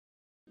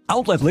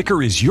Outlet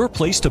Liquor is your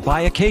place to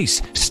buy a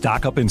case.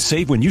 Stock up and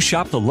save when you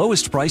shop the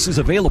lowest prices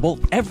available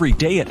every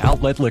day at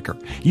Outlet Liquor.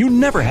 You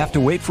never have to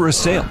wait for a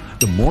sale.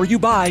 The more you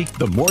buy,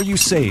 the more you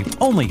save.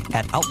 Only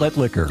at Outlet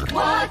Liquor.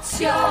 What's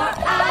your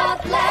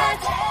outlet?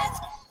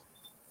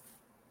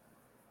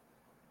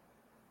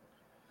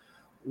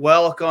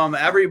 Welcome,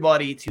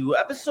 everybody, to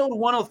episode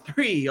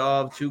 103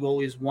 of Two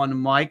Goalies, One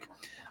Mic.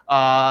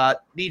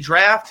 The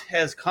draft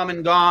has come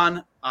and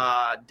gone.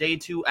 Day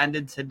 2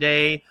 ended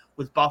today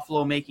with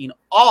Buffalo making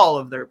all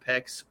of their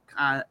picks.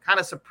 Kind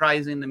of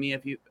surprising to me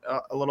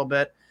a little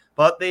bit,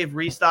 but they've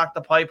restocked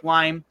the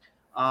pipeline.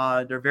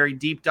 They're very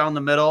deep down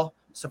the middle.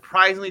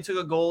 Surprisingly took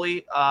a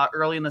goalie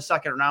early in the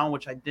second round,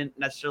 which I didn't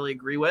necessarily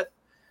agree with.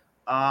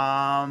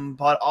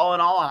 But all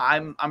in all,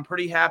 I'm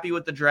pretty happy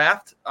with the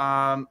draft.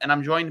 And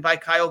I'm joined by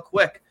Kyle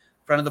Quick,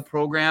 friend of the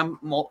program,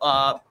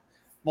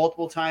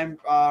 multiple time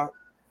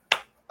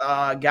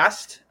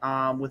guest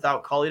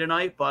without Cully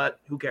tonight, but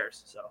who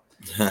cares? So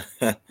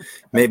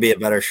maybe a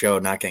better show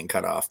not getting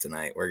cut off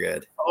tonight. We're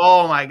good.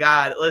 Oh my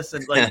God.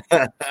 Listen,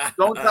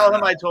 don't tell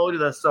him I told you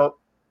this. So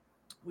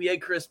we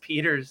had Chris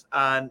Peters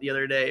on the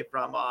other day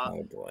from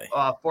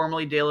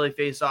formerly Daily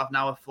Face Off,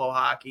 now with Flow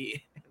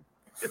Hockey.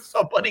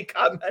 Somebody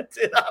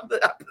commented on the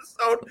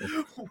episode.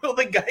 Will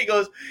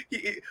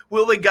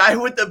the guy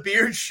with the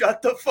beard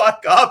shut the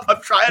fuck up?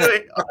 I'm trying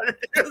to.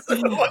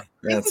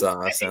 That's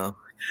awesome.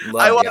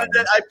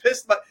 I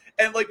pissed my,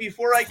 and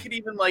before I could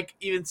even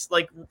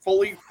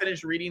fully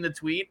finish reading the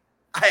tweet,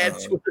 I had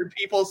 200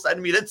 people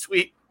send me the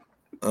tweet.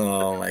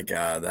 Oh my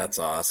God, that's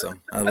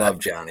awesome. I love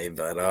Johnny,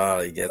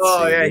 but he gets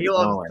he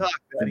loves to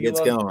talk, man. He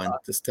gets going.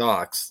 Just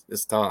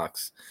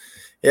talks.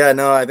 Yeah,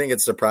 no, I think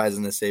it's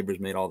surprising the Sabres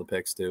made all the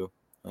picks too.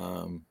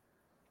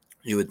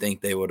 You would think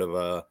they would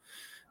have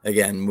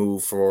again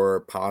moved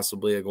for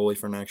possibly a goalie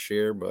for next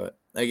year, but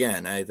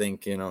again, I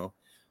think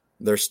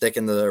they're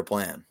sticking to their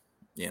plan.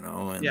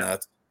 And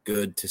that's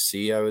good to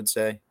see, I would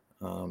say,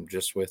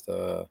 just with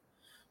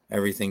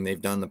everything they've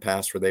done in the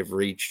past where they've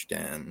reached,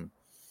 and,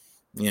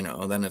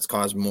 then it's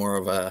caused more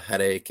of a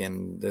headache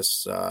in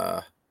this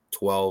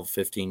 12,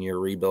 15-year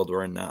rebuild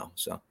we're in now.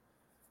 So,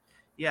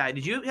 yeah.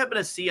 Did you happen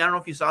to see, I don't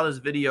know if you saw this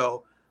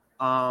video,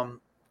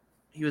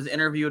 he was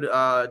interviewed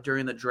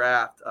during the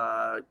draft,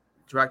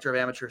 director of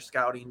amateur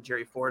scouting,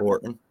 Jerry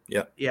Fortin.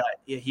 Yeah.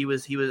 He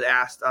was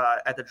asked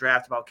at the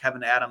draft about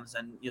Kevin Adams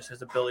and just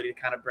his ability to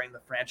kind of bring the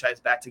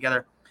franchise back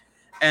together.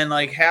 And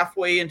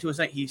halfway into his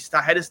night, he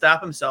had to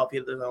stop himself.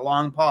 There's a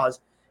long pause,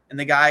 and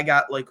the guy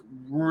got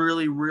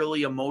really,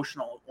 really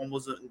emotional,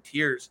 almost in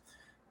tears,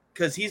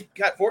 because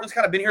Fortin's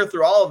kind of been here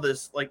through all of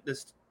this,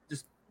 this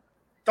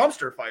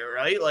dumpster fire,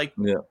 right?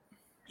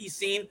 He's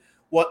seen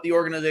what the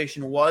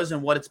organization was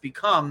and what it's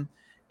become.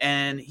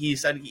 And he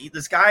said,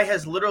 this guy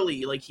has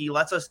literally, he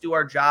lets us do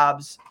our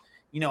jobs.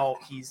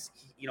 He's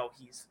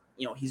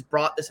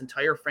brought this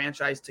entire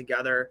franchise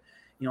together.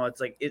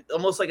 It's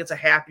almost like it's a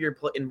happier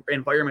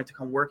environment to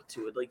come work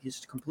to.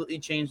 He's completely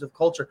changed the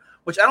culture,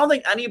 which I don't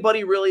think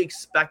anybody really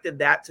expected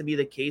that to be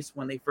the case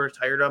when they first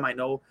hired him. I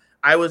know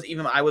I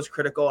was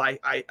critical.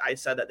 I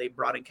said that they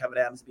brought in Kevin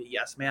Adams to be a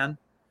yes man.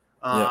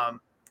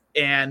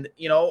 And,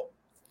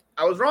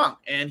 I was wrong.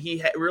 And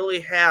he really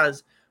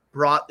has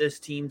brought this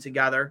team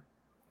together.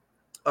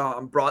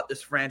 Brought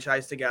this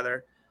franchise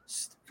together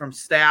from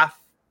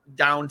staff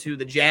down to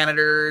the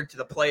janitor to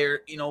the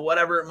player,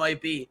 whatever it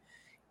might be.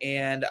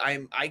 And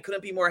I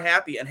couldn't be more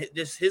happy. And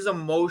his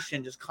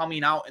emotion just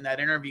coming out in that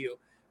interview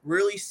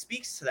really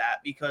speaks to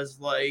that, because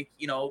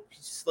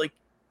he's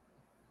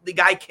the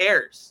guy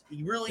cares.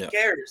 He really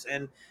cares.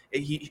 And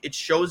it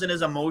shows in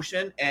his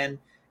emotion. And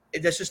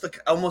that's just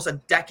almost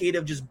a decade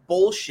of just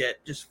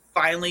bullshit just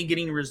finally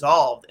getting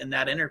resolved in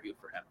that interview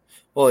for him.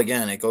 Well,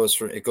 again, it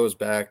goes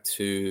back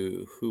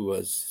to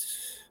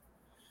was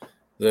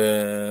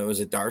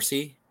it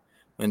Darcy?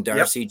 When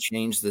Darcy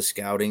changed the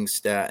scouting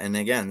staff, and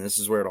again, this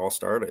is where it all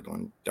started,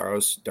 when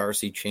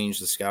Darcy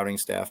changed the scouting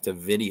staff to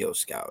video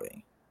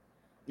scouting.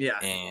 Yeah.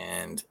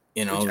 And,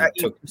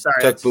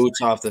 took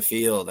boots off the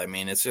field. I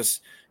mean, it's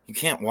just, you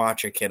can't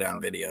watch a kid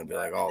on video and be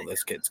like, oh,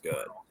 this kid's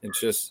good. It's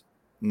just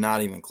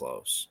not even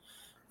close.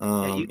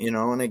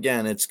 And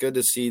again, it's good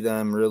to see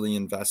them really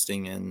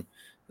investing in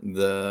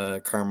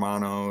the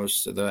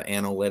Carmanos, the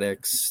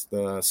analytics,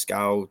 the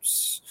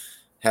scouts,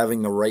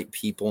 having the right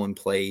people in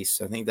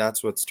place. I think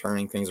that's what's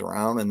turning things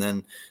around. And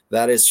then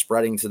that is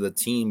spreading to the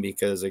team,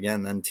 because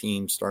again, then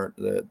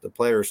the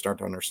players start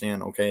to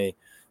understand, okay,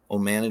 well,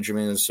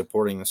 management is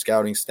supporting the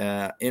scouting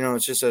staff.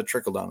 It's just a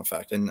trickle down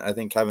effect. And I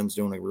think Kevin's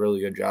doing a really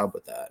good job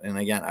with that. And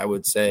again, I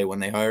would say when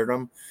they hired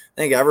him,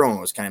 I think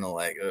everyone was kind of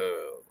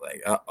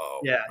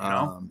uh-oh.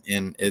 Yeah.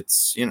 And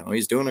it's,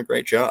 he's doing a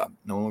great job.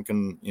 No one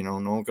can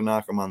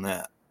knock him on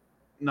that.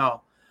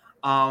 No.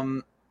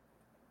 My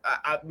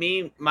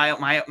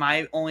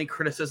only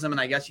criticism,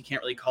 and I guess you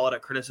can't really call it a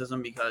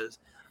criticism because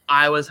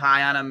I was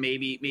high on him.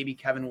 Maybe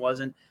Kevin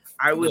wasn't.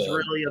 I was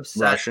really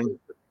upset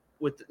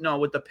with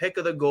the pick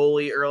of the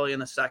goalie early in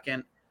the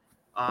second.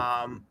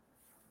 I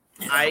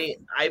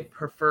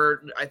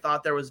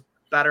thought there was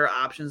better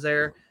options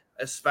there.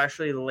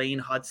 especially Lane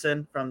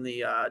Hudson from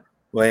the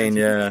Lane.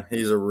 Yeah,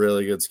 he's a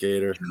really good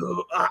skater.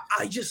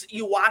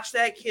 You watch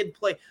that kid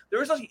play. There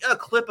was a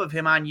clip of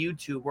him on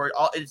YouTube where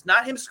it's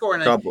not him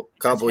scoring.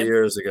 Couple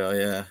years ago,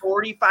 yeah.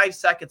 45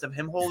 seconds of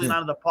him holding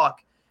onto the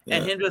puck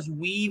and him just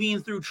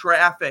weaving through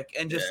traffic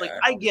and just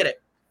I get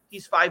it.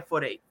 He's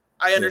 5'8".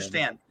 I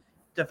understand.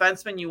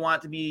 Defenseman, you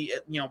want to be,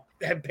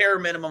 have bare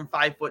minimum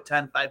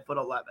 5'10",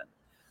 5'11".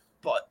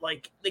 But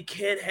the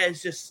kid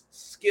has just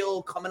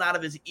skill coming out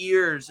of his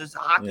ears. His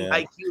hockey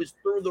IQ is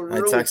through the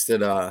roof. I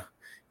texted.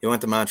 He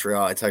went to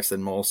Montreal. I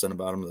texted Molson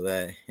about him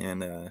today,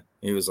 and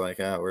he was like,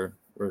 we're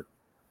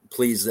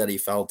pleased that he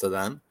fell to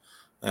them.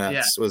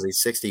 Was he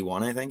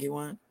 61? I think he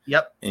went.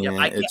 Yep. And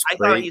it's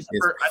crazy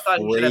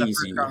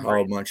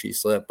how much he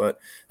slipped. But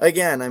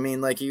again, I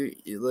mean, I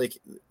get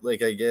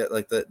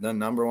the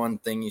number one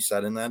thing you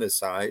said in that is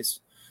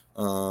size,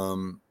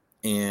 and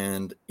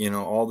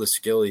all the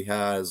skill he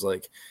has.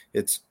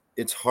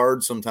 It's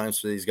hard sometimes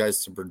for these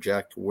guys to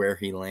project where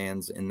he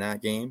lands in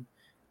that game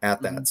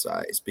at that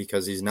size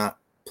because he's not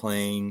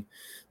playing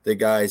the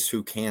guys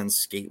who can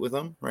skate with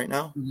him right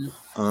now.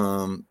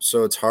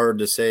 So it's hard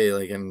to say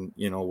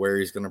where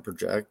he's going to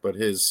project, but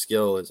his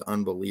skill is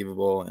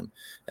unbelievable. And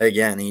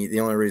again, the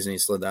only reason he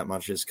slid that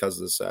much is because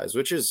of the size,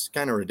 which is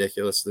kind of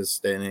ridiculous this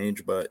day and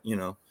age, but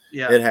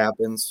it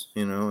happens,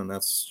 and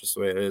that's just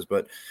the way it is.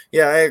 But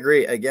yeah, I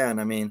agree. Again,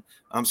 I mean,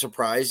 I'm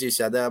surprised you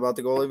said that about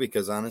the goalie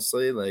because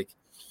honestly,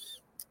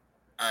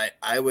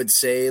 I would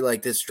say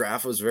this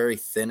draft was very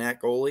thin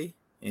at goalie,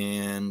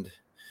 and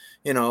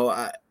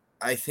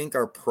I think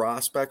our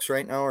prospects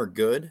right now are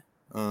good.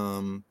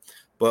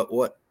 But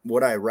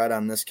what I read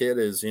on this kid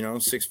is,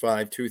 6'5",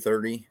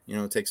 230,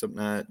 takes up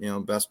net,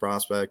 best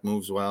prospect,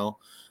 moves well.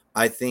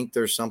 I think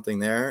there's something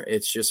there.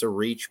 It's just a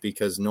reach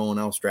because no one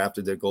else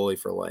drafted the goalie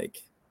for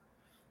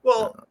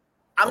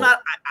I'm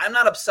not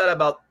upset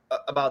about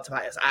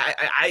Tobias.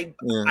 I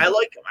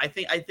like him.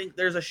 I think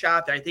there's a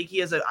shot there. I think he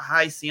has a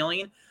high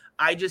ceiling.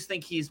 I just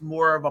think he's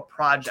more of a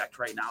project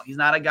right now. He's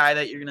not a guy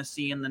that you're going to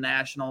see in the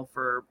National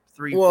for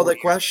 3 Well, the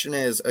question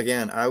is,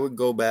 again, I would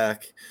go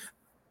back,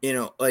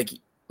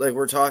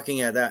 we're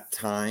talking at that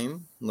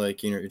time,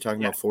 you're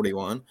talking about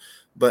 41,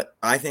 but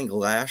I think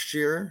last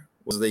year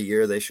was the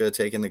year they should have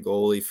taken the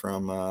goalie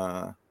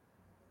from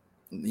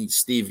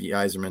Steve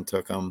Yzerman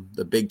took him,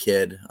 the big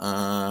kid.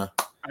 I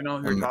know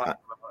who you're talking about,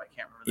 but I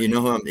can't remember. You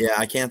know who? Yeah,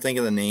 I can't think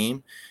of the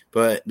name.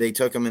 But they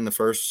took him in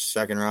the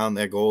second round.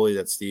 That goalie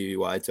that Stevie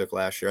Y took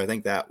last year, I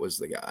think that was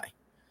the guy.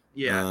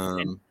 Yeah.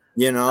 And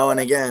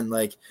again,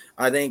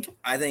 I think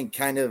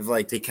kind of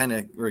they kind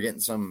of were getting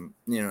some,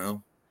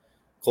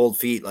 cold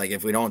feet.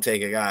 If we don't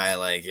take a guy,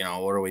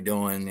 what are we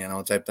doing,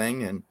 type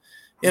thing. And,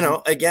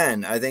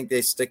 again, I think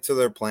they stick to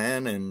their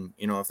plan. And,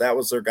 if that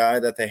was their guy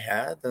that they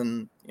had,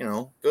 then,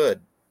 good.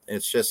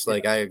 It's just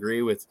I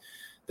agree with,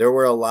 there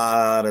were a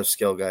lot of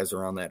skill guys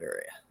around that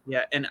area.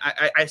 Yeah, and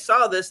I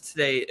saw this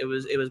today. It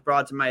was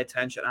brought to my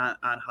attention on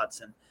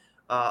Hudson.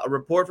 A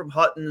report from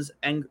Hutton's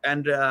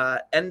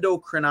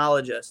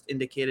endocrinologist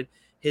indicated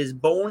his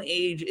bone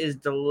age is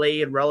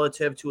delayed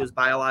relative to his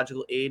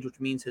biological age, which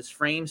means his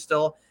frame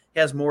still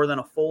has more than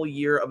a full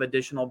year of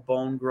additional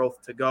bone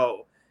growth to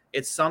go.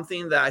 It's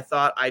something that I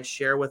thought I'd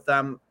share with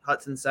them,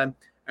 Hudson said.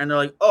 And they're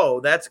like,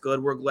 oh, that's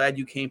good. We're glad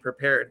you came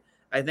prepared.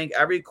 I think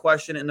every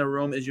question in the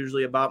room is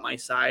usually about my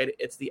side.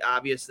 It's the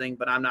obvious thing,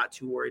 but I'm not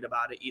too worried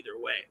about it either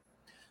way.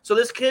 So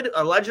this kid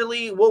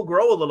allegedly will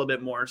grow a little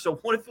bit more. So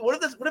what if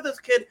this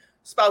kid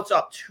spouts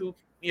up two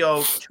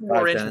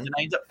more inches and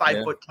ends up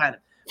 5'10"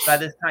 by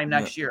this time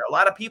next year? A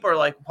lot of people are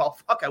like, well,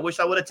 fuck, I wish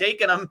I would have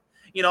taken him,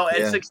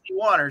 at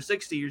 61 or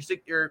 60 or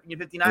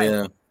 59.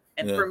 Yeah.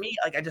 And for me,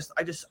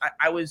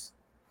 I was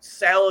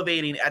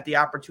salivating at the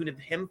opportunity of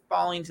him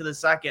falling to the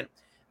second.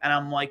 And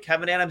I'm like,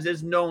 Kevyn Adams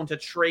is known to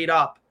trade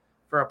up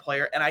for a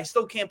player. And I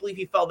still can't believe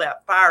he fell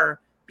that far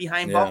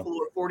behind Buffalo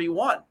at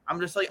 41. I'm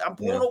just I'm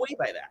blown away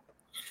by that.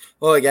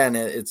 Well, again,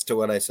 it's to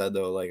what I said,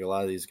 though, a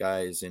lot of these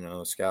guys,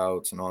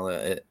 scouts and all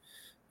that,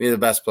 be the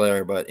best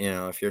player. But,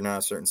 if you're not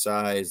a certain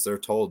size, they're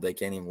told they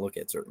can't even look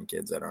at certain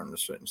kids that aren't a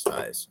certain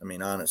size. I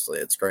mean, honestly,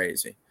 it's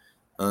crazy.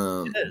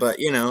 But,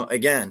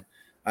 again,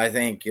 I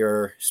think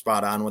you're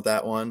spot on with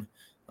that one.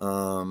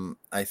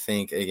 I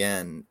think,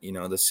 again,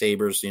 the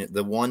Sabres,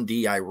 the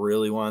 1D I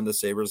really wanted the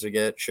Sabres to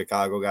get,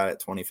 Chicago got at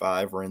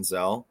 25,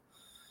 Renzel.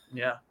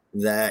 Yeah.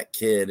 That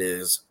kid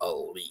is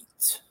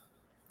elite.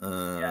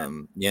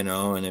 And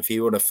if he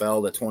would have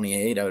fell to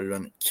 28, I would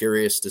have been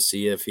curious to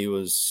see if he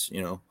was,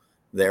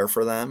 there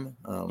for them,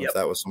 if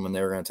that was someone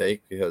they were going to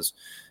take, because,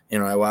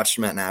 I watched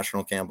him at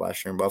national camp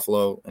last year in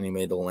Buffalo, and he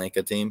made the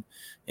Lanka team,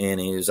 and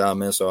he was out of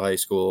Minnesota high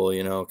school,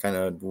 kind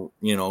of,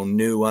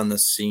 new on the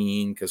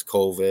scene because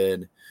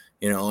COVID,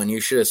 and you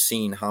should have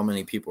seen how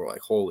many people were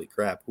like, holy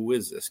crap, who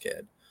is this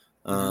kid?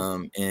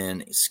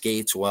 And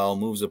skates well,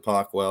 moves the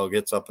puck well,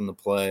 gets up in the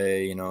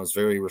play, is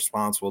very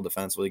responsible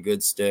defensively,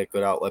 good stick,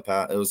 good outlet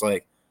pass. It was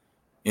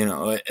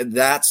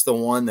that's the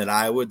one that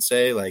I would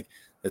say,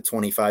 the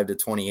 25 to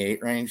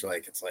 28 range.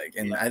 Like it's like,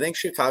 and I think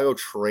Chicago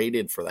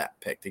traded for that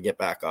pick to get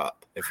back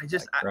up.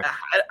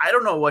 I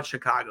don't know what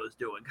Chicago's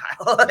doing,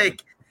 Kyle.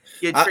 Like,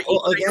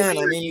 again,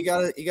 I mean, you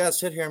gotta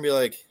sit here and be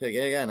like,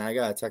 again, I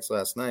got a text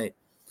last night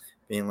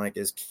being like,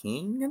 is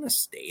King gonna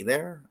stay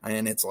there?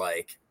 And it's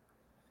like,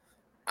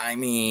 I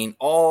mean,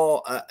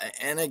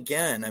 and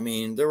again, I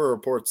mean, there were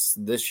reports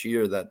this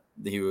year that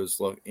he was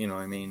they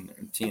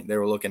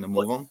were looking to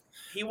move him.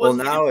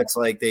 Now it's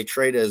like they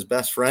traded his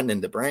best friend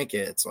into DeBrincat.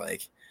 It's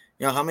like,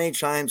 how many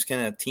times can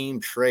a team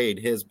trade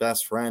his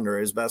best friend or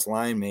his best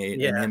line mate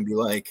and then be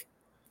like,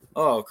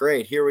 oh,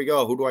 great, here we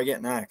go. Who do I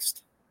get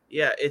next?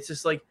 Yeah, it's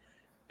just like,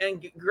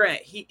 and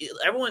Grant,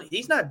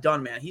 he's not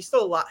done, man. He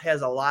still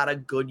has a lot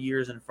of good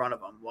years in front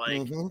of him.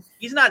 Like,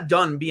 he's not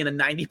done being a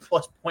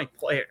 90-plus point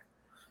player.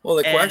 Well,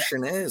 the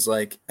question is,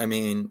 like, I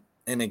mean,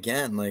 and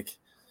again, like,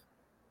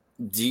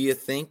 do you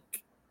think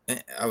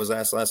 – I was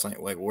asked last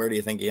night, like, where do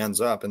you think he ends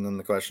up? And then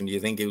the question, do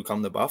you think he would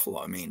come to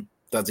Buffalo? I mean,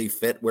 does he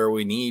fit where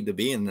we need to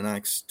be in the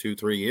next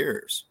 2-3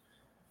 years?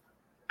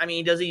 I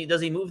mean, does he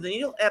move the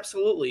needle?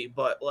 Absolutely.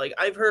 But, like,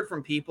 I've heard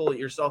from people,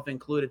 yourself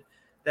included,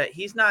 that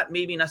he's not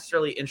maybe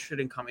necessarily interested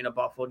in coming to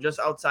Buffalo, just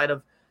outside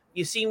of –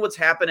 you've seen what's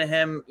happened to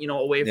him,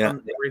 away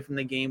from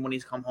the game when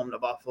he's come home to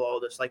Buffalo.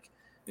 There's, like –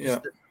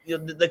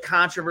 the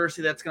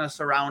controversy that's going to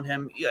surround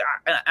him.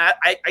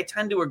 I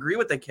tend to agree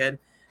with the kid.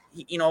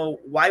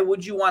 Why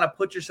would you want to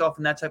put yourself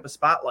in that type of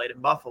spotlight in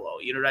Buffalo?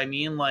 You know what I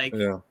mean? Like,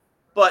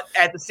 but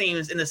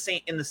in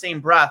the same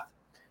breath,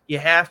 you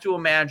have to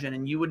imagine,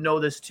 and you would know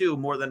this too,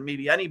 more than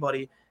maybe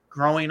anybody,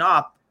 growing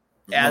up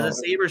as a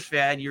Sabres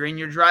fan, you're in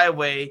your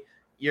driveway,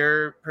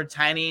 you're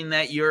pretending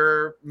that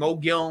you're Mo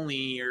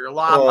Gilney or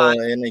Lapa.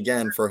 And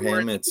again, for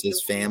him, it's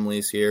his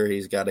family's here.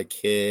 He's got a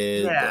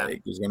kid. Yeah.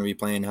 Like, he's going to be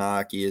playing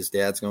hockey. His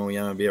dad's going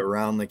to be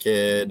around the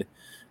kid.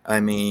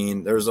 I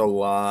mean, there's a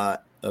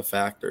lot of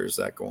factors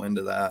that go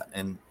into that.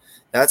 And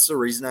that's the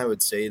reason I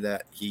would say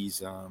that he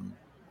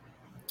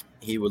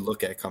would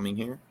look at coming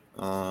here,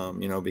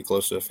 be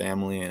close to a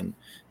family and,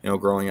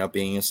 growing up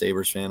being a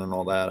Sabres fan and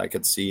all that. I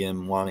could see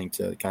him wanting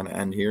to kind of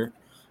end here.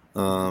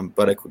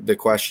 But the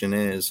question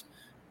is,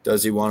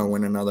 does he want to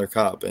win another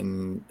cup?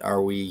 And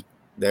are we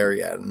there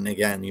yet? And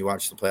again, you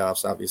watch the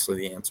playoffs. Obviously,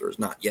 the answer is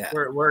not yet.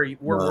 We're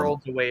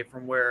worlds away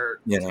from where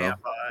Tampa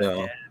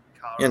and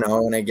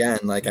Colorado. And again,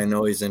 like, I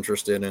know he's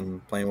interested in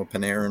playing with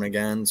Panarin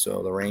again,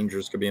 so the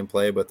Rangers could be in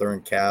play, but they're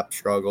in cap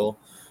struggle.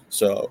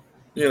 So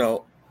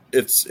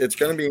it's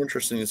going to be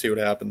interesting to see what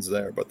happens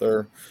there. But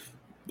they're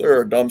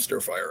a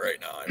dumpster fire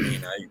right now. I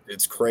mean,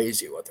 it's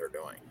crazy what they're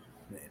doing.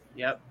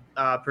 Yep.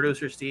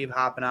 Producer Steve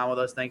hopping on with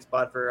us. Thanks,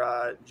 bud,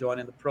 for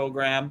joining the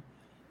program.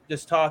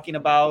 Just talking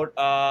about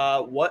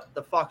what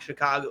the fuck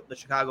the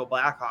Chicago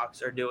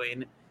Blackhawks are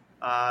doing,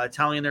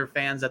 telling their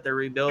fans that they're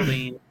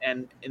rebuilding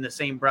and in the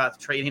same breath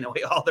trading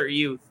away all their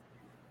youth.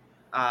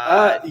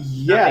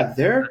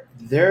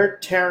 They're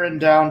tearing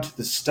down to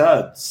the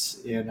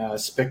studs in a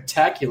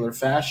spectacular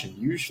fashion.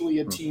 Usually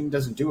a team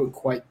doesn't do it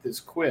quite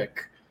this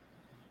quick.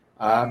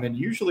 And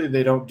usually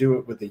they don't do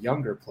it with the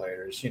younger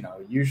players.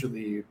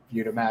 Usually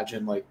you'd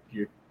imagine like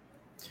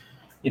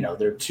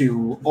they're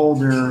two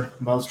older,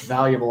 most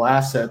valuable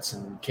assets,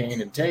 and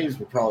Kane and Taves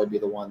would probably be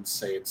the ones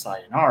saying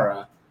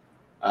sayonara.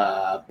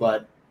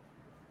 But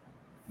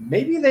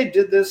maybe they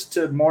did this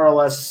to more or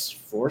less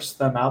force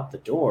them out the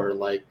door.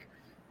 Like,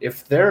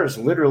 if there's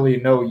literally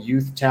no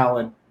youth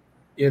talent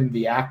in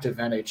the active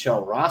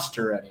NHL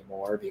roster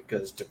anymore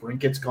because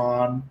DeBrincat's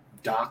gone,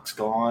 Doc's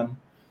gone,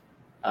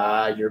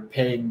 you're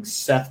paying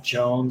Seth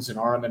Jones an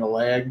arm and a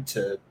leg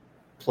to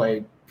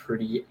play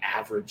pretty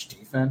average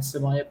defense,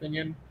 in my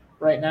opinion,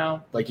 right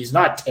now. Like, he's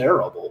not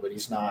terrible, but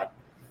he's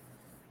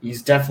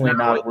definitely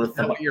not worth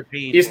what you're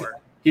paying for.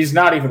 He's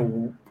not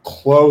even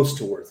close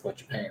to worth what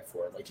you're paying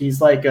for. Like,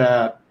 he's like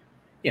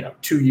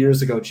 2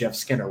 years ago Jeff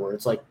Skinner, where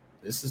it's like,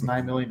 this is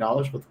 $9 million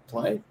worth of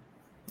play.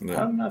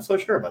 Yeah. I'm not so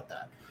sure about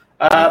that.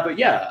 But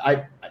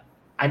yeah,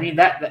 I mean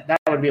that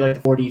would be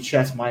like the 4D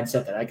chess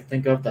mindset that I could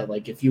think of. That,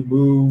 like, if you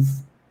move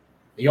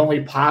the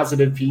only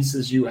positive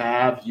pieces you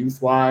have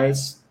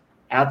youth-wise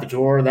out the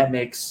door, that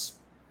makes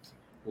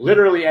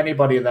literally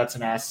anybody that's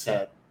an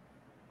asset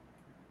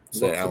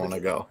say, I want to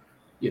go.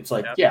 It's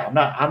like, I'm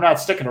not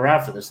sticking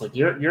around for this. Like,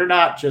 you're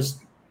not just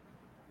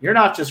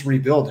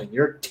rebuilding.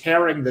 You're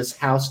tearing this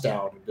house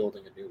down and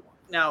building a new one.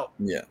 Now,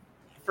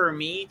 for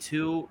me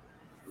too,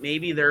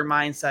 maybe their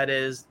mindset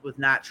is with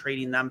not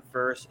trading them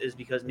first is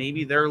because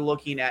maybe they're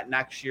looking at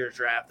next year's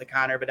draft, the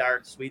Connor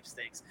Bedard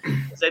sweepstakes.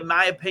 So in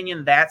my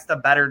opinion, that's the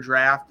better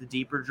draft, the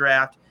deeper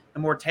draft, the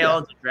more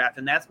talented draft.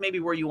 And that's maybe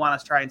where you want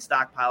to try and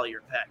stockpile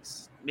your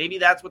picks. Maybe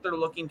that's what they're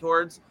looking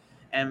towards.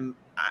 And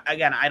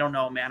again, I don't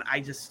know, man.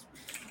 I just,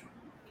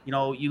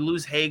 you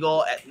lose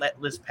Hagel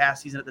at this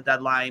past season at the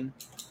deadline.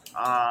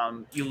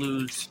 You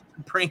lose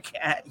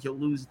Brincat, you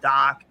lose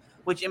Doc.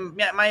 Which, in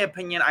my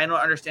opinion, I don't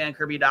understand.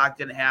 Kirby Doc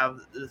didn't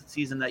have the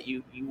season that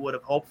you would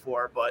have hoped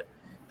for, but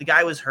the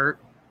guy was hurt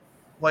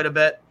quite a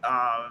bit,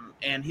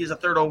 and he's a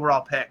third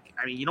overall pick.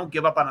 I mean, you don't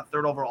give up on a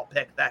third overall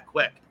pick that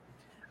quick.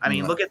 I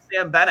mean, look at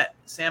Sam Bennett.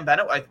 Sam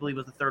Bennett, I believe,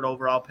 was the 3rd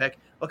overall pick.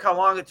 Look how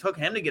long it took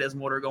him to get his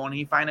motor going.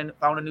 He found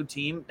a new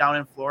team down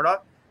in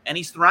Florida, and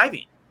he's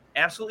thriving,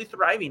 absolutely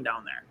thriving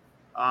down there.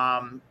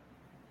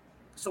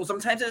 So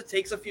sometimes it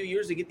takes a few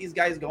years to get these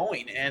guys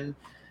going, and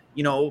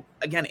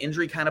again,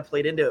 injury kind of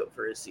played into it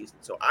for his season.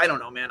 So I don't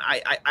know, man.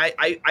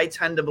 I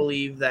tend to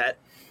believe that.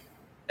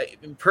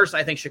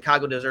 Personally, I think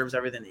Chicago deserves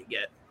everything they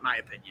get, my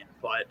opinion.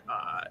 But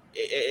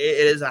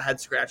it is a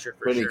head scratcher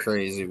for pretty sure.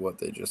 crazy what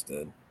they just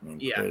did. I mean,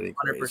 yeah,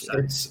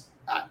 100%.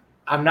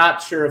 I'm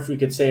not sure if we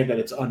could say that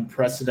it's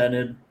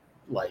unprecedented,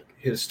 like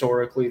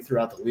historically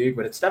throughout the league,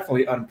 but it's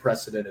definitely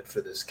unprecedented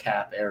for this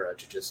cap era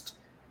to just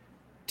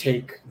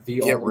take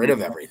get rid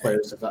of everything.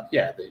 Players of,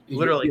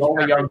 literally the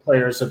only young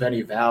players of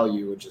any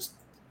value and just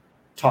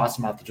toss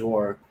them out the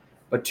door.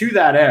 But to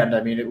that end,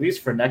 I mean, at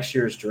least for next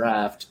year's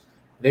draft,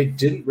 they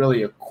didn't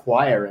really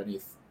acquire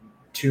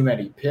too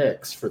many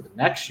picks for the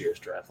next year's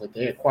draft. Like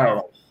they acquired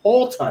a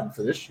whole ton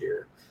for this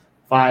year,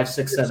 5,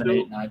 6, 7,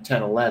 8, 9,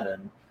 10,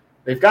 11.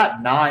 They've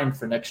got 9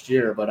 for next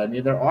year, but I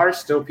mean, there are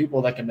still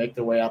people that can make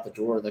their way out the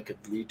door that could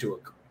lead to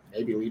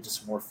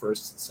some more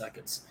firsts and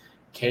seconds.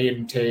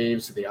 Caden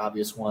Taves are the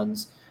obvious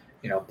ones.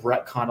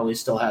 Brett Connolly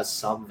still has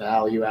some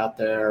value out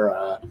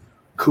there.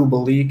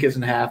 Kubalik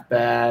isn't half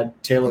bad.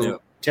 Taylor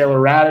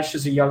Radish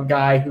is a young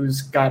guy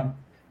who's got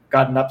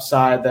an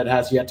upside that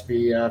has yet to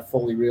be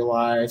fully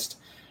realized.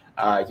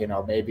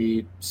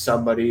 Maybe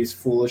somebody's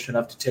foolish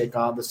enough to take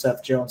on the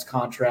Seth Jones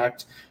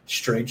contract.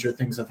 Stranger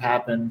things have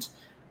happened.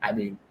 I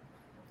mean,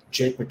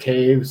 Jake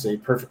McCabe is a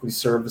perfectly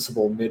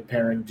serviceable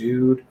mid-pairing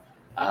dude.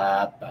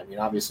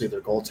 Obviously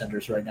their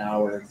goaltenders right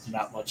now are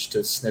not much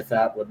to sniff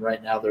at when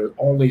right now their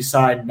only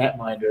signed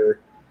netminder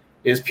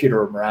is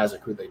Peter Mrazek,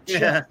 who they just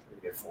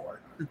traded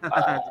for.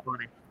 That's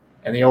funny.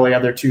 And the only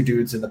other 2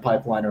 dudes in the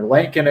pipeline are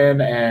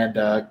Lankinen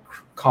and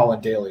Colin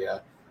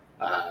Dahlia.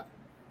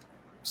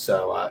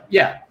 So, I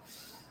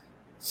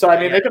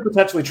mean, they could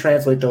potentially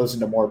translate those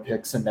into more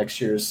picks in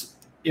next year's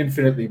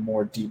infinitely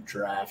more deep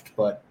draft.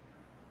 But,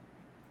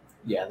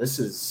 yeah,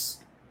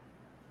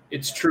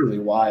 it's truly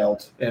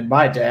wild. And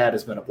my dad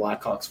has been a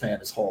Blackhawks fan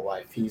his whole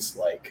life. He's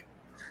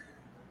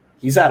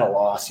at a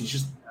loss. He's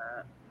just,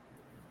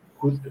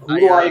 who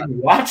do I even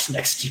watch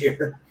next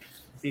year?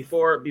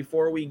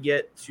 Before we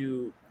get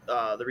to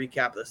the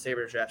recap of the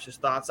Sabres draft, just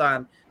thoughts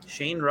on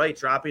Shane Wright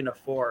dropping to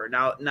 4.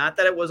 Now, not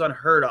that it was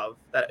unheard of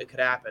that it could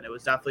happen. It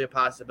was definitely a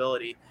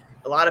possibility.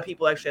 A lot of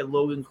people actually had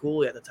Logan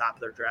Cooley at the top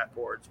of their draft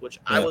boards, which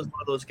I was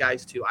one of those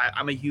guys too.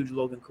 I'm a huge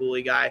Logan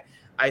Cooley guy.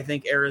 I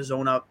think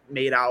Arizona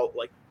made out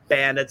like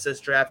bandits this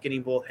draft,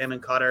 getting both him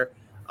and Cutter,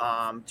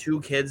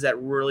 2 kids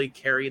that really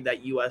carried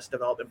that U.S.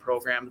 development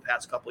program the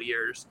past couple of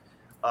years.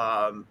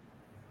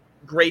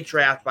 Great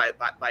draft by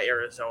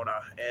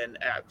Arizona, and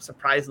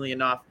surprisingly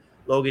enough,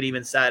 Logan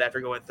even said after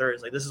going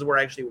 3rd, like, this is where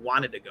I actually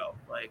wanted to go.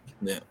 Like,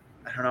 I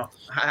don't know.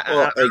 I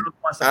don't know if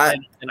wants to play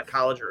in a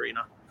college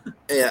arena.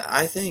 Yeah,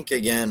 I think,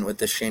 again, with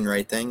the Shane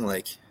Wright thing,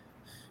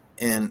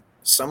 and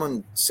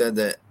someone said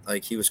that,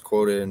 he was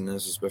quoted, and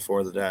this is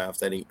before the draft,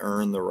 that he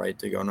earned the right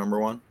to go number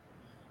 1.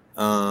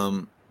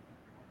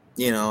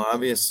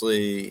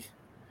 Obviously,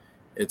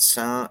 it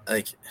sounds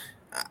like,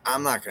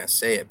 I'm not going to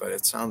say it, but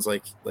it sounds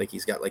like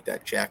he's got,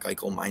 that Jack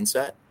Eichel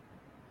mindset,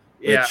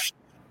 which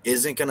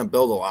isn't going to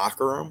build a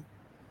locker room.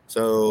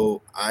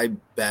 So I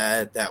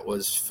bet that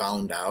was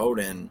found out,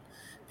 and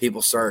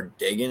people started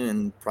digging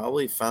and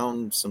probably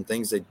found some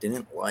things they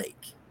didn't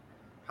like.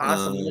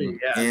 Possibly,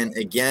 And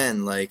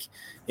again,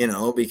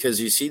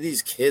 because you see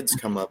these kids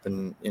come up,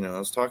 and, I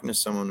was talking to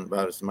someone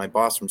about it. My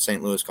boss from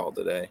St. Louis called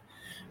today,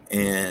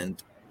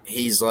 and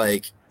he's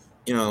like,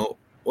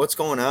 what's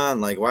going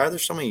on? Like, why are there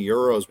so many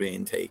Euros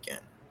being taken?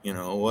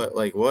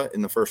 What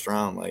in the first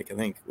round? I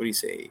think, what do you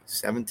say,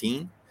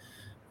 17?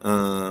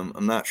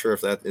 I'm not sure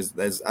if that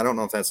is, I don't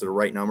know if that's the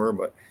right number,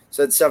 but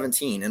said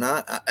 17.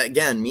 And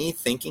again, me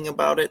thinking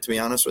about it, to be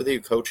honest with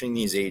you, coaching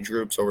these age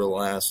groups over the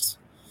last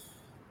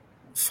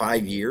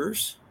 5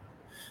 years,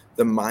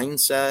 the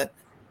mindset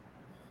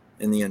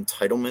and the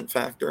entitlement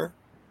factor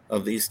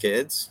of these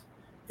kids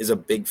is a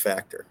big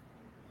factor.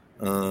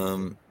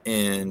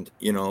 And,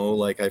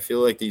 I feel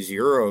like these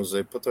Euros,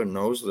 they put their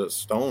nose to the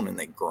stone and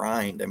they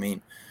grind. I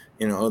mean,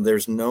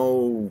 there's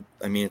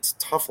it's a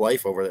tough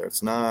life over there.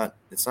 It's not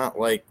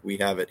like we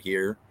have it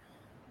here.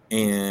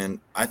 And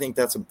I think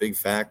that's a big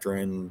factor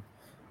in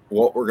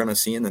what we're going to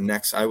see in the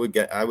next, I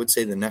would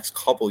say the next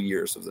couple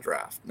years of the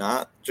draft,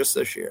 not just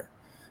this year,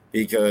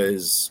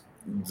 because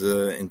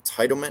the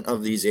entitlement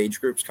of these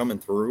age groups coming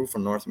through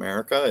from North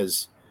America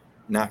is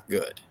not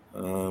good.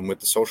 With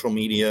the social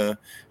media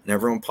and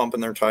everyone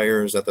pumping their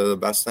tires that they're the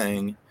best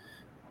thing.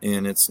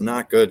 And it's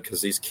not good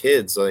because these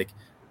kids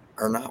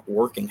are not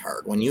working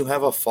hard. When you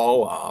have a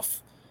fall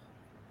off,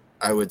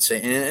 I would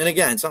say, and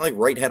again, it's not like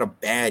Wright had a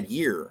bad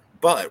year,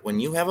 but when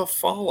you have a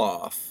fall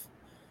off,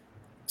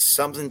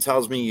 something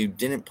tells me you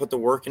didn't put the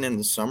work in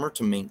the summer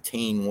to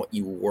maintain what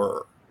you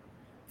were.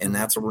 And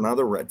that's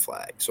another red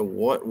flag. So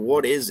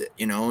what is it?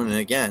 And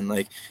again,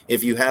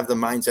 if you have the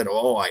mindset,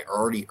 I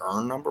already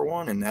earned number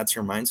 1, and that's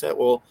your mindset,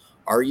 well,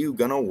 are you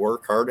going to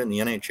work hard in the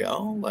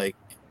NHL? Like,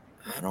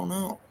 I don't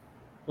know.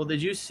 Well,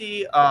 did you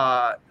see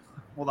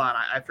hold on,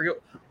 I forget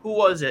who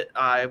was it?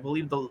 I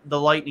believe the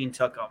Lightning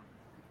took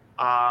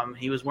him.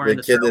 He was wearing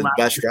the kid, the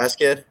best dressed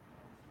kid?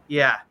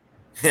 Yeah.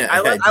 Yeah,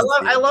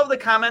 I love the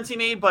comments he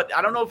made, but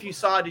I don't know if you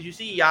saw. Did you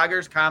see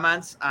Jágr's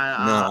comments?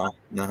 No.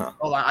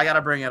 Hold on, I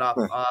gotta bring it up.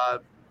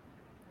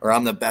 Or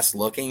I'm the best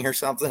looking or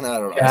something. I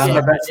don't know. Yeah, I'm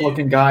the best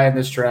looking guy in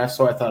this draft,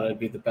 so I thought I'd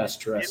be the best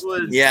dressed.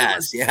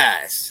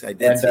 Yes, I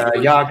did.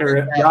 And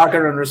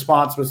Jágr in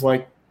response was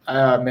like,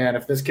 "Man,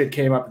 if this kid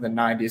came up in the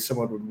 '90s,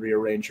 someone would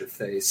rearrange your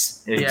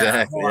face."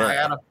 Exactly.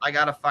 Yeah, I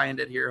gotta find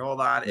it here.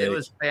 Hold on. It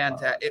was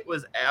fantastic. It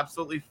was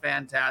absolutely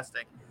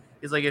fantastic.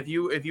 He's like, if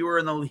you were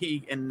in the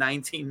league in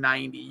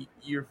 1990,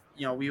 your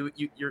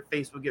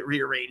face would get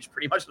rearranged.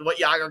 Pretty much what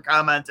Jágr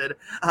commented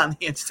on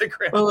the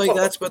Instagram.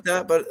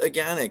 Well, but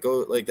again, it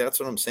goes like that's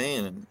what I'm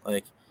saying.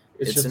 Like,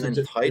 it's an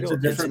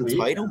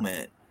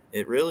entitlement.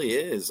 It really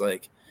is.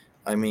 Like,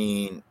 I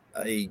mean,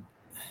 I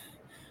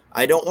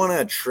don't want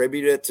to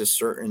attribute it to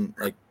certain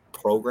like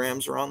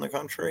programs around the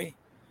country,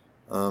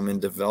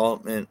 in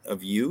development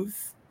of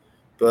youth.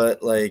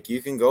 But, like,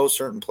 you can go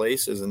certain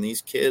places, and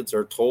these kids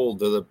are told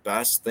they're the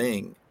best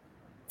thing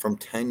from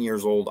 10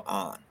 years old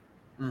on.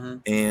 Mm-hmm.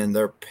 And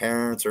their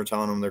parents are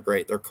telling them they're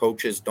great. Their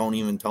coaches don't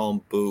even tell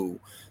them boo.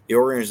 The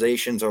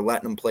organizations are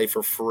letting them play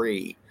for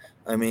free.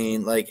 I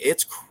mean, like,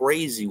 it's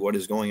crazy what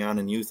is going on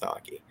in youth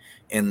hockey.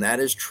 And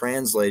that is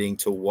translating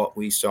to what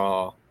we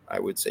saw, I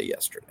would say,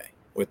 yesterday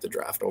with the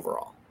draft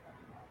overall.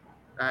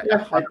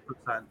 100%.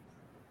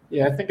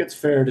 Yeah, I think it's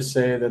fair to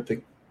say that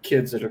the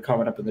kids that are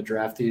coming up in the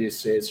draft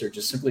these days are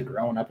just simply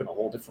growing up in a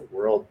whole different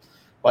world.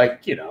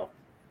 Like,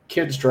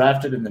 kids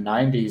drafted in the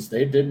 90s,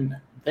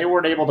 they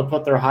weren't able to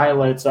put their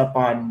highlights up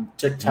on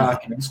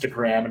TikTok and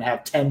Instagram and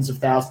have tens of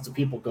thousands of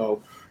people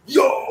go,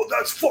 "Yo,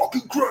 that's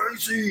fucking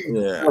crazy."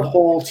 Yeah. Their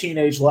whole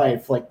teenage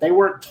life. Like, they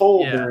weren't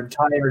told their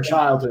entire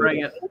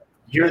childhood,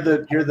 you're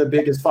the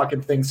biggest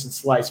fucking thing since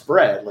sliced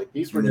bread. Like,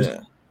 these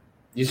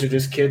are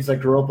just kids that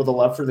grew up with a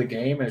love for the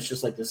game, and it's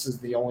just like, this is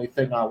the only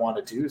thing I want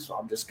to do, so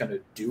I'm just going to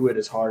do it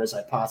as hard as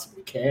I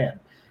possibly can.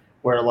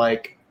 Where,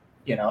 like,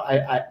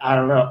 I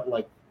don't know,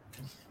 like,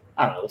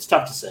 I don't know, it's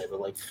tough to say,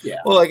 but, like, yeah.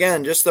 Well,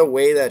 again, just the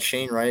way that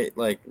Shane Wright,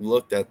 like,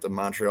 looked at the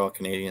Montreal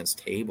Canadiens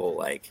table,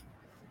 like,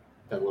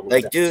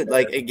 dude,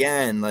 like,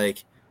 again,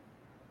 like,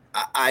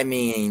 I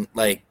mean,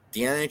 like,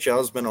 the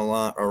NHL's been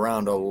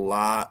around a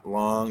lot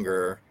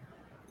longer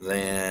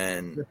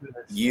than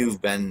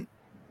you've been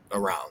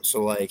around.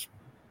 So, like,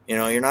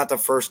 you're not the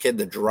first kid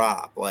to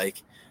drop.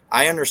 Like,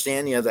 I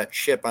understand you have that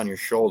chip on your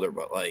shoulder,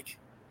 but, like,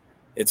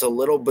 it's a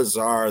little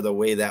bizarre the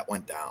way that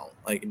went down.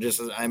 Like,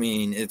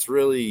 it's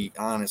really,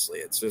 honestly,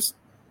 it's just,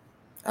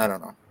 I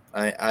don't know.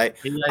 I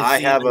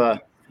have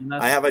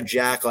a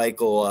Jack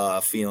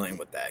Eichel feeling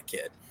with that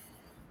kid.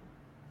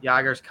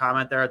 Jágr's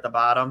comment there at the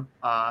bottom.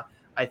 I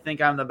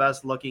think I'm the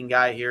best looking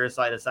guy here,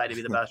 so I decided to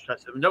be the best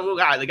dressed. No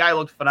guy, the guy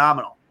looked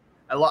phenomenal.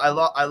 I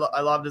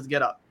loved his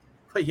get up.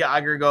 But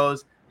Jágr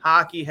goes,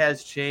 hockey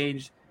has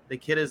changed. The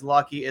kid is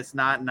lucky it's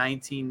not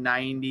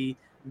 1990.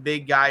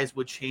 Big guys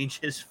would change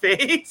his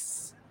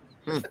face.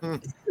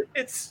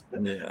 It's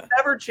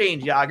never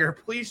change, Jágr.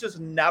 Please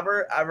just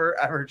never, ever,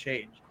 ever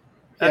change.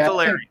 That's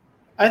hilarious.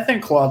 I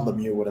think Claude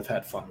Lemieux would have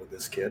had fun with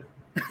this kid.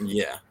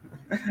 Yeah.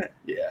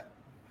 Yeah.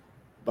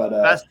 But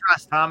best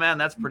dressed, huh, man?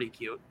 That's pretty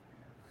cute.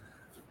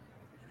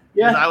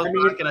 Yeah. I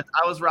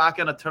was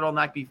rocking a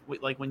turtleneck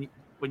like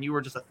when you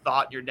were just a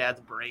thought in your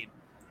dad's brain.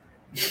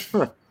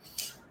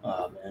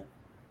 Oh, man.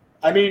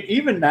 I mean,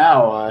 even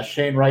now,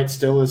 Shane Wright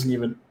still isn't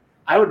even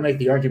 – I would make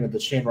the argument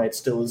that Shane Wright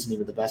still isn't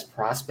even the best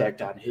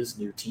prospect on his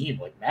new team.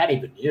 Like, Matty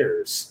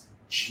Beniers,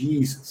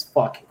 Jesus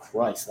fucking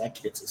Christ, that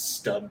kid's a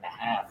stud and a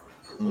half.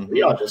 Mm-hmm.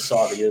 We all just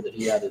saw the year that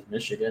he had at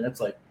Michigan. It's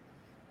like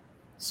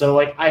 – so,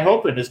 like, I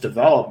hope in his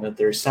development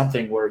there's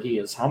something where he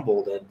is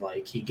humbled and,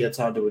 like, he gets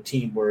onto a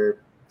team where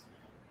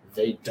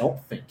they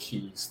don't think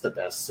he's the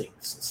best thing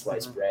since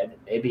sliced bread. And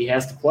maybe he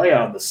has to play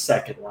on the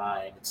second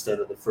line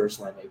instead of the first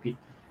line. Maybe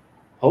 –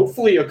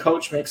 hopefully a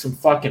coach makes him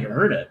fucking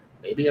earn it.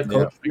 Maybe a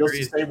coach feels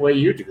the same way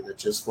you do, that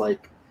just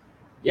like,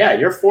 yeah,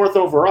 you're fourth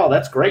overall.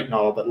 That's great and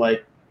all, but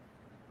like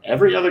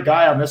every other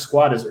guy on this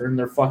squad has earned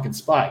their fucking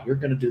spot. You're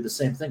going to do the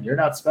same thing. You're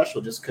not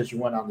special just because you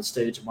went on the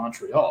stage in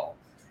Montreal.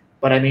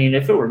 But I mean,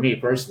 if it were me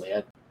personally,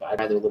 I'd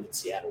rather live in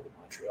Seattle than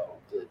Montreal.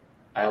 But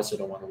I also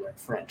don't want to learn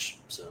French.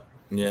 So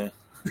yeah.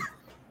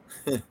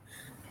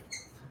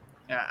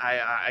 Yeah,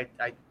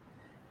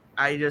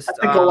 I just I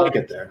think I'll like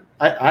it there.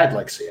 I'd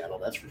like Seattle,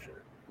 that's for sure.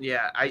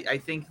 Yeah, I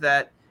think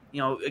that,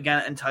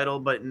 again,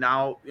 entitled, but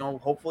now,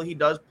 hopefully he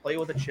does play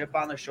with a chip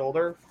on the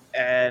shoulder,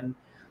 and,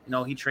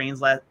 he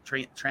translates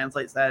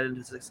that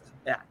into success.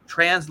 Yeah,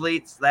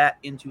 translates that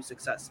into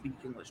success. Speak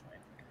English,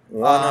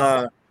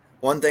 man.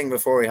 One thing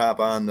before we hop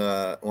on,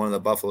 one of the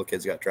Buffalo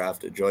kids got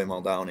drafted, Joey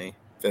Muldowney,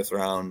 5th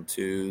round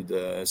to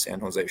the San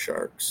Jose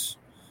Sharks.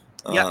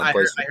 Yeah, I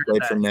heard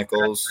played for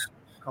Nichols.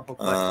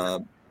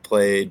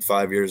 played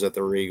 5 years at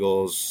the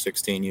Regals,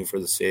 16U for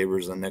the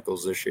Sabres and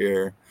Nichols this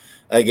year.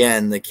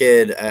 Again, the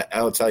kid,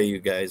 I'll tell you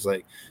guys,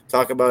 like,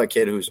 talk about a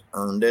kid who's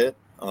earned it,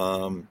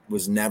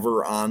 was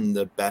never on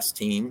the best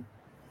team,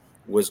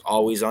 was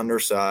always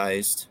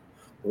undersized,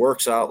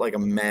 works out like a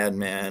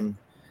madman.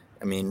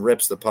 I mean,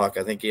 rips the puck.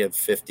 I think he had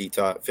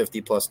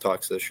 50-plus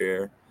tucks this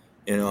year.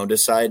 You know,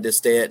 decided to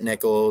stay at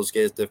Nichols,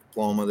 get his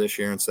diploma this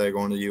year instead of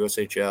going to the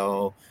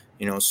USHL.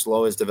 You know,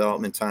 slow his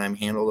development time,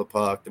 handle the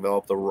puck,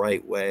 develop the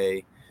right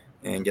way,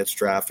 and gets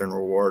drafted and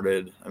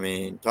rewarded. I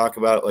mean, talk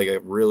about like a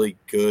really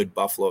good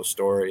Buffalo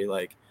story.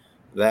 Like,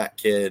 that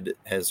kid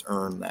has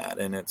earned that,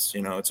 and it's,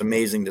 you know, it's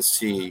amazing to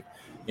see.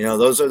 You know,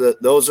 those are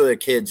the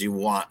kids you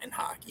want in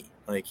hockey.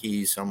 Like,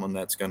 he's someone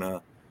that's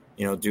gonna,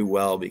 you know, do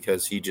well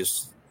because he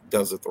just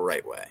does it the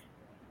right way.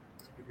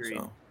 Agreed.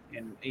 So.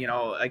 And, you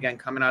know, again,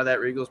 coming out of that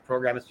Regals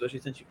program,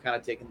 especially since you've kind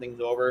of taken things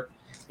over,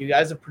 you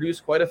guys have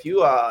produced quite a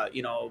few,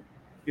 you know,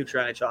 future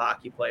NHL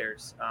hockey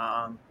players.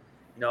 You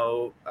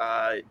know,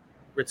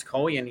 Ritz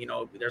Cohen, you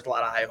know, there's a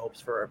lot of high hopes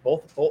for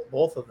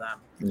both of them.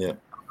 Yeah.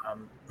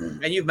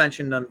 And you've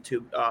mentioned them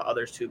to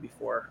others too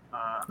before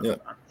on the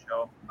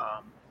show.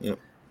 Yeah.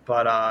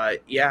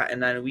 But yeah,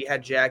 and then we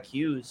had Jack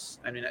Hughes.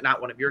 I mean,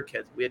 not one of your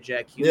kids. We had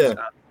Jack Hughes on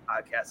the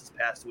podcast this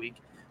past week.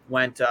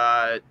 Went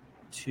to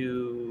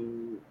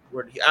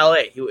LA.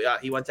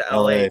 He went to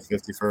LA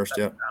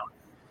 51st.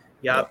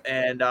 Yep.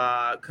 And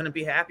couldn't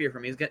be happier for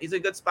me. He's a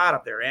good spot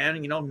up there,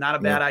 and, you know, not a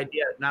bad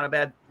idea, not a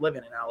bad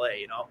living in LA.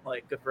 You know,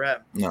 like, good for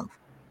him. No.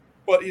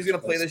 But he's going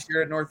to play this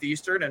year at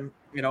Northeastern, and,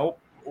 you know,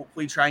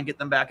 hopefully try and get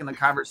them back in the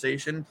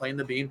conversation, playing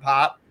the Bean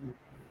Pop.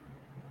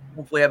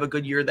 Hopefully have a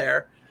good year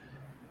there.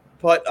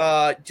 But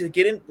to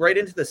get right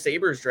into the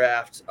Sabres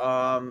draft,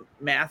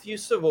 Matthew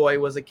Savoy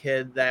was a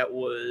kid that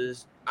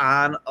was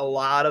on a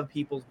lot of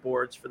people's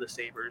boards for the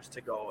Sabres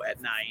to go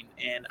at 9.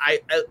 And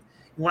I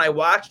when I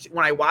watched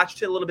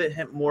a little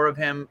bit more of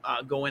him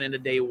going into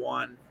day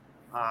one,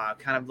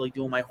 kind of like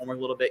doing my homework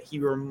a little bit, he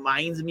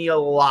reminds me a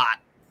lot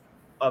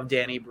of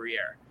Danny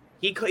Briere.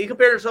 He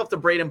compared himself to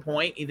Braden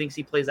Point. He thinks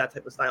he plays that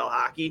type of style of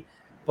hockey.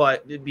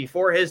 But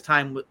before his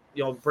time,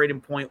 you know,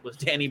 Braden Point was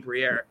Danny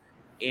Briere.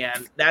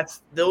 And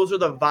those are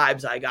the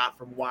vibes I got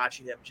from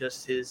watching him.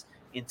 Just his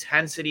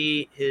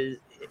intensity, his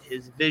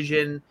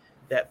vision,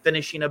 that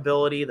finishing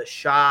ability, the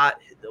shot,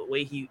 the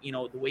way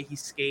he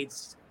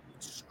skates,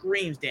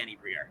 screams Danny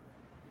Briere.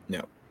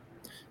 Yeah.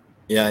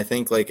 Yeah, I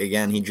think, like,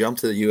 again, he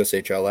jumped to the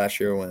USHL last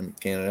year when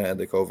Canada had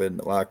the COVID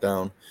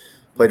lockdown,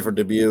 played for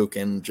Dubuque,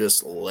 and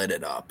just lit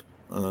it up.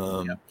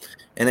 And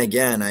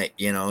again,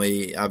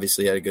 he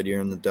obviously had a good year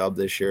in the dub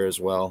this year as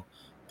well.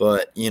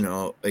 But, you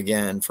know,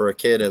 again, for a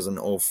kid as an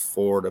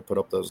 04 to put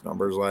up those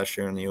numbers last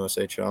year in the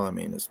USHL, I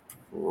mean, is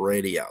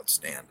pretty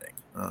outstanding.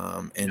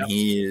 And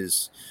he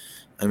is,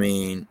 I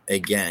mean,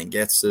 again,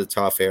 gets to the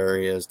tough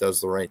areas, does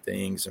the right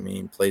things. I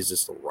mean, plays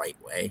this the right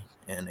way.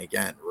 And,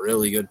 again,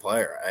 really good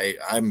player.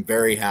 I'm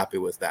very happy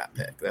with that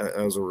pick. That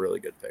was a really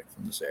good pick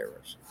from the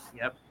Sabres.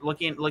 Yep.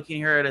 Looking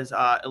here at his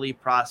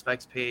Elite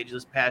Prospects page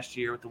this past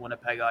year with the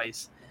Winnipeg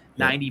Ice,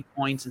 90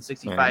 points in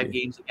 65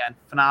 games. Again,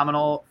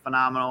 phenomenal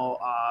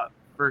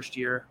first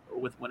year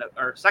with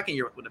second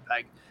year with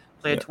Winnipeg.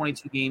 Played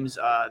 22 games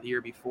the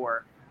year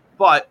before.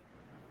 But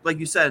like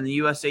you said, in the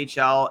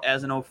USHL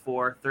as an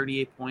 04,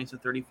 38 points in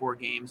 34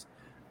 games.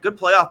 Good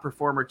playoff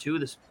performer too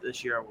this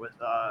year with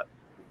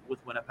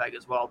Winnipeg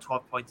as well,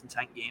 12 points in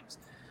 10 games.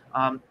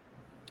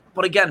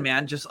 But again,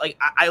 man, just like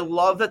I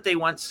love that they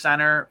went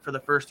center for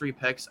the first 3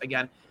 picks.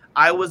 Again,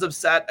 I was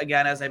upset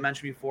again, as I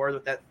mentioned before,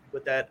 with the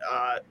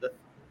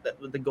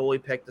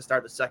goalie pick to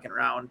start the second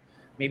round.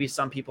 Maybe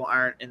some people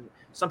aren't, and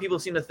some people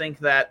seem to think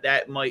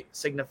that might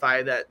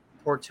signify that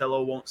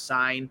Portillo won't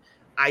sign.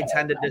 I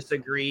tend to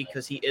disagree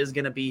because he is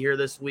going to be here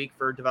this week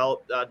for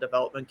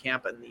development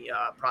camp and the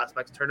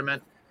prospects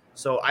tournament.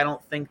 So I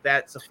don't think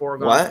that's a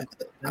foregone.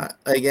 What?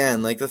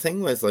 Again, like, the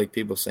thing with, like,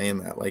 people saying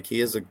that, like,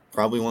 he is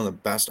probably one of the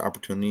best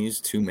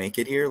opportunities to make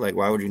it here. Like,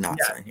 why would you not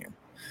sign him?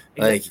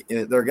 Like,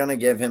 they're going to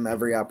give him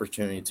every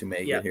opportunity to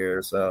make it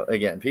here. So,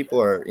 again,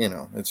 people are, you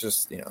know, it's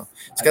just, you know,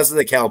 it's because of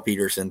the Cal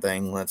Peterson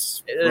thing. They're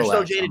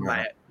still jaded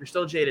by it. They're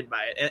still jaded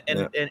by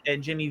it.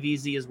 And Jimmy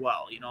VZ as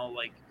well. You know,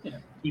 like,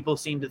 people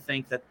seem to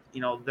think that,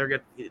 you know,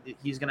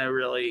 he's going to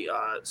really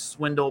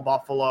swindle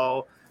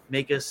Buffalo,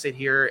 make us sit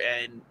here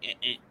and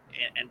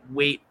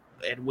wait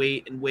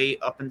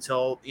up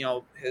until, you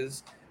know,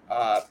 his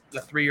the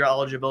 3-year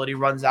eligibility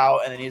runs out,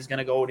 and then he's going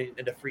to go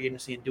into free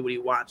agency and do what he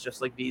wants, just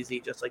like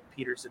VZ, just like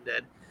Peterson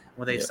did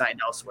when they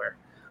signed elsewhere.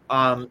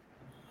 Kind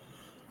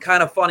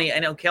of funny. I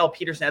know Cal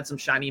Peterson had some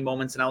shiny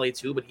moments in LA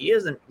too, but he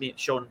hasn't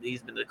shown that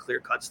he's been the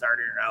clear-cut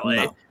starter in LA.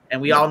 No.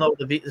 And we all know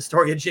the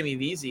story of Jimmy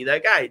VZ.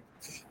 That guy,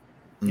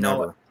 he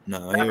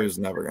was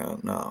never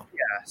going to. No.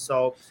 Yeah.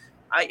 So,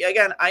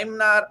 I'm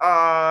not.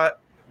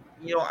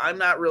 I'm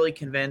not really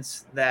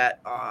convinced that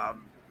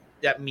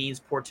that means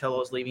Portillo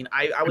is leaving.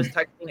 I was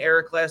texting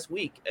Eric last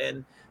week,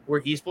 and where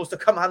he's supposed to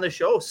come on the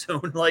show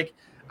soon. Like,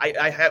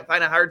 I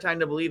find a hard time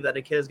to believe that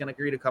a kid is going to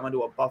agree to come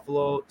into a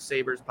Buffalo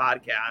Sabres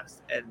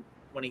podcast and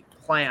when he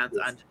plans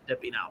on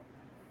dipping out.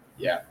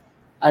 Yeah.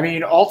 I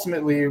mean,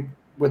 ultimately,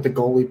 with the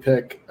goalie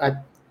pick,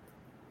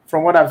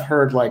 from what I've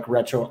heard,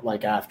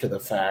 after the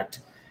fact,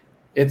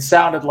 it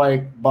sounded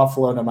like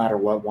Buffalo, no matter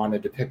what,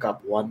 wanted to pick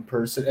up one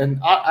person. And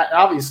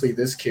obviously,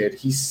 this kid,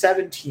 he's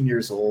 17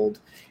 years old.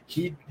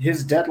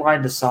 His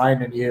deadline to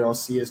sign an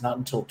ELC is not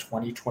until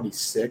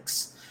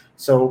 2026.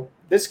 So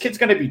this kid's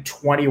going to be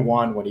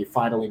 21 when he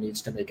finally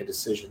needs to make a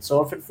decision.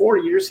 So if in 4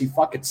 years he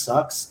fucking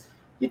sucks,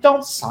 you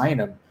don't sign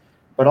him.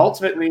 But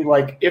ultimately,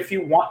 if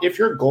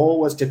your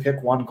goal was to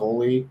pick one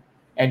goalie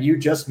and you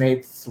just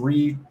made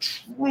 3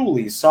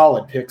 truly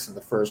solid picks in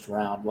the first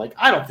round,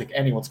 I don't think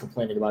anyone's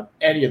complaining about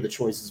any of the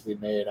choices we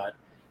made on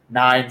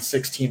 9,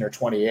 16, or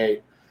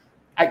 28.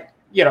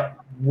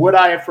 Would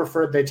I have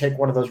preferred they take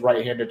one of those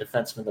right-handed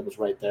defensemen that was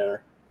right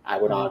there? I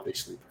would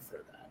obviously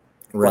prefer that.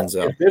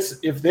 Renzo.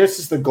 If this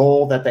is the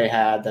goal that they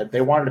had, that they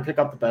wanted to pick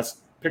up a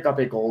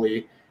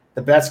goalie,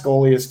 the best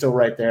goalie is still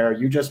right there.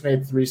 You just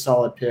made 3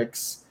 solid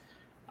picks.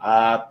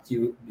 Seattle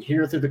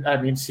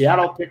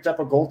picked up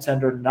a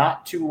goaltender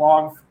not too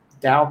long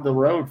down the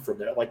road from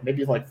there,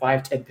 maybe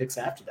 5-10 picks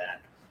after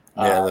that.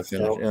 If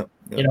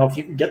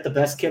you can get the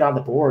best kid on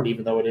the board,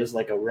 even though it is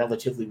a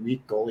relatively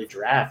weak goalie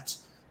draft,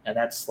 and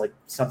that's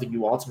something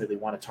you ultimately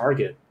want to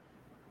target,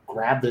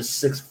 grab this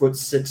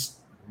 6'6"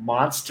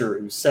 monster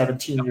who's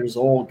 17 years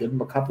old, give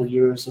him a couple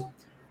years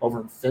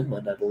over in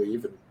Finland, I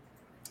believe, and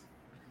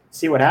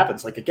see what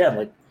happens.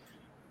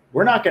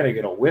 We're not going to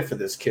get a whiff of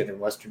this kid in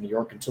Western New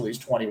York until he's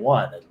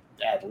 21,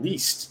 at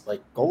least.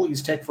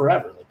 Goalies take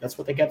forever. That's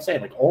what they kept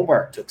saying.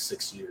 Omar took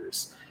 6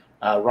 years.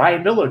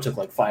 Ryan Miller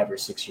took 5 or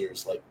 6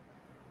 years.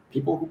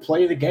 People who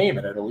play the game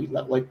at an elite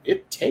level,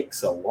 it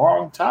takes a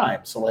long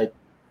time. So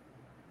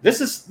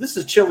this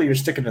is chili you're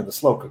sticking in the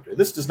slow cooker.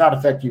 This does not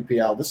affect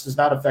UPL. This does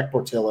not affect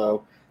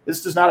Portillo.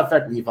 This does not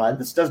affect Levi.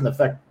 This doesn't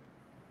affect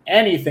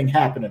anything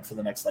happening for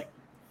the next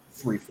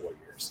 3-4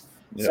 years.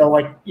 Yeah. So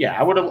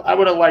I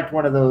would have liked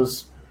one of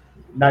those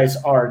nice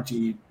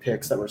RD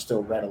picks that were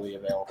still readily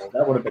available.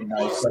 That would have been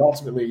nice. But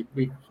ultimately,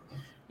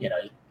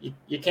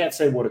 you can't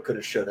say woulda,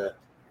 coulda, shoulda.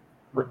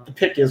 The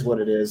pick is what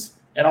it is.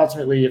 And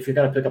ultimately, if you're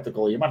going to pick up the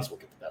goalie, you might as well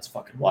get the best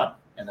fucking one.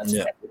 And that's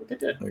exactly what they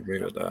did. I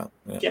agree with that.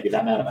 Yeah. Can't be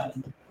that mad about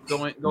it.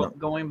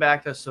 Going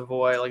back to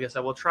Savoy, like I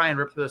said, we'll try and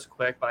rip through this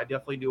quick, but I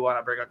definitely do want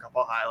to bring a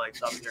couple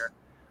highlights up here.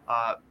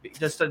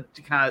 Just to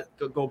kind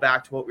of go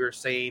back to what we were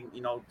saying,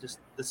 just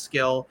the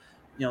skill,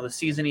 the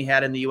season he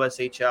had in the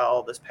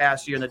USHL, this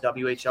past year in the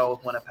WHL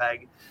with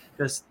Winnipeg.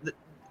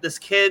 This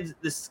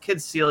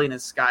kid's ceiling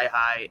is sky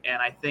high,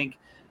 and I think,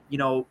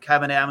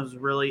 Kevyn Adams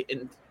really,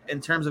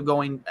 in terms of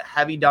going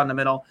heavy down the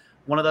middle,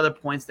 one of the other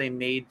points they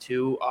made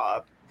too,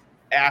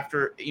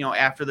 after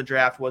the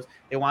draft was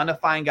they wanted to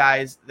find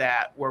guys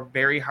that were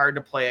very hard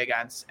to play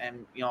against,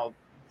 and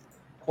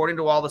according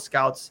to all the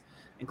scouts,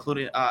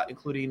 including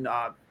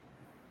Kevyn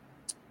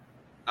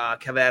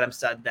Adams,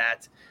 said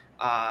that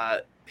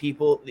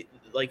people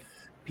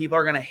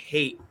are gonna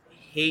hate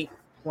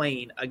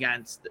playing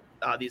against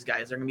these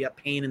guys. They're gonna be a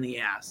pain in the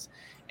ass,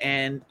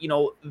 and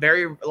a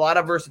lot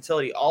of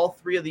versatility. All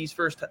 3 of these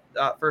first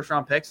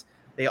round picks,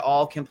 they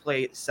all can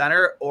play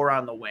center or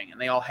on the wing,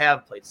 and they all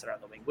have played center on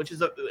the wing, which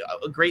is a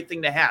great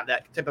thing to have,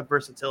 that type of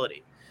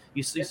versatility.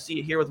 You see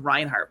it here with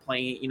Reinhart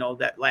playing,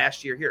 that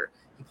last year here.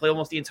 He played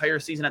almost the entire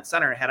season at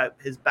center and had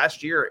his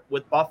best year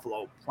with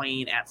Buffalo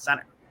playing at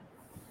center.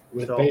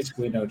 With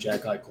basically no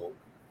Jack Eichel.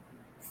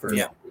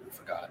 We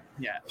forgot.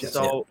 Yeah.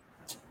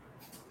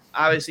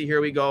 Obviously,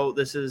 here we go.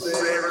 This is...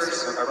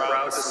 Sabres are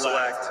proud to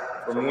select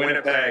from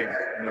Winnipeg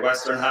in the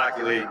Western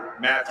Hockey League,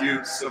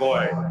 Matthew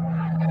Savoy.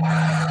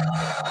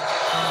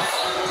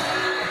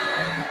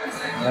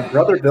 My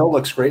brother Bill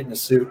looks great in a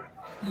suit.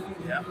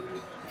 Yeah.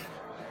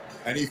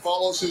 And he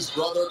follows his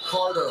brother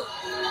Carter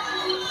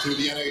to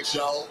the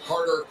NHL.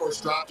 Carter, of course,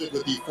 drafted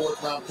with the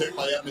 4th-round pick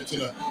by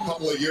Edmonton a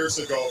couple of years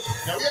ago.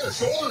 Now, he had a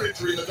shoulder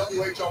injury in the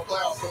WHL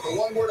playoffs, but the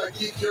one word I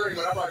keep hearing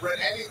whenever I've read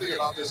anything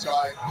about this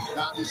guy,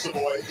 Matthew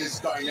Savoy, is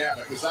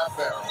dynamic. Is that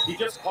fair? He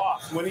just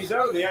pops. When he's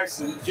out on the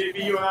ice, and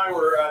JB, you and I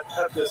were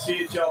at the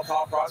CHL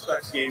Top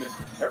Prospects game, and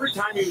every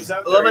time he was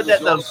out there... I love it that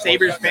the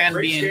Sabres fan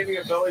being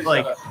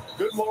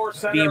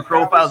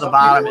profiled at the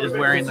bottom is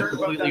wearing the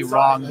completely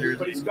wrong jersey.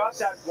 But he's got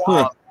that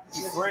wild...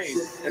 Frame.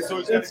 And so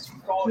it's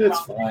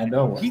fine.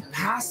 Don't worry. He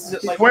passes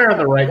it he's wearing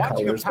the right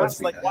colors.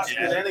 Watching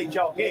an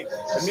NHL game.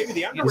 And maybe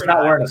the he's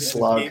not wearing a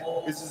slug.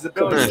 Is his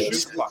ability to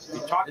shoot the puck. He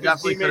talked to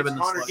his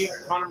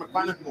teammates, Connor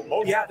McLennan.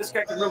 Oh yeah, this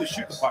guy can really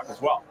shoot the puck as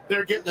well.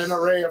 They're getting an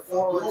array of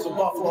forwards in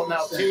Buffalo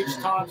now. Tage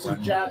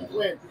Thompson, Jack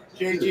Quinn,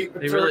 JJ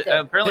Paterka.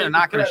 Apparently they're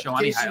not going to show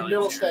any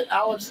highlights.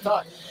 Alex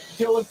Tuck,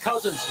 Dylan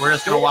Cousins. We're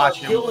just going to watch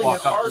him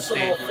walk up the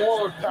stage.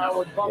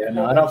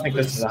 I don't think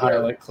this is a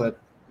highlight clip.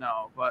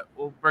 No, but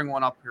we'll bring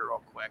one up here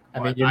real quick. I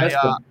mean,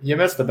 you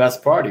missed the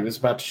best part. He was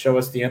about to show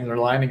us the inner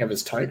lining of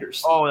his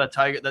Tigers. Oh, the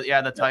Tiger. The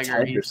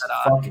Tiger. Tiger's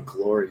fucking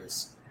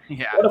glorious.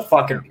 Yeah. What a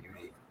fucking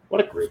beauty.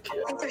 What a great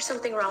kid. I think there's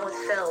something wrong with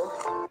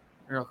Phil.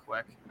 Real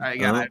quick. I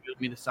didn't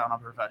mean to sound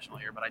unprofessional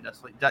here, but I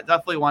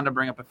definitely wanted to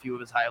bring up a few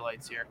of his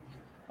highlights here.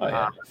 Oh,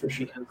 yeah, for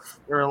sure. There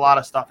were a lot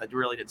of stuff that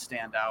really did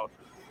stand out.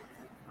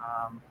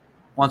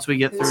 once we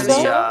get through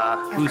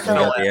the who's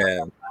still in.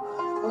 Yeah.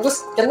 We'll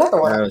just get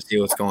another one. Let's see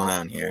what's going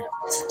on here.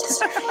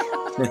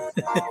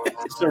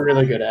 It's a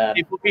really good ad.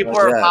 People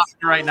are popping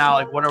right now.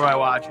 Like, what am I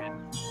watching?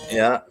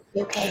 Yeah.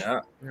 Okay. Yeah.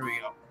 Here we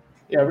go.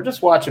 Yeah, we're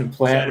just watching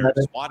Plant.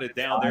 Swatted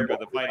down there by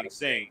the Fighting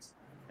Saints.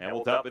 And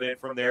we'll dump it in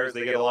from there as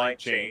they get a line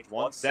change.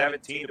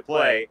 1:17 to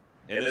play.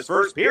 In this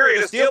first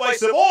period, a steal by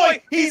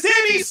Savoy. He's in,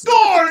 he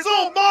scores!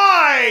 Oh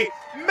my!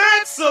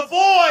 Matt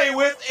Savoy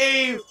with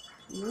a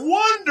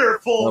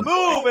wonderful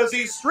move as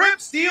he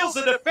strip steals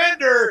a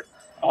defender.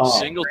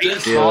 Singleton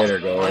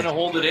trying to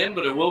hold it in,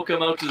 but it will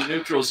come out to the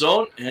neutral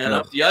zone. And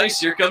up the ice,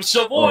 here comes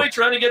Savoy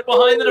trying to get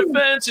behind the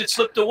defense. It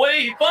slipped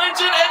away. He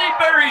finds it, and he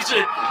buries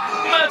it.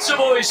 Matt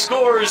Savoy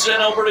scores,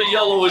 and Alberta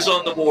Yellow is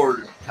on the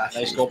board.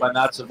 Nice goal by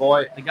Matt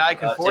Savoy. The guy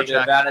can taking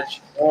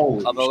advantage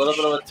of a little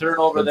bit of a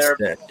turnover there.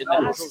 In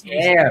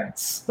the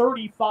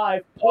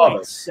 35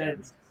 points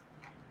and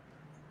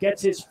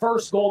gets his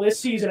first goal this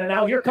season. And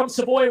now here comes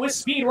Savoy with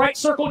speed. Right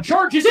circle,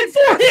 charges in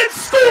for him,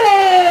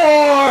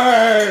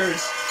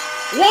 scores!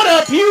 What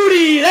a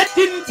beauty! That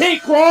didn't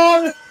take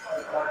long.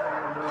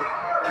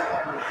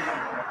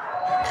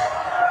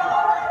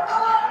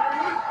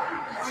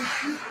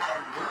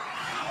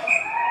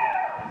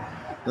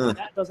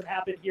 That doesn't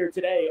happen here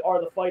today. Are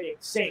the Fighting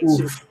Saints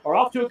who are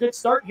off to a good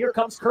start. Here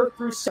comes Kirk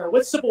through center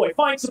with Savoy.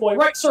 Finds Savoy.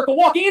 Right circle,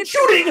 walking and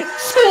shooting.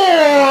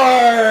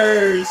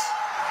 Scores!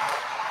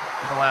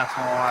 The last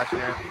one we'll watch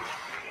here.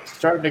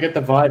 Starting to get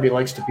the vibe. He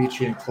likes to beat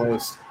you in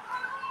close.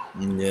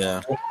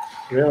 Yeah.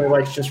 He really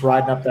likes just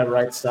riding up that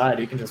right side.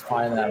 He can just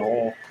find that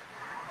hole.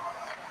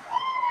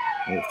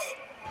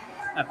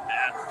 Not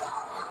bad.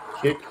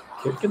 Kid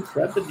can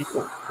thread the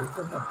needle. Good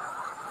for him.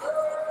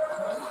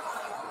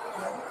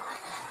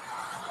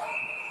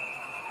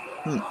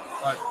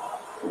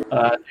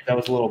 I think that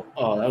was a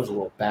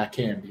little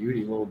backhand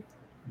beauty, a little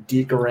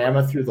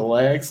decorama through the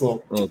legs,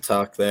 little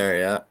tuck there,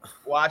 yeah.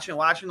 Watching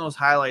those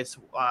highlights,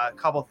 a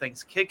couple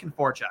things. Kid can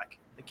forecheck.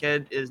 The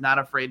kid is not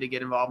afraid to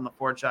get involved in the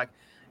forecheck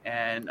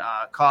and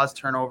cause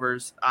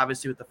turnovers.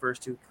 Obviously, with the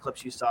first two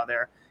clips you saw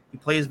there, he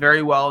plays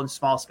very well in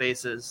small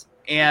spaces,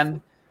 and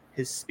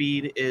his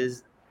speed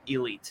is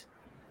elite.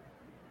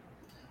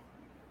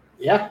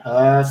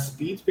 Yeah,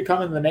 speed's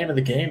becoming the name of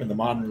the game in the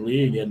modern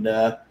league, and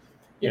there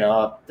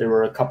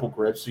were a couple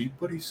grips,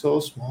 but he's so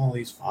small.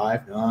 He's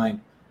 5'9".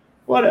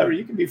 Whatever,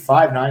 you can be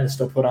 5'9" and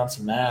still put on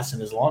some mass,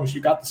 and as long as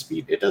you got the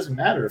speed, it doesn't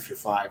matter if you're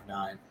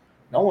 5'9".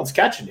 No one's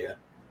catching you.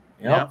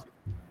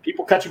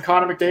 People catching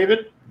Connor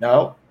McDavid?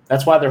 No.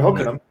 That's why they're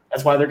hooking him.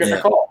 That's why they're getting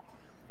a call.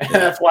 And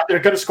that's why they're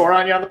going to score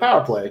on you on the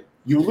power play.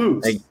 You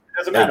lose. It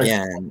doesn't matter.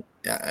 Again,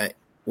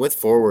 with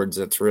forwards,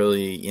 it's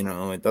really,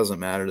 it doesn't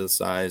matter the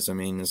size. I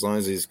mean, as long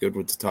as he's good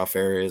with the tough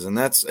areas. And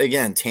that's,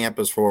 again,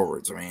 Tampa's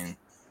forwards. I mean,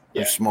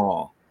 they're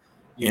small.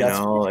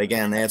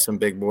 Again, they have some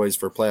big boys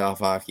for playoff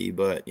hockey.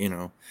 But,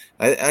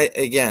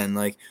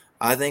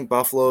 I think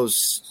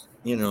Buffalo's,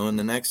 in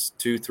the next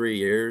 2-3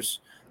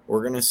 years,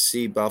 we're going to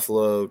see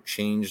Buffalo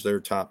change their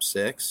top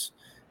six.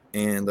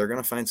 And they're going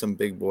to find some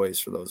big boys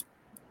for those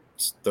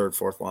third,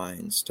 fourth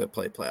lines to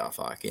play playoff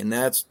hockey. And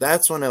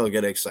that's when it'll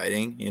get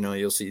exciting.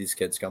 You'll see these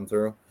kids come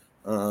through.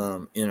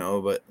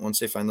 But once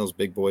they find those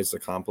big boys to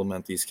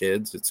complement these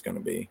kids, it's going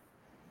to be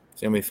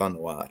fun to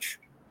watch.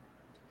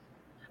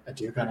 I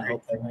do kind of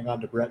hope they hang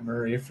on to Brett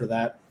Murray for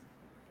that.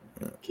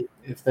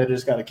 If they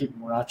just got to keep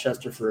him in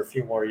Rochester for a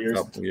few more years.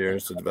 A couple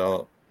years to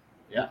develop.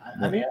 Yeah,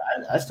 I mean,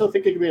 I still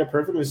think he could be a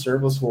perfectly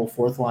serviceable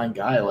fourth-line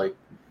guy. Like,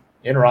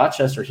 in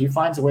Rochester, he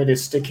finds a way to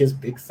stick his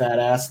big fat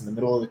ass in the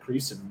middle of the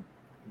crease, and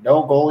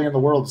no goalie in the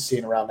world is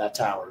seeing around that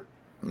tower.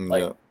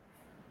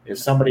 If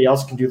somebody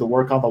else can do the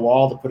work on the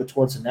wall to put it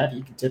towards the net,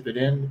 he can tip it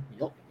in.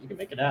 He can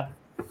make it happen.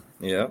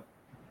 Yeah.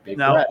 Big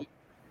now,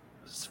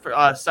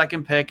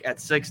 second pick at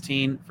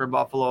 16 for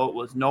Buffalo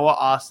was Noah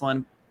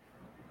Ostlund.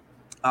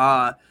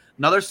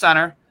 Another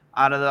center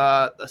out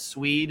of the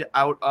Swede,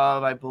 out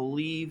of, I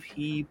believe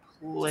he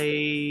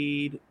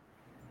played –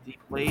 he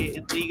played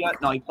in Liga?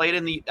 No, he played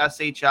in the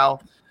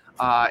SHL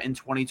in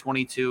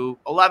 2022.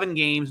 11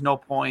 games, no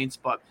points,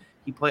 but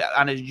he played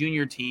on his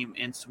junior team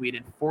in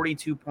Sweden.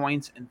 42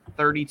 points in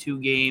 32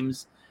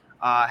 games.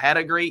 Had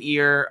a great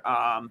year.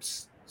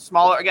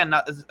 Smaller, again,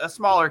 not a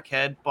smaller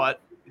kid, but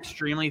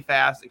extremely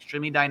fast,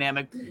 extremely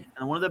dynamic.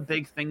 And one of the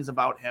big things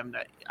about him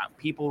that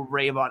people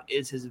rave on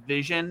is his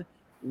vision,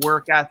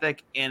 work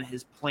ethic, and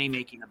his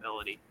playmaking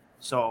ability.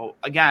 So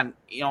again,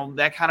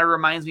 that kind of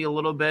reminds me a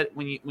little bit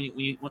when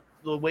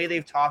the way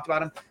they've talked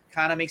about him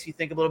kind of makes me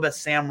think a little bit of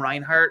Sam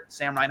Reinhart.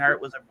 Sam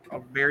Reinhart was a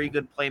very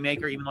good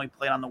playmaker, even though he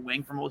played on the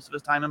wing for most of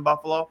his time in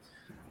Buffalo.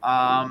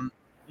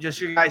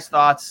 Just your guys'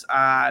 thoughts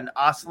on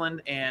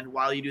Ostlund, and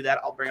while you do that,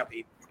 I'll bring up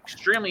a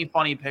extremely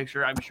funny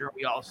picture I'm sure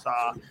we all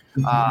saw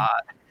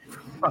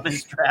from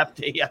his draft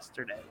day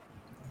yesterday.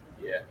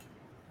 Yeah.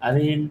 I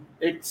mean,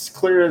 it's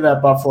clear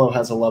that Buffalo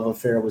has a love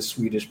affair with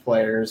Swedish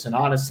players, and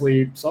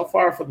honestly, so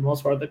far for the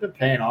most part, they've been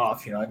paying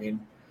off. I mean,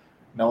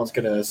 no one's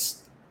gonna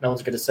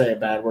say a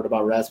bad word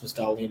about Rasmus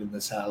Dahlin in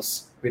this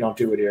house. We don't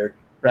do it here.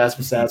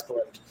 Rasmus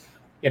Asplund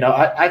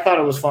I thought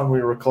it was fun.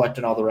 We were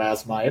collecting all the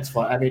Razmai. It's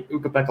fun. I mean,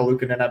 Ukko-Pekka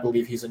Luukkonen, I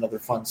believe he's another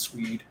fun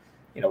Swede.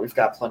 We've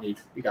got plenty.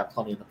 We got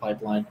plenty in the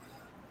pipeline.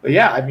 But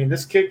yeah, I mean,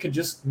 this kid can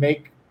just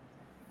make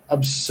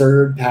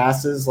absurd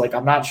passes. Like,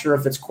 I'm not sure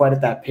if it's quite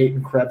at that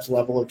Peyton Krebs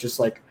level of just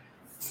like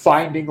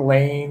finding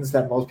lanes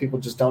that most people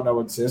just don't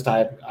know exist.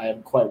 I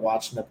haven't quite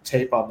watched enough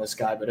tape on this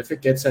guy, but if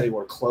it gets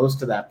anywhere close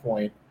to that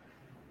point,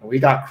 and we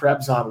got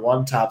Krebs on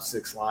one top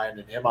six line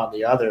and him on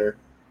the other,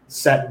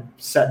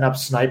 setting up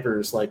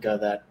snipers like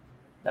that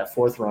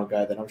fourth round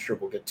guy that I'm sure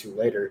we'll get to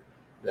later.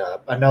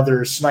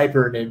 Another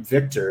sniper named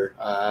Victor.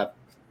 I'm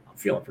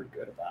feeling pretty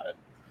good about it.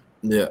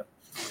 Yeah.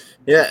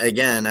 Yeah,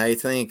 again, I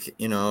think,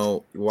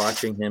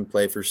 watching him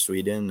play for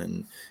Sweden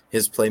and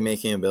his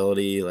playmaking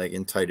ability, like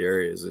in tight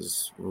areas,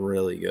 is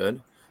really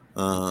good.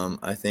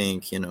 I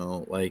think,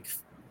 like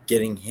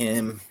getting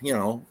him,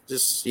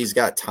 just he's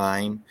got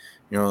time.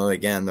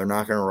 Again, they're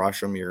not going to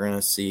rush him. You're going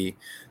to see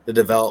the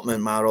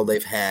development model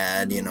they've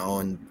had,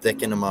 and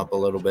thicken him up a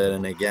little bit.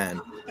 And again,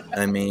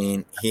 I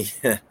mean, he's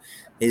going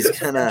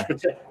to,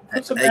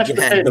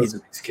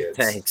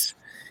 thanks.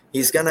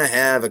 He's going to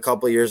have a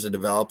couple of years to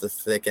develop, to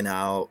thicken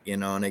out,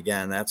 and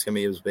again, that's going to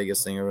be his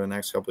biggest thing over the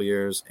next couple of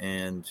years.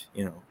 And,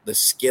 the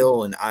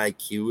skill and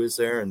IQ is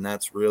there, and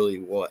that's really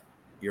what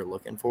you're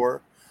looking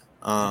for.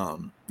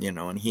 And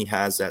he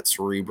has that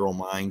cerebral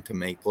mind to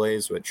make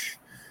plays, which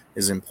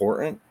is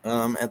important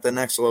at the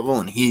next level,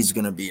 and he's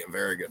going to be a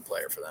very good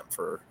player for them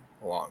for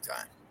a long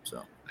time.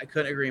 So I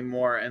couldn't agree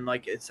more. And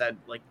like it said,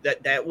 like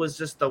that was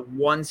just the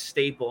one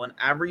staple, and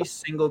every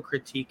single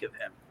critique of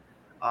him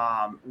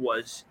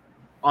was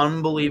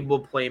unbelievable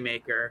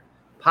playmaker,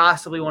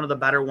 possibly one of the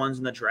better ones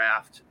in the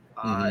draft.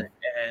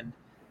 And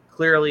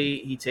clearly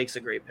he takes a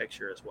great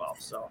picture as well.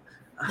 So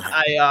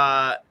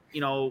I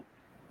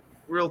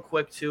real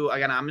quick too,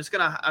 again, I'm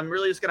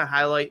really just going to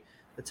highlight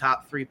the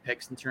top 3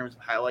 picks in terms of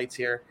highlights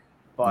here,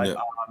 but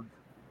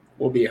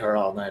we'll be here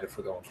all night if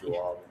we're going through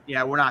all of them.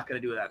 Yeah, we're not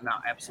going to do that. No,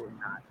 absolutely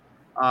not.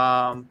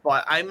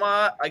 But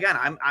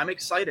I'm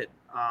excited.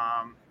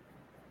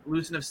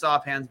 Loosen of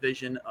Softhand's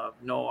vision of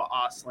Noah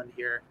Ostlund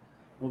here.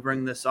 We'll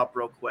bring this up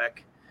real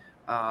quick.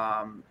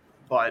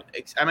 But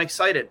I'm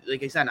excited.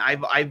 Like I said,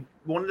 I've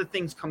one of the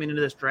things coming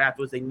into this draft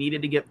was they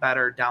needed to get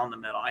better down the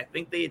middle. I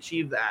think they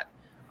achieved that.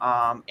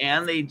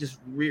 And they just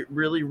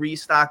really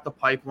restocked the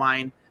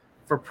pipeline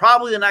for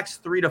probably the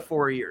next 3 to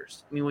 4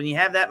 years. I mean, when you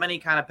have that many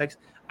kind of picks,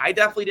 I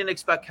definitely didn't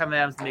expect Kevin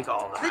Adams to make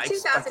all of them. The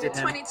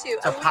 2022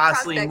 to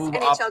possibly move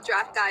NHL up,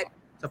 draft guide.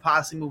 To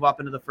possibly move up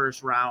into the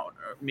first round,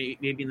 or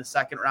maybe in the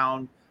second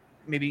round.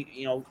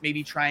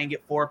 Maybe try and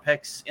get 4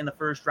 picks in the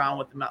first round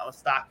with the amount of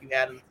stock you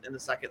had in the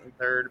second and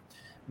third.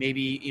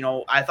 Maybe,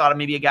 I thought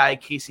maybe a guy,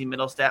 Casey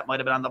Middlestat, might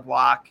have been on the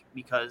block,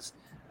 because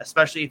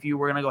especially if you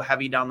were going to go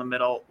heavy down the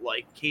middle,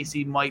 like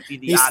Casey might be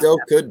the he still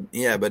could.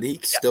 Yeah, but he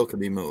still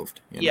could be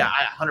moved. Yeah,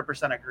 I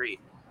 100% agree.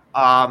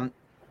 And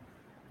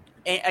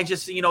I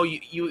just,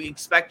 you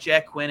expect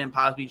Jack Quinn and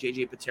possibly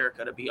JJ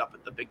Peterka to be up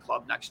at the big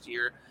club next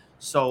year.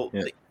 So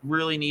they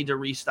really need to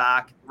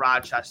restock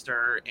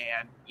Rochester,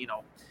 and,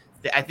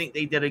 I think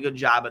they did a good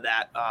job of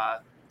that,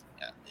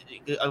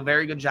 a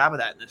very good job of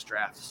that in this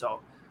draft. So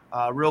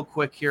real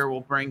quick here, we'll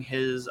bring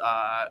his,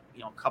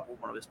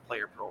 one of his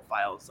player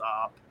profiles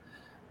up.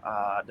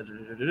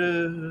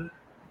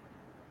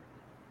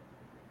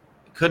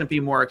 Couldn't be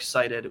more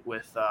excited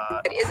with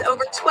it is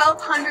over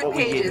 1,200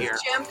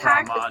 pages,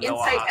 jam-packed with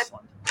insight.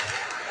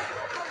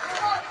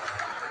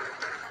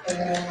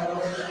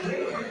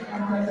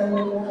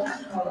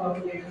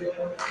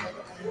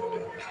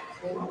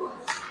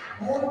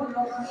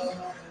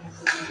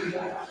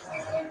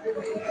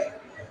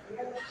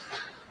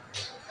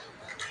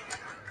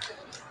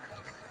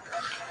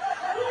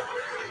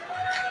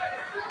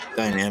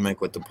 Dynamic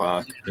with the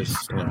puck. Just,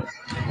 so good.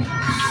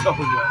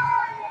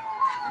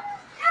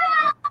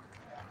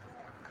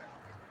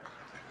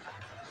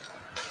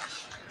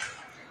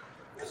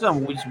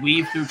 Some just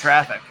weave through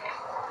traffic.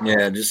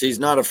 Yeah, he's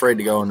not afraid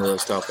to go into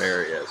those tough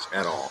areas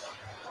at all.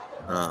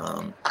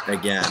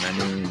 Again, I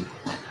mean,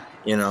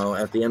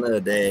 at the end of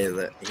the day,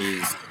 that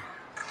he's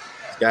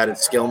got his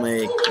skill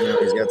make.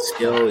 He's got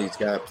skill. He's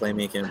got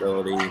playmaking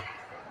ability.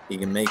 He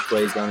can make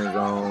plays on his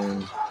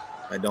own.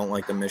 I don't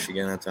like the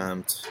Michigan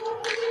attempt,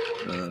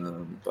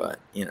 but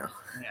Yeah.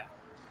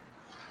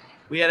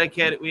 We had a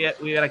kid. We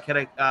had a kid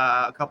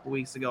a couple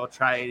weeks ago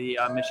try the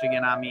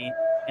Michigan on me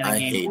in a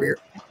game. We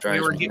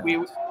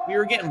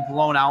were getting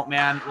blown out,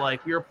 man.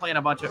 Like, we were playing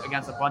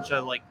against a bunch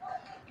of like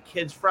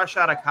kids fresh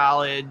out of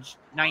college,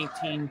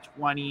 19,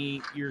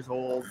 20 years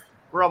old.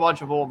 We're a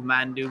bunch of old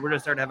men, dude. We're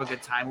just there to have a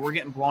good time. We're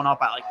getting blown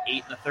up at like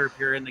 8 in the third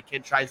period, and the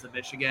kid tries the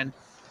Michigan,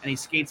 and he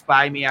skates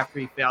by me after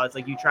he failed. It's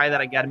like, you try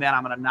that again, man,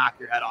 I'm going to knock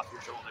your head off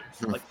your shoulders.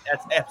 Like,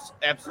 that's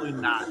absolutely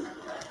not.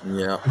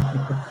 Yeah.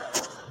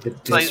 The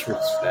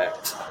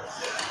disrespect.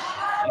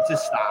 Like,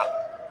 just stop.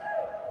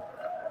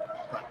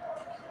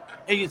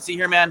 Hey, you can see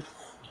here, man.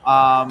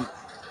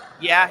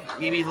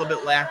 Maybe he's a little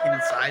bit lacking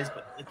in size,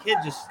 but the kid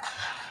just,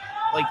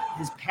 like,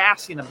 his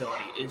passing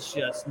ability is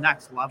just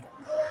next level.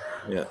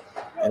 Yeah.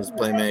 his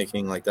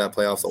playmaking, like that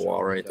play off the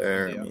wall right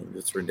there. I mean,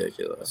 it's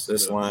ridiculous.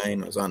 This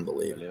line was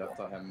unbelievable.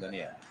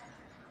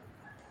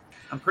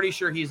 I'm pretty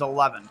sure he's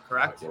 11,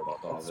 correct?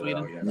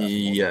 Sweden?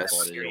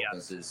 Yes.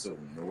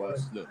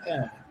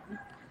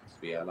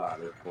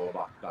 Spelar upp på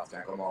backplats.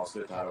 Han kommer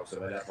avsluta här också.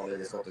 Men det får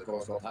lite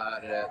skott. Skott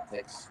här.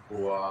 Text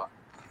på...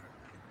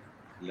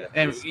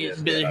 And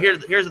here's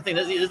the thing.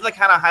 This is the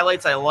kind of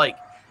highlights I like.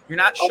 You're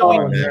not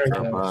showing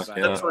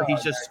that's where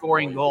he's just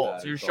scoring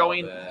goals. You're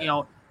showing,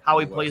 how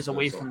he plays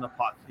away from the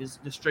puck, his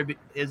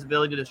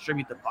ability to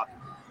distribute the puck,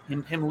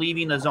 him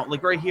leaving the zone,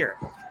 like right here.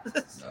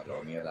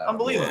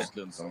 Unbelievable.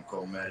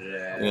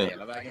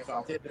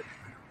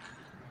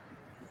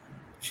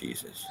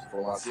 Jesus.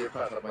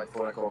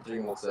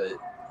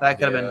 That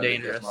could have been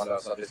dangerous.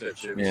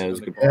 Yeah, it was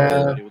a good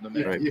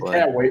you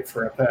can't wait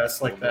for a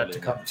pass like that to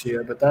come to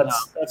you, but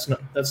that's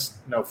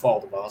no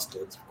fault of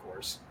Austin's, of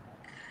course.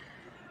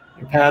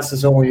 Your pass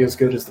is only as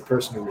good as the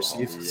person who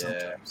receives it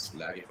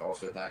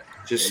sometimes.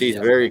 Just he's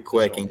very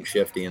quick and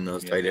shifty in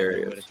those tight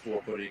areas.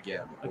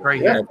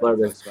 Right here.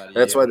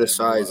 That's why the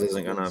size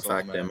isn't going to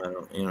affect him. I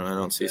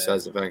don't see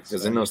size effect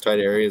because in those tight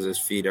areas, his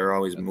feet are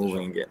always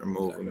moving, getting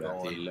moving,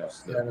 going.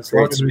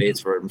 Great space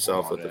for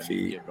himself with the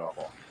feet.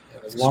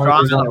 As long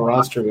as he's on a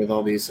roster with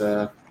all these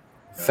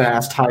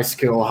fast, high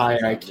skill, high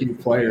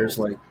IQ players,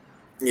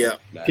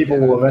 people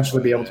will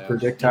eventually be able to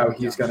predict how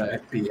he's going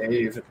to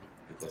behave.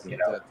 Be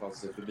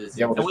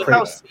able to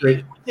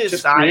create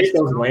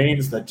those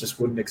lanes that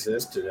just wouldn't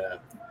exist at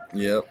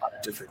a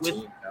different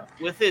team.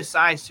 With his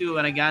size too,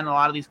 and again, a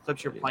lot of these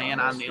clips you're playing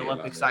on the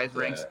Olympic size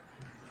rinks,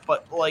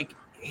 but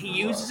he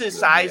uses his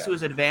size to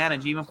his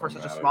advantage even for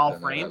such a small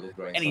frame,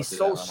 and he's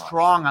so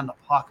strong on the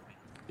puck.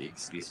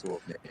 Grant,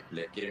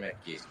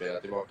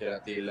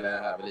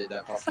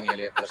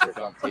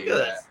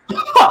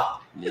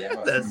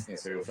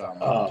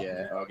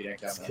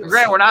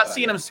 we're not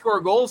seeing him score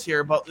goals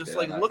here, but just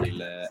look.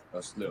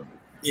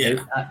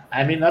 Yeah,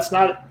 I mean that's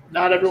not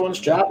everyone's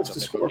job is to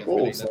score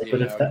goals.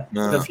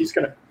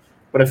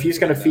 But if he's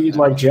gonna feed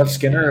like Jeff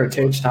Skinner or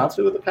Tage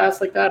Thompson with a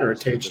pass like that, or a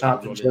Tage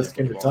Thompson Jeff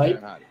Skinner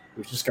type,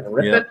 who's just gonna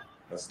rip it.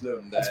 That's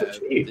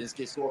what you need.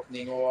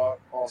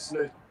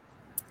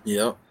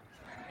 Yep.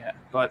 Yeah,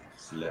 but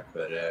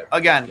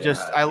again,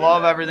 I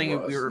love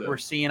everything we're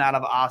seeing out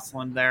of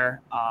Ostlund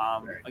there.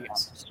 Again,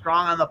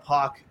 strong on the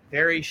puck,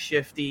 very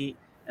shifty,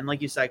 and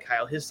like you said,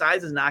 Kyle, his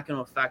size is not going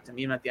to affect him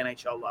even at the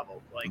NHL level.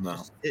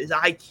 His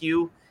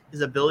IQ,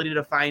 his ability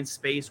to find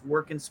space,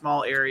 work in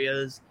small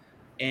areas,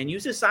 and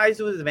use his size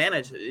to his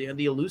advantage.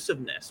 The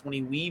elusiveness when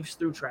he weaves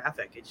through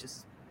traffic, it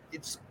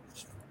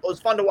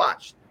was fun to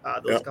watch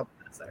those couple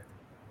minutes there.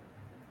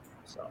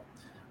 So.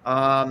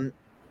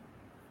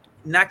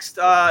 Next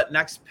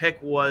pick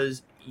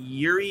was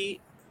Yuri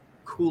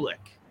Kulik,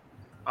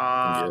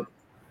 a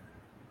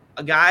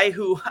guy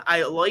who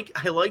I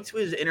liked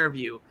his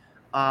interview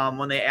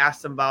when they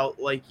asked him about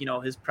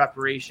his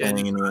preparation.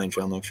 Getting in the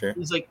NHL next year.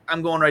 He's like,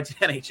 I'm going right to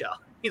the NHL.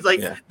 He's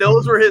like,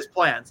 those were his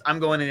plans. I'm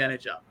going to the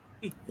NHL.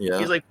 Yeah.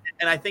 He's like,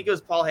 and I think it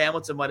was Paul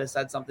Hamilton might have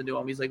said something to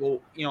him. He's like,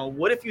 well,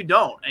 what if you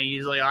don't? And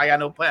he's like, I got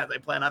no plans. I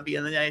plan on being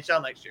in the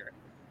NHL next year.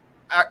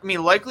 I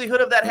mean,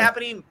 likelihood of that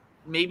happening.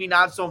 Maybe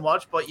not so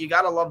much, but you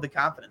got to love the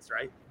confidence,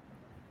 right?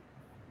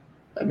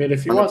 I mean,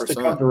 if he wants to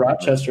come to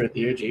Rochester at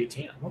the age of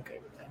 18, I'm okay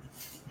with that.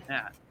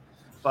 Yeah.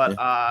 But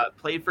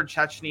played for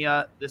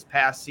Chechnya this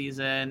past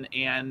season,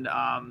 and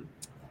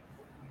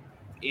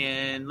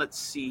let's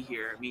see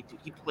here. He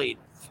played,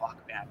 all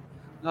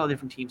the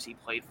different teams he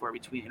played for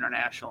between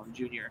international and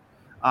junior.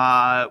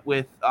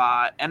 With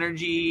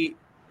Energy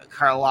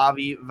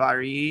Karlovy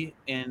Vary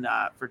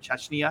for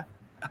Chechnya,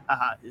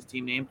 his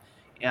team name.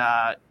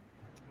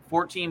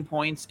 14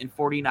 points in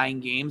 49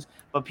 games.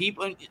 But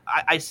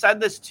I said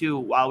this too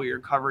while we were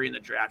covering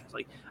the draft. It's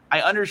like, I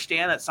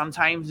understand that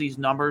sometimes these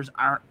numbers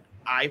aren't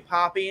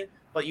eye-popping,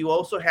 but you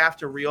also have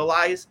to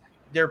realize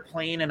they're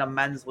playing in a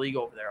men's league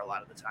over there a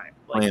lot of the time.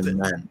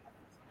 Men.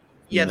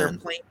 Yeah, they're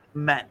playing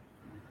men.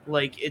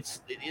 Like in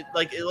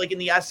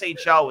the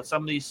SHL with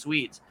some of these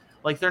Swedes.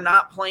 Like they're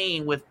not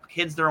playing with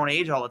kids their own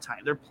age all the time.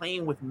 They're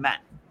playing with men.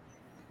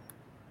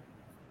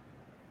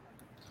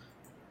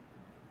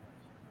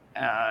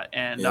 I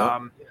don't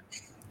know.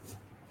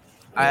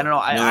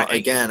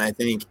 I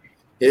think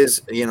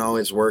his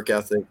work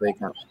ethic. I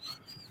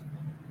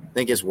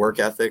think his work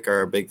ethic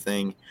are a big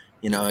thing.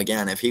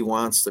 Again, if he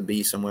wants to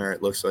be somewhere,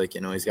 it looks like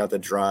he's got the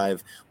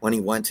drive. When he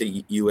went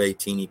to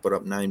U18, he put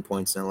up 9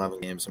 points in 11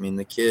 games. I mean,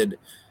 the kid.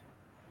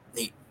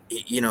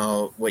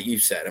 What you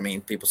said. I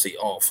mean, people see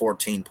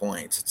 14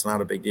 points. It's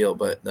not a big deal,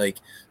 but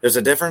there's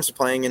a difference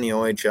playing in the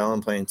OHL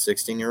and playing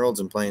 16-year-olds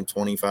and playing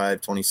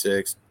 25,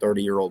 26,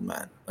 30-year-old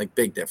men.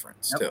 Big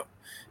difference too.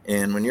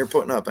 And when you're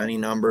putting up any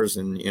numbers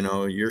and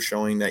you're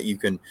showing that you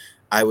can,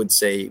 I would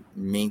say,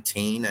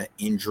 maintain an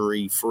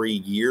injury-free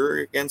year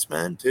against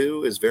men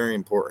too is very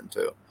important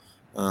too,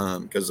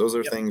 because those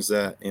are things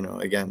that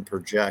again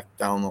project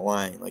down the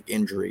line, like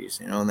injuries,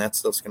 and that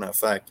stuff's going to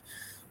affect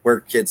where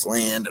kids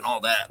land and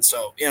all that.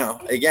 So,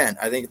 again,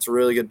 I think it's a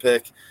really good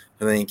pick.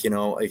 I think,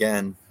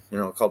 again,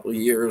 a couple of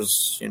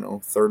years,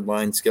 third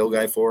line skill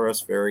guy for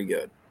us. Very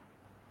good.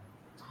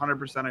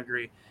 100%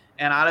 agree.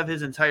 And out of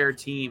his entire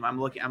team,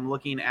 I'm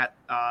looking at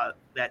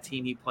that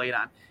team he played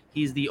on.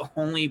 He's the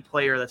only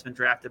player that's been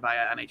drafted by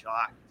an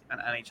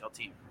NHL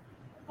team.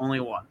 Only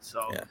one.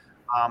 So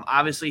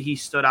obviously he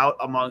stood out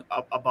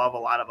above a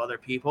lot of other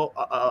people,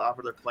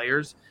 other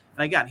players.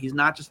 And again, he's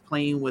not just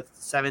playing with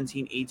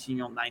 17,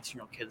 18-year-old,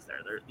 19-year-old kids there.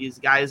 These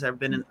guys have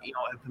been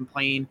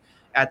playing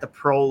at the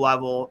pro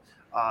level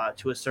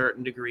to a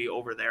certain degree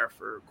over there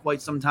for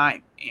quite some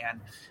time.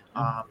 And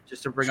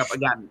just to bring up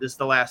again, this is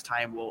the last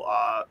time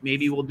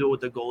maybe we'll do it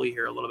with the goalie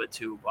here a little bit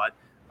too, but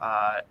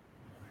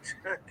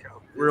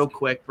real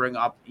quick, bring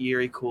up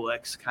Jiri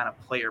Kulik's kind of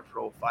player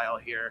profile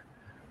here.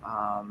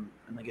 And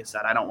like I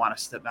said, I don't want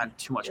to spend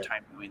too much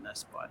time doing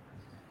this, but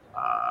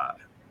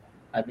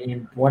I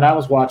mean, when I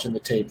was watching the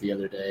tape the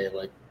other day,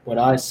 like what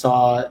I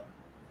saw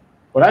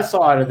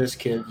out of this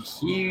kid,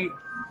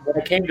 when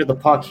it came to the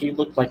puck, he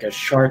looked like a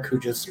shark who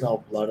just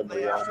smelled blood in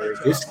the water.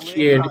 This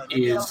kid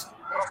is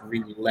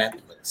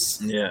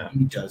relentless. Yeah.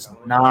 He does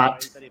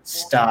not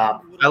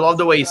stop. I love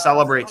the way he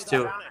celebrates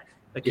too.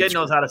 The kid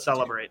knows how to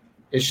celebrate.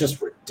 It's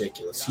just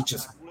ridiculous. He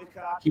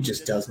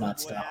just does not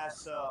stop.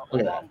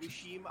 Look at that.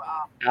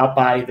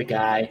 Outbody the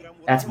guy.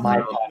 That's my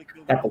puck.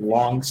 That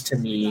belongs to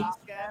me.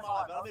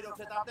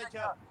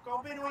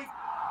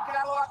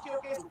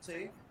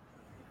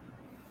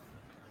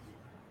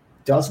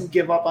 Doesn't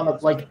give up on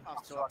the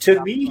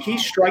to me, he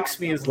strikes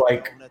me as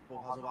like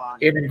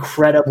an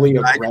incredibly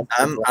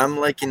aggressive. I'm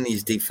liking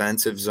these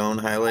defensive zone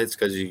highlights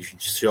because you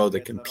show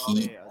the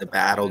compete, the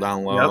battle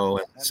down low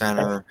and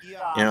center.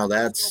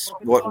 That's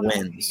what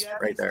wins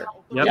right there.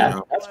 Yep. Yeah,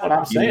 that's what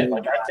I'm saying.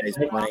 He's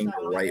playing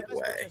the right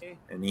way,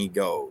 and he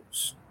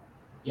goes.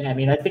 Yeah, I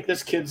mean, I think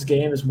this kid's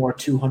game is more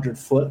 200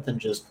 foot than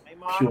just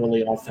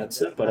purely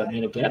offensive. But I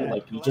mean, again,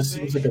 he just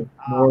seems like a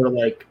more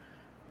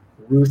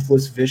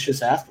ruthless,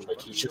 vicious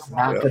athlete. He's just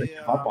not going to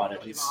give up on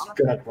it. He's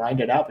going to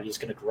grind it out, but he's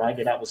going to grind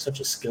it out with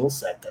such a skill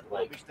set that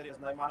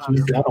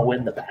he's going to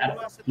win the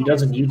battle. He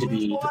doesn't need to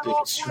be the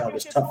biggest,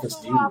 strongest,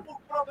 toughest dude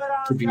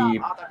to be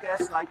an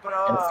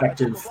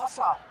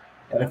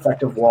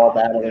effective wall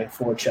battling,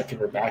 forward checking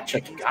or back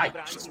checking guy.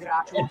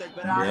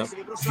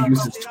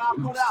 Uses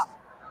tools.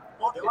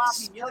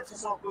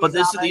 But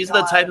these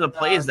are the types of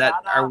plays that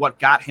are what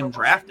got him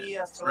drafted,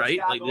 right?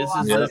 This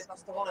is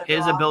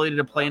his ability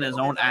to play in his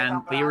own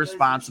end, be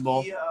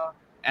responsible,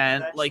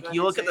 and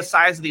you look at the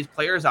size of these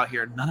players out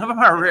here. None of them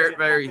are very,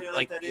 very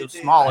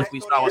small, like we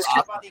saw with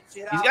Austin.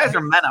 These guys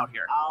are men out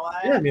here.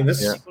 Yeah, I mean, of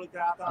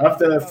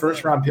the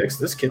first round picks,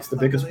 this kid's the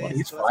biggest one.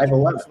 He's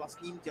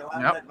 5'11".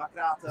 Yep.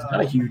 He's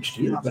not a huge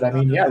dude, but I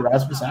mean,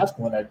 Rasmus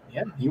Asplund,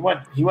 he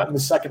went in the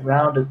second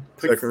round.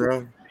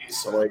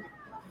 So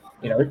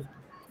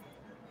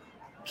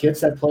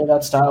kids that play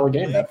that style of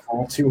game, that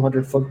full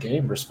 200-foot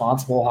game,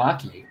 responsible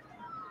hockey.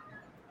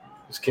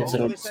 Those kids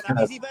that are just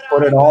going to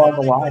put it all on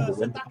the line to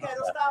win the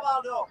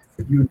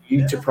game. You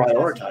need to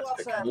prioritize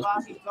picking those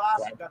people.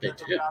 They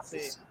did.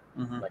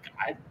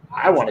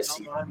 I want to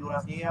see them.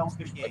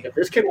 If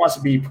this kid wants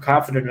to be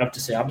confident enough to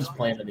say, I'm just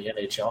playing in the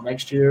NHL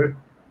next year,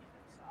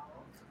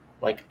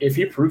 if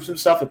he proves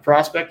himself at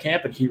prospect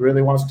camp and he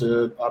really wants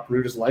to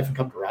uproot his life and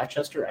come to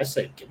Rochester, I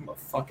say give him a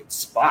fucking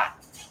spot.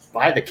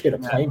 Buy the kid a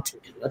plane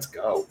ticket. Let's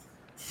go.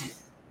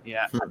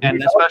 Yeah,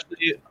 and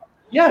especially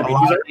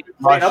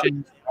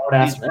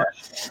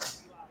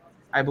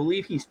I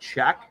believe he's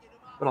Czech,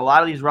 but a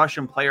lot of these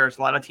Russian players,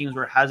 a lot of teams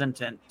were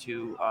hesitant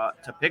to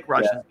pick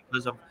Russians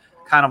because of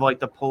kind of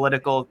the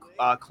political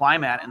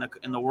climate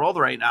in the world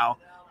right now.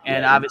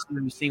 And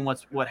obviously we've seen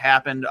what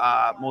happened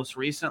most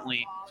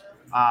recently.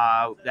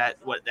 The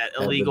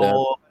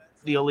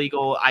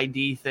illegal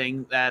ID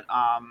thing that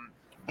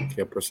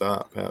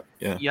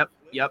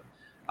Yep.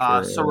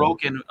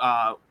 Sorokin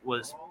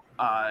was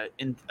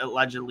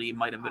allegedly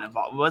might have been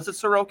involved. Was it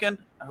Sorokin?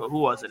 Who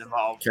was it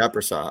involved?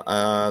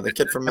 Kaprizov, the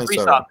kid from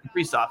Minnesota.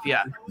 Kaprizov,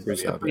 yeah.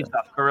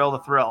 Kirill the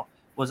Thrill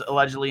was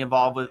allegedly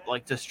involved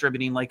with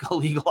distributing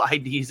illegal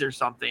IDs or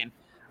something.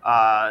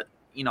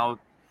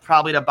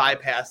 Probably to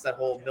bypass that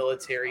whole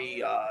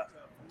military.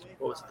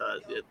 What was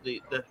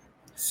the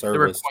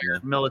service,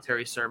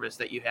 military service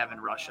that you have in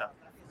Russia?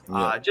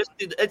 Yeah.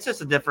 It's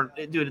just a different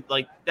dude.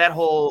 That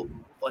whole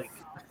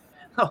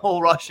the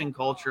whole Russian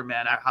culture,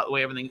 man, the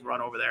way everything's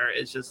run over there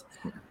is just,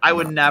 I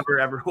would never,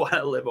 ever want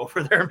to live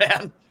over there,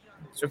 man.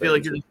 I feel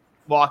like you're just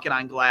walking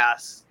on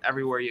glass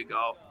everywhere you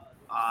go.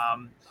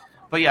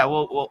 But yeah,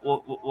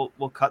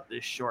 we'll cut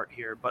this short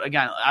here. But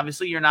again,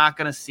 obviously you're not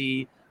going to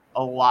see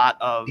a lot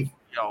of,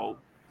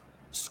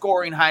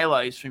 scoring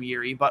highlights from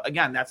Jiri. But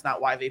again, that's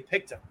not why they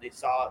picked him. They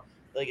saw,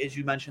 as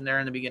you mentioned there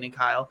in the beginning,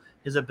 Kyle,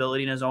 his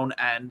ability in his own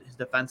end, his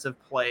defensive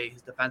play,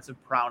 his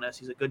defensive prowess.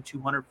 He's a good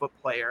 200-foot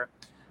player.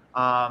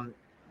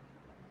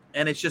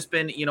 And it's just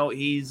been,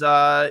 he's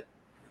like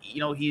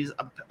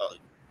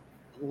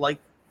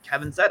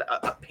Kevin said,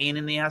 a pain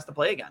in the ass to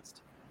play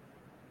against.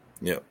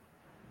 Yep.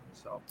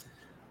 So,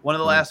 One of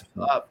the last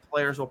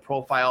players we'll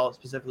profile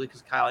specifically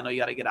because Kyle, I know you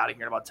got to get out of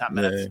here in about 10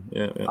 minutes.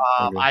 Yeah.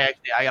 I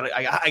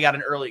got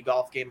an early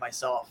golf game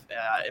myself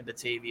in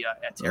Batavia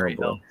at Terry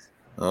Hills.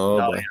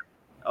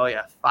 Oh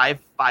yeah,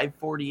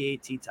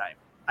 5:48 tee time.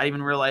 I didn't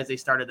even realize they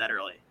started that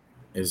early.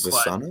 Is the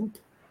sun up?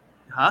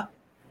 Huh?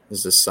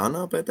 Is the sun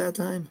up at that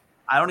time?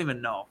 I don't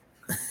even know.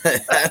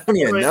 I don't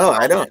even know.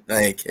 I don't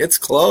like. It's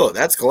close.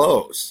 That's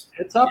close.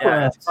 It's up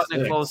around. It's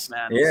cutting it close,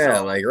 man. Yeah,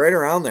 like right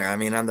around there. I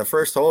mean, on the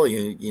first hole,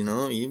 you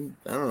know, I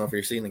don't know if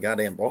you're seeing the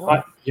goddamn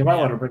ball. You might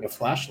want to bring a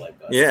flashlight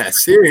back. Yeah,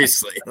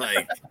 seriously.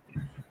 Like,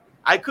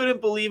 I couldn't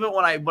believe it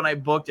when I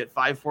booked at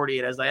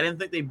 5:48. I didn't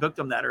think they booked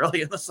them that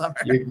early in the summer.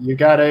 You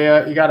got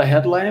a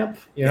headlamp,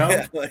 you know?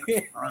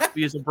 Yeah,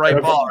 use a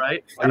bright ball,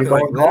 right? Are you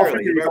going golfing?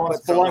 Or you going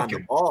spelunking? The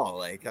ball,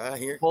 like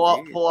here.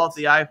 Pull out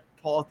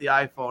the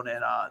iPhone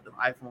and the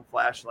iPhone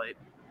flashlight.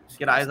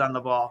 Get eyes on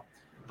the ball.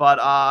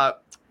 But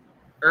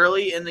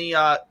early in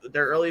their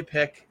early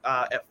pick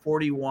at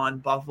 41,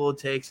 Buffalo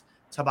takes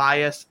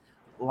Tobias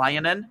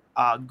Lionen,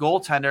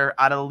 goaltender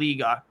out of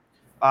Liga.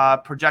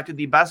 Projected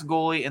the best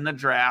goalie in the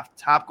draft,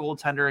 top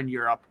goaltender in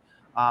Europe.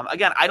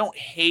 Again, I don't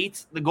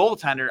hate the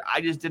goaltender. I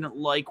just didn't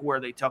like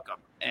where they took him.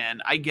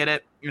 And I get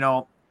it. You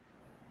know,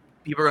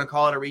 people are going to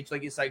call it a reach,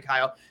 like you said,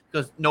 Kyle,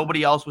 because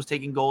nobody else was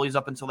taking goalies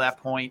up until that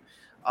point.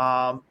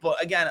 But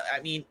again,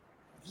 I mean,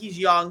 he's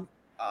young,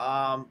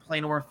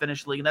 playing over in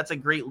Finnish league, and that's a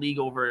great league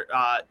over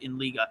in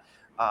Liga.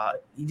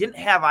 He didn't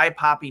have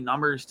eye-popping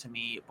numbers to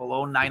me,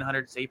 below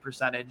 900 save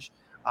percentage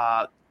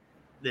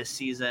this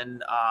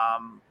season.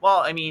 Well,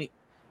 I mean,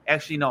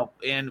 actually, no.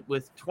 And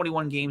with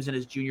 21 games in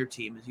his junior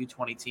team, his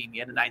U20 team, he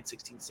had a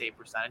 916 save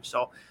percentage.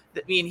 So,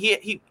 I mean,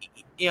 he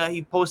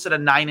posted a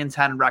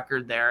 9-10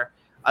 record there.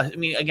 I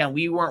mean, again,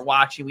 we weren't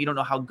watching. We don't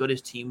know how good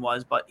his team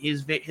was, but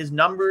his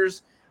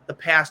numbers the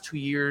past 2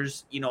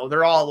 years, you know,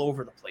 they're all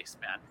over the place,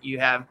 man. You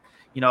have,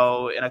 you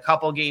know, in a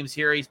couple games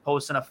here, he's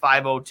posting a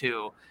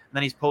 502, and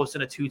then he's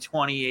posting a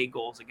 228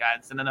 goals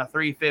against, and then a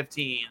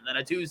 315, then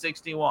a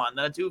 261,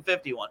 then a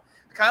 251.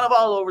 Kind of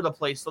all over the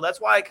place. So that's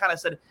why I kind of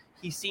said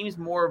he seems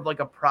more of like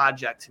a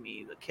project to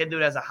me. The kid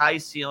dude has a high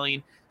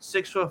ceiling,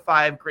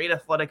 6'5", great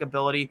athletic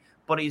ability,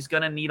 but he's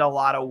going to need a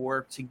lot of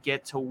work to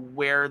get to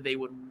where they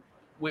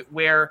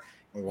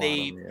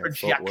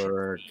project.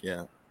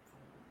 Yeah.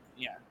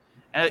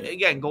 And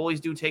again, goalies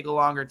do take a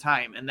longer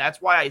time. And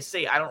that's why I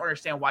say I don't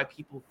understand why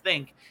people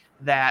think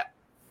that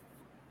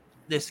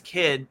this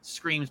kid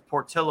screams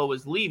Portillo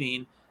is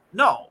leaving.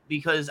 No,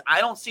 because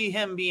I don't see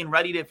him being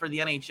ready for the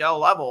NHL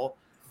level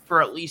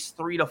for at least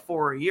 3 to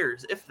 4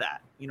 years, if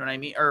that. You know what I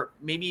mean? Or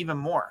maybe even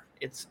more.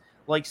 It's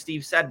like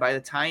Steve said, by the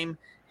time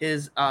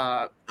his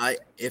I think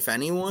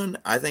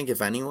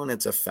if anyone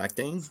it's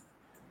affecting,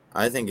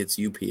 I think it's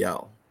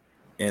UPL.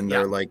 And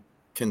they're like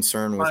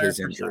concerned with 100%. His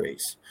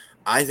injuries.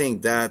 I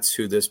think that's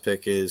who this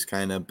pick is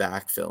kind of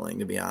backfilling,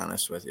 to be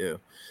honest with you,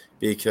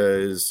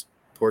 because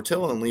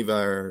Portillo and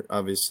Levi are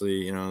obviously,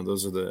 you know,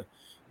 those are the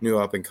new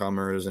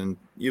up-and-comers, and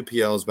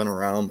UPL has been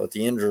around, but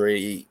the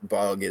injury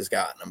bug has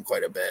gotten them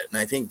quite a bit. And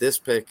I think this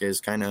pick is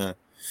kind of,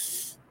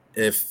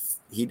 if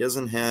he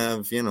doesn't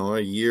have, you know, a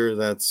year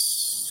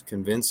that's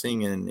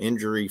convincing and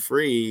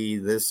injury-free,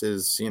 this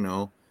is, you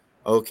know,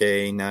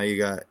 okay, now you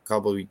got a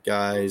couple of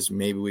guys.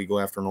 Maybe we go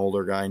after an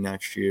older guy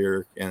next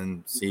year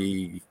and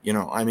see, you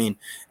know, I mean,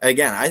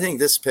 again, I think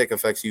this pick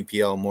affects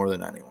UPL more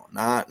than anyone,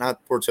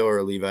 not Portillo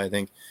or Levi. I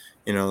think,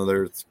 you know,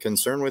 they're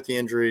concerned with the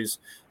injuries,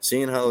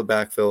 seeing how to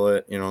backfill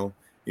it. You know,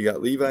 you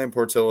got Levi and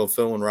Portillo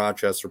filling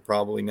Rochester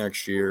probably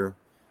next year.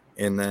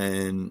 And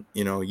then,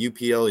 you know,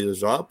 UPL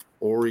is up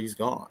or he's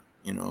gone.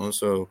 You know,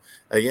 so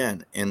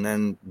again, and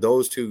then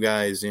those two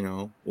guys, you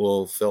know,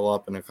 will fill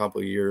up in a couple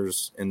of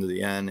years into the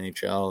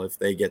NHL if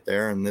they get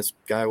there, and this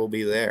guy will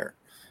be there.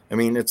 I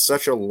mean, it's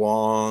such a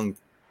long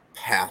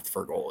path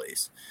for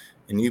goalies,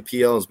 and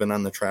UPL has been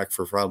on the track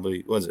for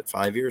probably, what is it,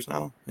 5 years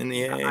now in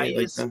the AA? I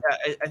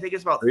think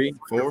it's about 3,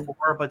 4,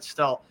 but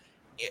still,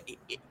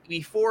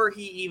 before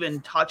he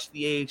even touched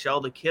the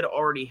AHL, the kid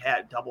already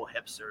had double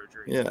hip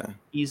surgery. Yeah,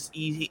 he's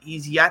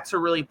yet to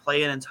really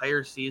play an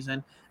entire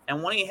season.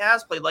 And when he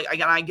has played, like,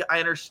 again, I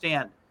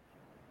understand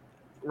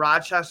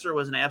Rochester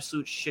was an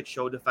absolute shit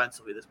show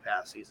defensively this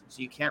past season,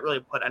 so you can't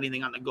really put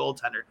anything on the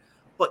goaltender.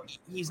 But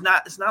he's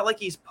not. It's not like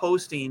he's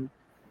posting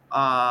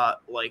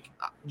like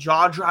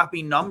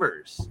jaw-dropping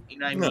numbers. You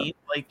know what I mean?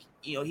 Like,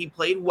 you know, he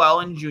played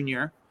well in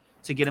junior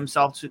to get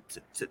himself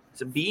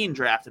to being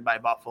drafted by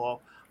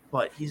Buffalo,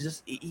 but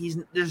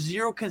there's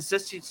zero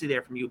consistency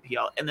there from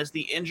UPL, and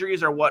the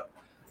injuries are what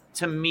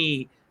to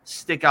me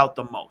stick out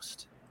the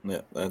most.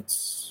 Yeah,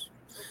 that's.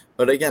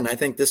 But again, I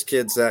think this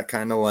kid's that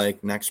kind of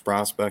like next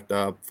prospect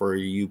up for a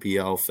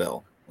UPL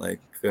fill. Like,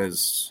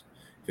 because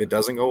if it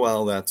doesn't go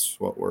well, that's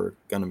what we're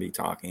going to be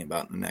talking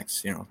about in the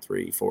next, you know,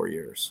 3-4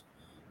 years.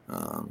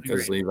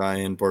 Because Levi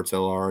and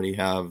Portillo already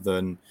have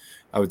the,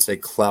 I would say,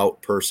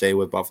 clout per se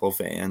with Buffalo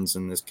fans.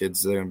 And this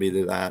kid's going to be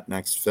that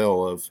next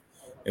fill of,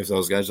 if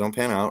those guys don't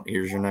pan out,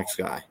 here's your next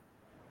guy.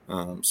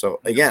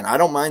 So again, I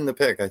don't mind the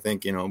pick, I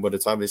think, you know, but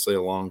it's obviously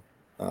a long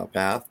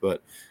path.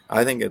 But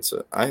I think it's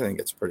a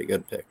pretty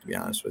good pick, to be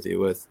honest with you.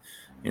 With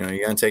you're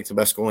going to take the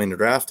best goalie in the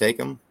draft, take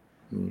him.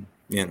 And,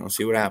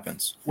 see what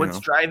happens. What's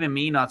driving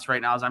me nuts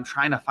right now is I'm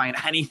trying to find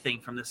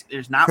anything from this.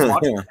 There's not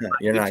much.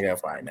 You're not gonna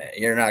find it.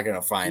 You're not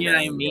gonna find it. You know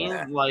what I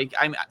mean? Like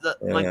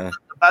the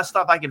best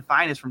stuff I can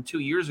find is from 2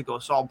 years ago,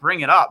 so I'll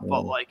bring it up.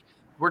 But like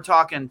we're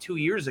talking 2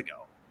 years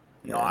ago.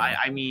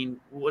 I mean,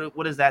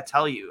 what does that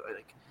tell you?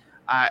 Like,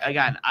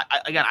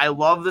 I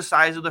love the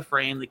size of the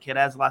frame. The kid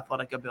has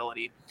athletic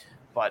ability,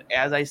 but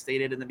as I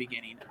stated in the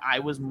beginning, I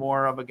was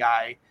more of a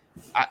guy.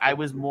 I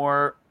was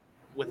more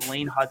with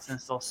Lane Hudson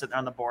still sitting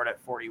on the board at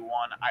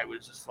 41. I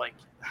was just like,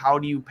 how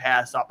do you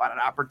pass up on an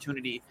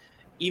opportunity,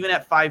 even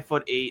at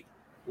 5'8",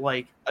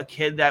 like a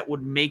kid that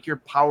would make your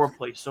power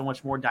play so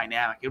much more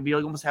dynamic? It would be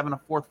like almost having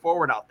a fourth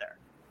forward out there.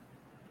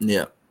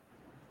 Yeah.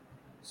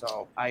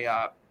 So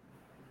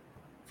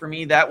for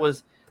me, that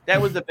was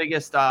the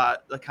biggest,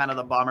 the kind of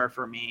the bummer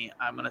for me.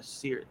 I'm gonna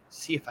see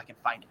if I can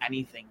find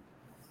anything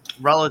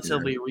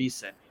relatively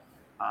recent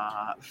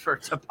for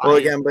Tobias. Well,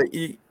 again, but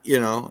and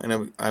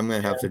I'm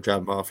gonna have to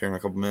jump off here in a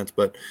couple minutes.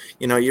 But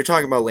you're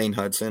talking about Lane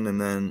Hudson,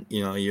 and then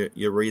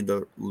you read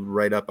the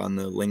write up on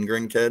the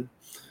Lindgren kid.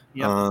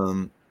 Yep.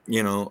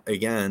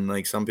 Again,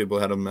 like some people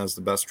had him as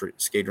the best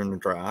skater in the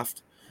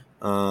draft.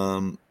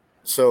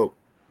 So,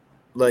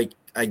 like,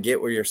 I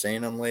get what you're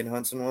saying on the Lane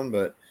Hudson one,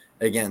 but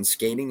again,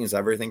 skating is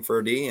everything for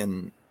a D,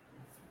 and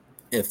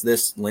if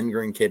this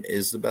Lindgren kid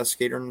is the best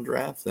skater in the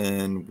draft,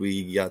 then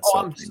we got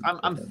something.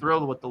 I'm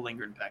thrilled with the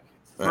Lindgren pick.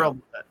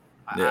 Thrilled with it.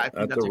 Yeah,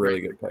 that's a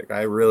really good pick.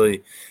 I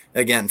really,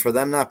 again, for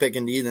them not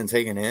picking D then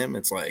taking him,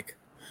 it's like,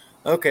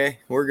 okay,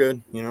 we're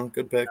good.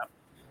 Good pick. Yeah.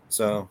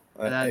 So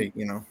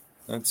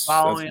that's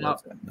following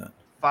up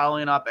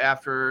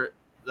after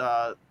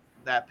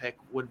that pick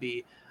would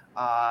be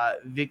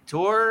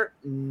Victor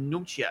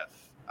Nuchev.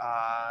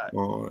 I'm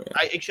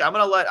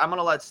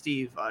gonna let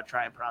Steve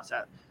try and pronounce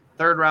that.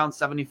 3rd round,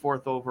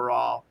 74th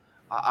overall,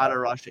 out of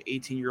Russia,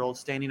 18-year-old,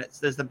 standing at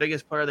the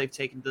biggest player they've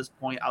taken to this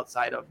point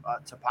outside of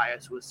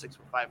Tobias, who is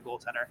 6'5"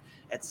 goaltender,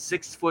 at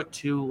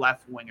 6'2"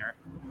 left winger,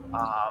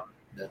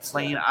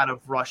 playing out of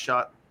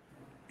Russia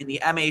in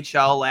the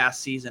MHL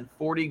last season,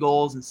 40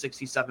 goals and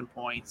 67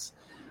 points,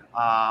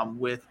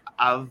 with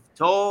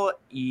Avto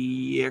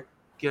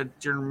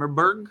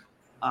Yekaterinburg.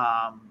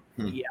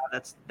 Yeah,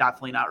 that's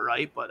definitely not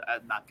right, but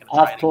I'm not going to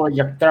try it.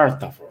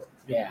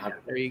 Yeah,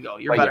 there you go.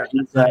 You're better.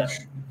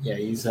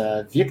 He's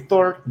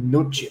Victor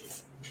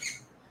Nuchev.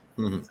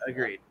 Mm-hmm.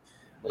 Agreed.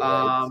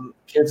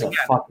 Kid's a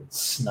fucking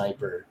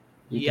sniper.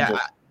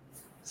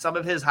 Some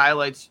of his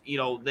highlights,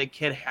 the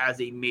kid has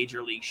a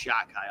major league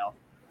shot, Kyle.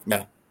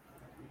 Yeah.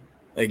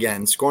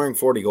 Again, scoring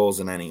 40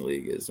 goals in any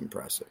league is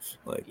impressive.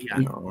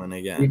 And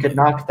again, you could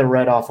knock the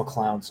red off a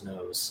clown's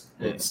nose.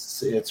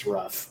 It's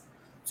rough.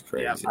 It's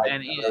crazy. Yeah,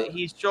 and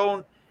he's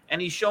shown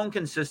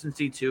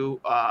consistency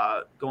too,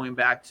 going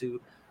back to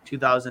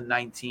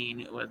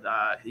 2019 with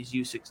his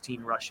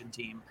U16 Russian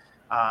team,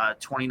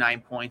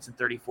 29 points in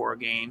 34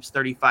 games,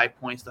 35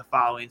 points the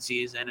following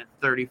season in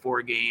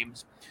 34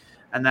 games.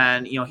 And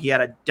then, he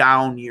had a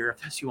down year,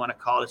 if that's what you want to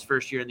call it, his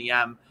first year in the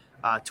M,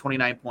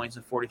 29 points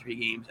in 43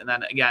 games. And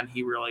then again,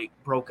 he really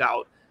broke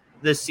out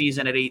this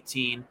season at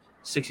 18,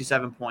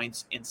 67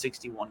 points in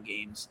 61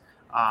 games.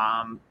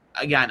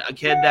 Again, a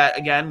kid that,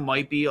 again,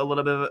 might be a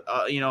little bit,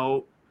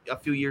 a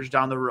few years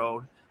down the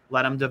road,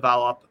 let him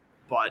develop.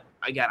 But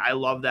again, I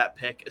love that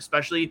pick,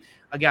 especially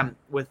again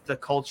with the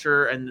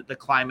culture and the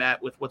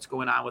climate with what's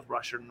going on with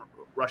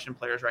Russian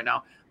players right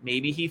now.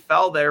 Maybe he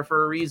fell there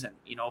for a reason.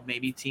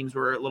 Maybe teams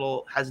were a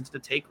little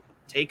hesitant to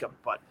take him.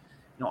 But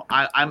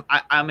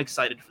I'm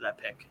excited for that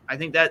pick. I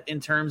think that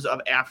in terms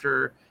of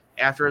after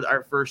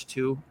our first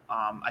two,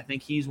 I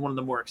think he's one of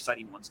the more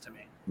exciting ones to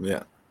me.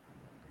 Yeah.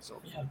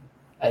 So yeah.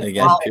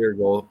 Again,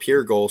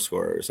 pure goal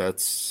scorers.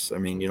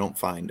 You don't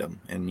find them,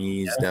 and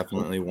he's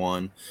definitely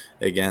one.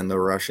 Again, the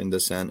Russian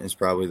descent is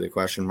probably the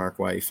question mark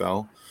why he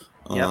fell.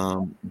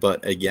 Yep.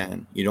 But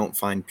again, you don't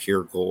find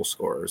pure goal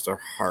scorers.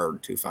 They're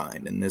hard to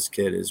find, and this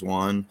kid is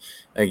one.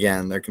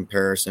 Again, their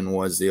comparison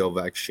was the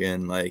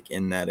Ovechkin, like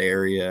in that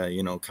area,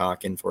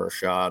 cocking for a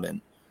shot,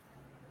 and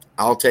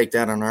I'll take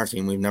that on our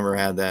team. We've never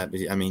had that.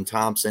 I mean,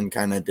 Thompson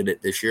kind of did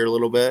it this year a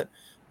little bit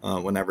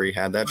whenever he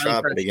had that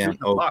shot, but again,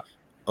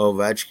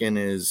 Ovechkin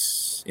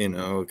is,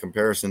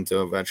 comparison to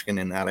Ovechkin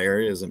in that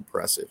area is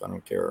impressive. I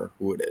don't care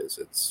who it is.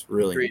 It's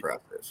really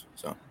impressive.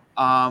 So,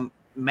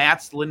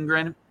 Mats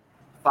Lindgren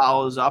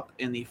follows up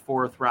in the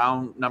 4th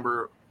round,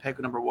 pick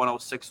number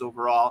 106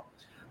 overall.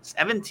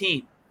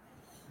 17,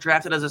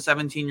 drafted as a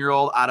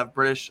 17-year-old out of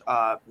British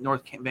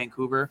North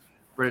Vancouver,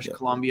 British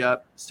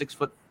Columbia, 6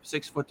 foot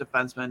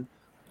defenseman,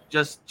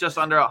 just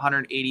under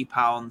 180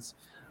 pounds.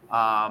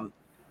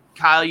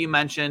 Kyle, you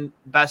mentioned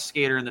best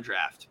skater in the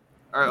draft.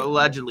 Or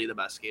allegedly the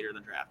best skater in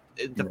the draft,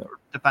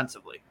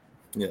 defensively.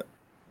 Yeah.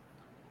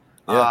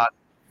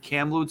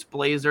 Kamloops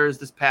Blazers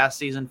this past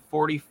season,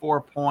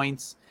 44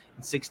 points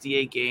in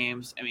 68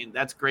 games. I mean,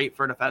 that's great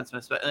for a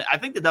defenseman. But I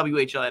think the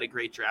WHL had a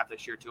great draft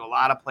this year, too. A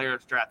lot of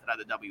players drafted out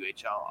of the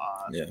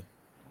WHL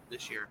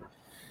this year.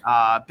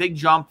 Big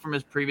jump from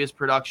his previous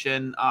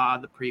production,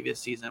 the previous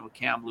season with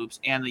Kamloops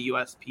and the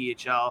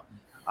USPHL,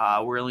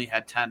 where he only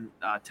had 10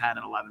 and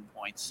 11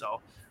 points.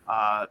 So,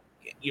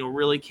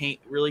 really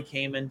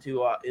came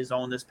into his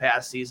own this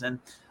past season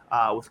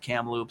with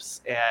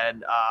Kamloops,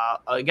 and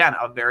again,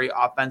 a very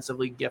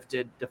offensively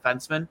gifted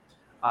defenseman.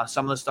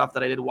 Some of the stuff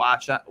that I did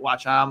watch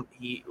on him,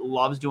 he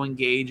loves to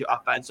engage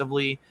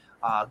offensively.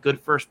 Good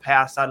first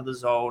pass out of the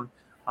zone.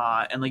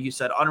 And like you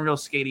said, unreal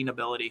skating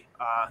ability.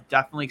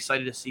 Definitely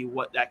excited to see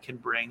what that can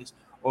bring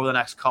over the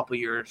next couple of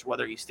years,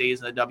 whether he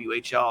stays in the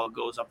WHL,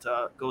 goes up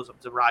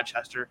to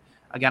Rochester.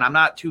 Again, I'm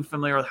not too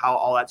familiar with how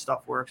all that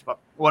stuff works, but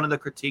one of the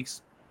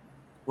critiques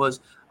was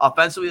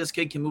offensively, this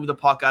kid can move the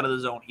puck out of the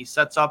zone. He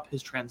sets up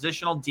his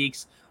transitional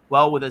dekes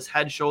well with his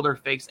head, shoulder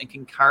fakes, and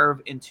can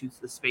carve into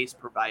the space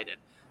provided.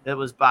 That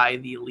was by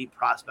the Elite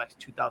Prospects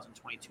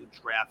 2022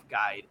 draft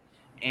guide.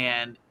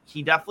 And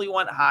he definitely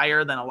went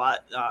higher than a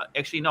lot.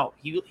 Actually, no,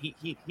 he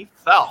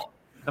fell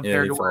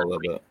compared to where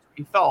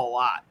he fell a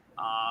lot.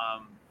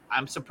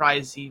 I'm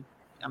surprised.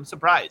 I'm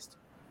surprised.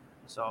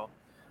 So,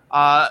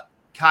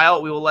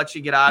 Kyle, we will let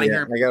you get out of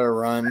here. I got to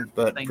run,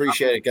 but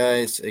appreciate it,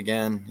 guys.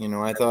 Again,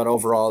 I thought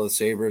overall the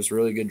Sabres,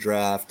 really good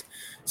draft,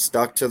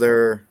 stuck to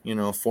their,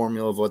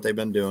 formula of what they've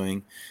been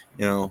doing.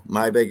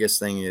 My biggest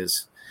thing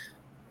is,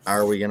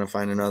 are we going to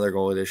find another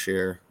goalie this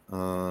year?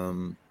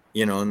 And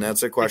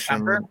that's a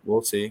question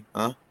we'll see.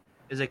 Huh?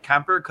 Is it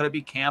Kemper? Could it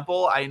be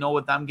Campbell? I know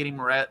with them getting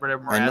rid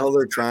of Mraz. I know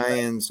they're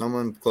trying.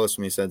 Someone close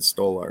to me said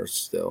Stolars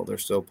still. They're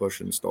still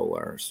pushing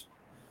Stolars.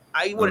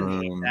 I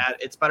wouldn't hate that.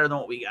 It's better than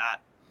what we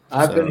got.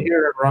 I've been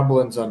hearing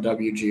rumblings on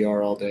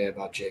WGR all day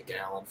about Jake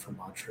Allen from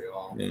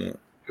Montreal,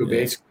 who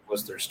basically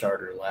was their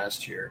starter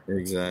last year.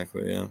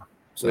 Exactly, yeah.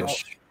 So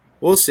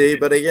we'll see.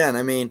 But again,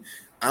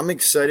 I'm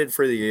excited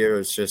for the year.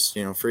 It's just,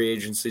 free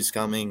agency's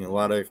coming. A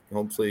lot of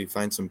hopefully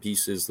find some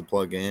pieces to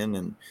plug in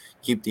and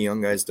keep the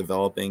young guys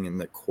developing and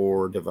the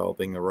core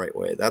developing the right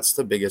way. That's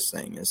the biggest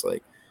thing is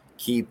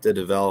keep the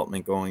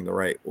development going the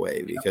right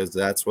way because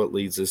that's what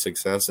leads to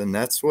success. And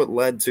that's what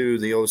led to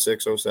the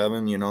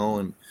 06-07,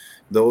 and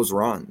those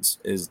runs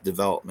is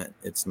development.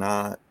 It's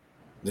not,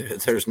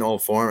 there's no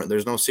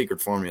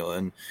secret formula.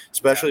 And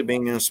especially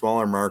being in a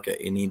smaller market,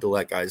 you need to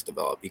let guys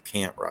develop. You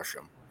can't rush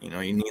them. You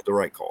need the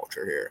right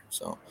culture here.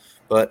 So,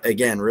 but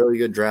again, really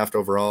good draft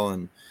overall.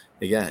 And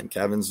again,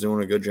 Kevin's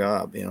doing a good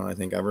job. I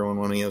think everyone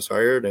when he was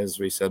hired, as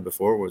we said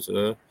before, was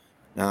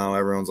now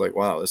everyone's like,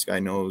 wow, this guy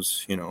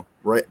knows,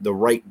 the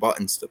right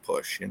buttons to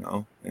push,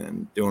 and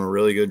doing a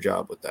really good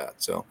job with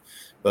that. So,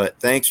 but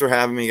thanks for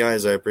having me,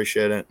 guys. I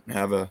appreciate it.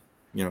 Have a,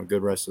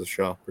 good rest of the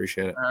show.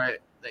 Appreciate it. All right.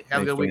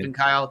 Have a good weekend,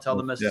 Kyle. Tell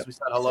the missus we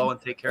said hello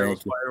and take care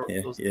of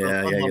those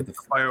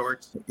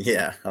fireworks.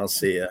 Yeah, I'll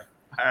see you.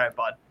 All right,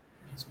 bud.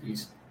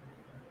 Peace.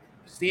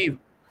 Steve,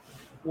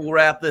 we'll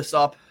wrap this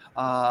up.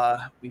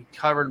 We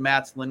covered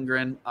Mats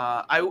Lindgren.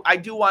 I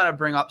do want to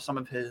bring up some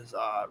of his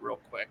real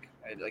quick.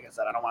 Like I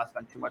said, I don't want to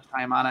spend too much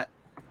time on it,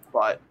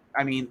 but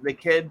the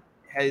kid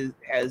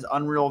has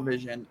unreal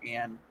vision,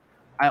 and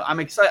I'm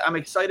excited. I'm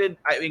excited.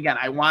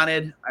 I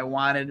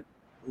wanted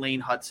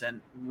Lane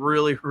Hudson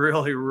really,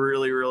 really,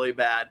 really, really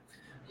bad,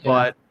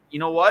 but you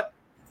know what?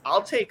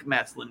 I'll take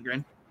Mats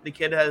Lindgren. The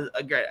kid has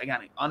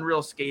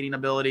unreal skating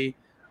ability.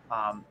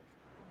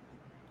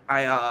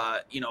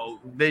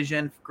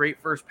 Vision, great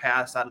first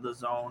pass out of the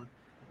zone,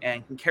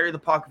 and can carry the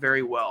puck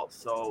very well.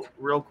 So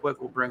real quick,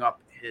 we'll bring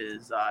up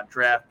his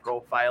draft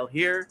profile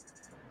here.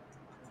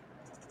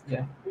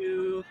 Yeah.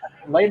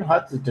 Lane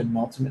Hudson didn't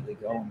ultimately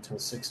go until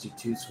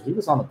 62, so he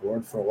was on the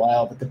board for a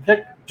while. But the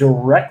pick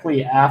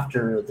directly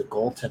after the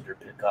goaltender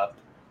pickup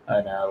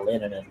on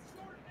Lennon,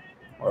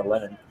 what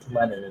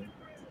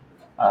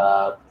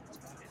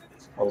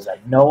was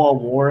that? Noah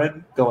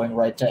Warren going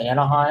right to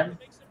Anaheim.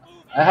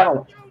 I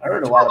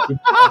heard a lot of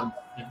people.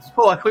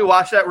 Hold on, can we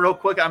watch that real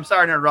quick? I'm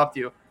sorry to interrupt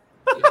you.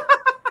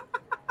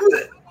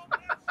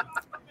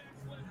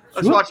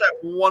 Let's watch that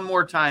one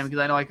more time because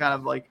I know I kind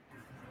of like.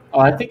 Oh,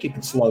 I think you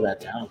can slow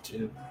that down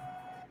too.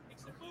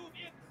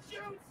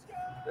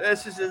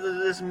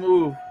 This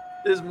move.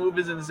 This move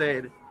is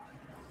insane.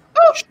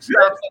 Oh,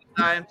 stop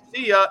time.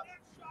 See ya.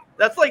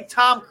 That's like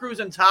Tom Cruise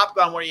in Top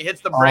Gun where he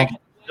hits the brake and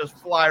just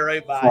fly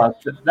right by.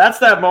 That's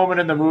that moment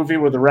in the movie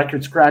where the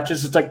record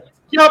scratches. It's like,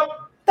 yep,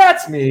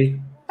 that's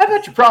me. I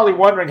bet you're probably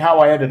wondering how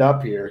I ended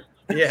up here.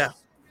 Yeah.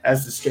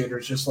 As the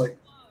skater's just like,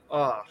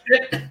 oh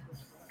man.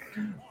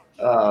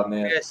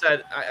 Like I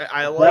said,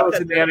 I like that was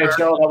in the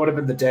NHL. That would have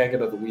been the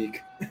Daggett of the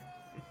week.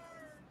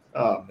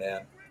 Oh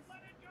man.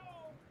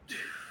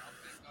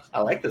 I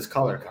like this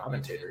color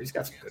commentator. He's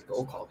got some good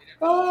goal calling.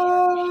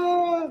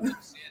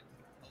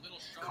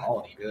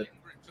 Calling good.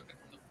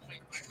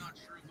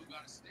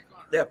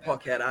 That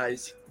puck had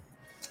eyes.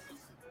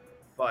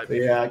 But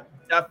yeah,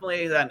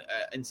 definitely an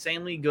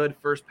insanely good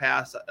first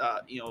pass.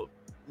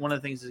 One of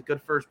the things is a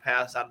good first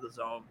pass out of the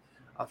zone.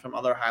 From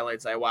other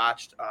highlights I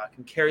watched,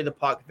 can carry the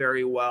puck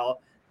very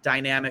well,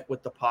 dynamic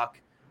with the puck,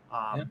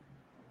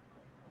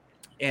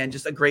 and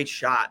just a great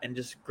shot and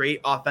just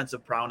great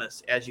offensive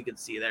prowess, as you can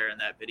see there in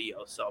that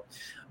video. So,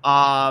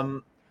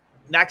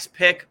 next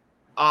pick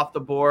off the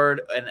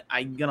board, and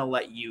I'm gonna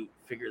let you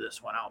figure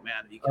this one out,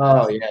 man.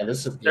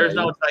 Because there's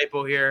no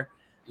typo here.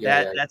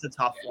 That's a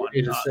tough one.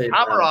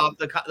 Komarov,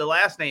 the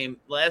last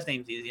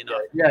name's easy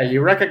enough. Yeah,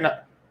 you recognize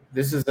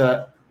this is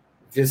a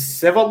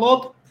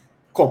Vsevolod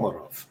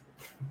Komarov.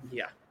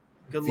 Yeah,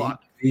 good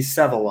luck.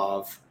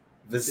 Vsevolod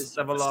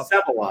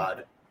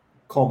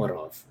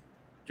Komarov.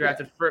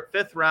 Drafted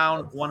 5th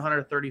round,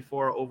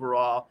 134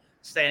 overall,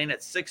 standing at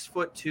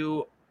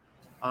 6'2",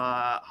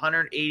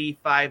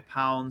 185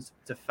 pounds,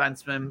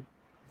 defenseman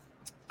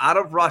out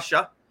of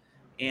Russia.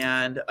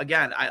 And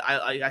again,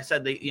 I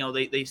said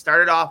they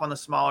started off on the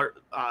smaller,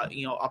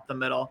 up the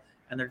middle,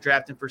 and they're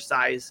drafting for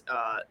size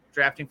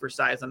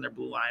on their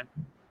blue line.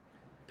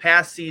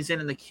 Past season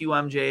in the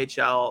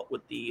QMJHL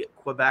with the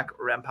Quebec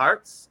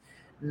Remparts,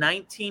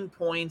 19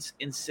 points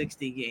in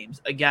 60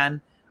 games.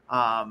 Again,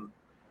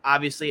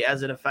 obviously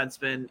as a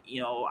defenseman,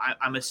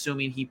 I'm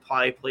assuming he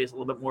probably plays a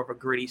little bit more of a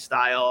gritty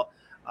style.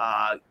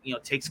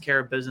 Takes care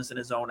of business in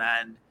his own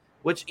end,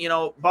 which,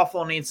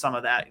 Buffalo needs some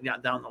of that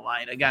down the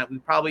line.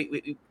 Again,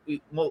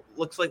 we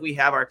looks like we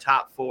have our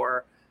top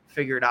 4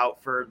 figured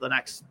out for the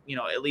next,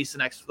 at least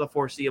the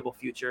foreseeable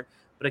future.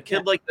 But a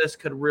kid like this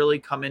could really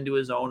come into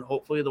his own,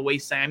 hopefully the way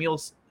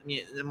Samuelson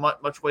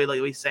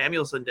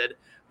did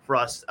for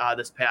us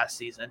this past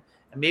season.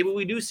 And maybe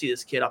we do see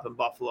this kid up in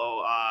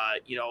Buffalo,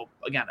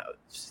 again, a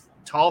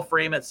tall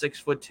frame at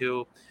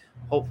 6'2",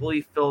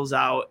 hopefully fills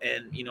out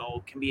and,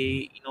 can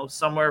be,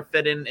 somewhere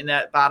fit in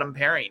that bottom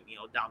pairing,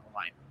 down the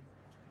line.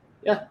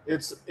 Yeah,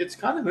 it's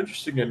kind of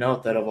interesting to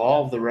note that of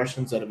all of the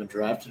Russians that have been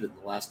drafted in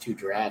the last 2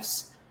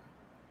 drafts,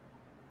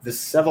 the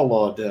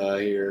Vsevolod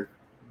here,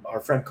 our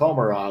friend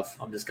Komarov,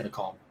 I'm just going to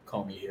call him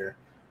Comey here,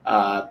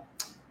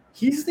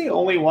 he's the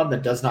only one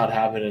that does not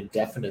have an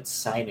indefinite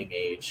signing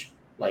age.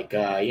 Like,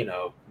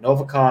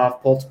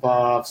 Novikov,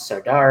 Poltapov,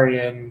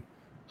 Sardarian,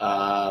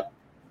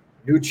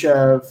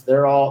 Nuchev,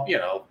 they're all,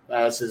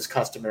 as is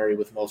customary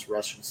with most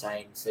Russian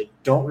signings, they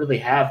don't really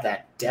have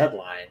that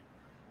deadline.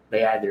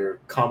 They either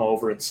come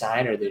over and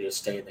sign or they just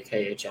stay in the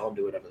KHL and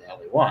do whatever the hell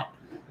they want.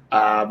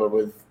 But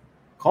with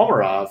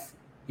Komarov,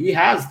 he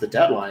has the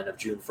deadline of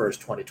June 1st,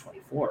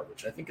 2024,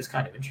 which I think is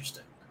kind of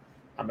interesting.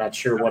 I'm not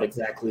sure what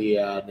exactly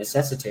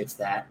necessitates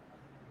that,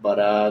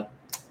 but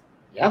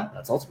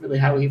that's ultimately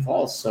how he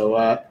falls.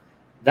 So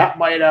that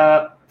might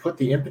put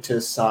the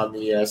impetus on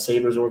the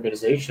Sabres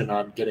organization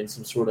on getting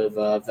some sort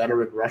of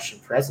veteran Russian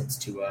presence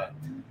to,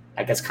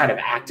 I guess, kind of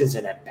act as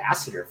an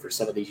ambassador for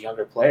some of these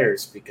younger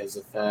players, because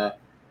if the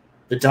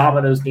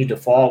dominoes need to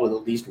fall with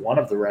at least one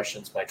of the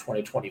Russians by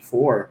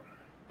 2024,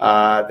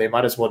 they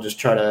might as well just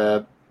try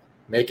to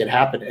make it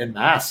happen en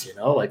masse,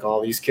 like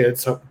all these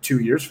kids 2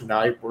 years from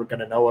now, we're going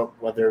to know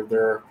whether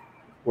they're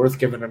worth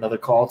giving another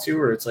call to,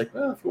 or it's like,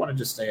 well, if you want to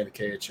just stay in the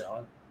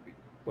KHL, we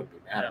wouldn't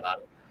be mad about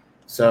it.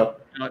 So,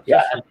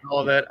 all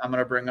of it, I'm going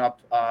to bring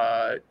up,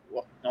 while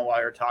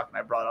you're talking,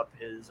 I brought up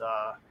his,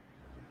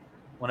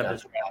 one of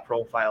his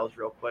profiles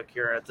real quick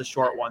here. It's a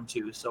short one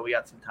too, so we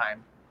got some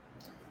time.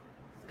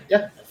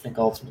 Yeah, I think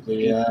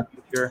ultimately,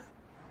 sure.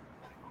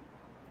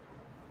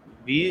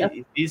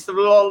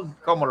 Vsevolod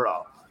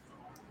Komarov.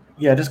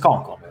 Yeah, just call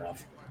him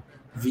Komarov.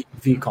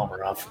 V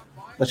Komarov.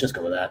 Let's just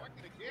go with that.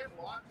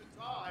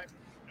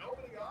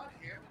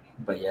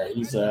 But yeah,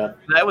 he's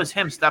that was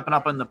him stepping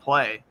up in the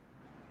play.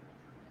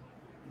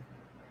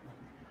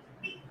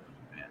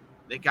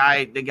 The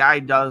guy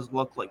does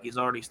look like he's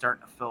already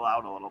starting to fill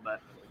out a little bit.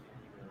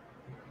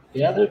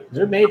 Yeah,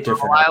 they're made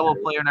different. I'm a reliable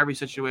player in every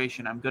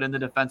situation. I'm good in the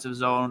defensive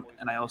zone,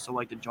 and I also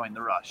like to join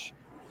the rush.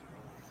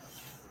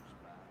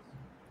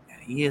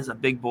 And he is a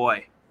big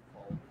boy.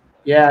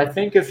 Yeah, I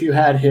think if you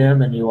had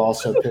him and you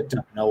also picked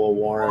up Noah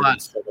Warren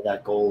instead of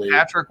that goalie.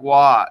 Patrick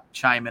Watt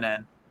chiming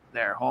in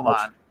there. Hold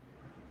on.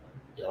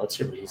 Yeah, let's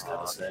hear what he's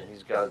got to say.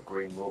 He's got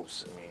great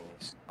moves. I mean,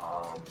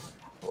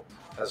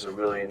 has a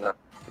really nice.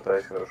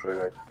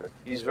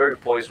 He's very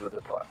poised with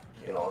the puck.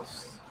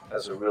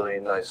 Has a really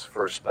nice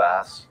first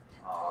pass.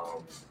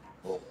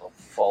 We'll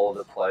follow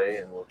the play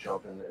and we'll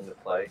jump into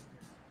play.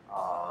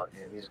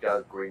 And he's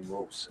got great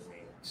moves. I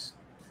mean,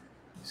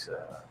 he's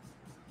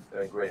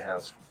in great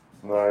hands.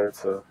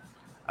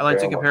 I like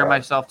to compare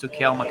myself to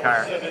Cale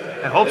Makar.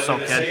 I hope so,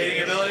 kid.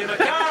 Skating ability,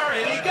 Makar,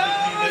 and he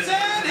goes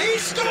and he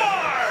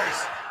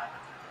scores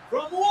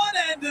from one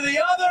end to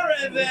the other,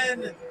 and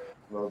then.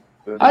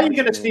 How are you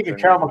going to see a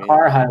Cale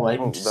Makar highlight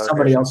and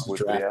somebody else's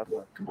draft?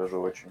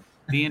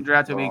 Being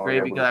drafted would be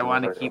great because I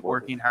want to keep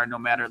working hard no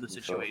matter the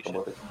situation.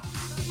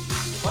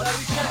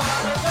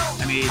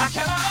 I mean,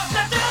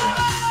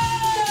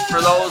 for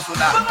those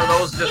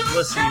just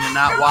listening and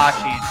not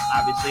watching,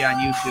 obviously on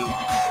YouTube,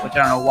 which I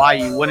don't know why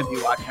you wouldn't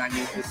be watching on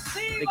YouTube.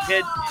 The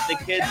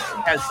kid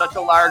has such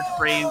a large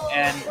frame,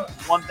 and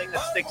one thing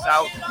that sticks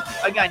out,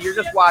 again, you're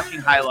just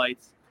watching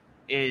highlights,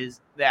 is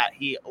that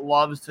he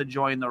loves to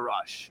join the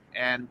rush.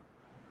 And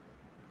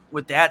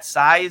with that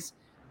size,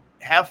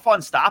 have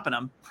fun stopping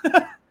him.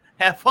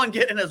 Have fun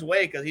getting in his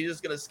way because he's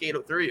just going to skate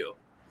through you.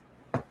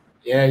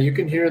 Yeah, you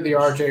can hear the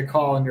RJ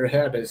call in your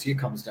head as he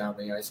comes down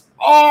the ice.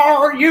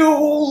 Are you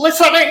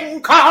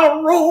listening,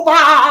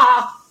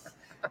 Karuba?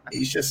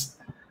 He's just,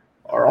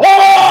 Lumberger!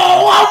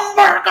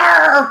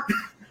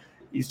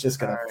 He's just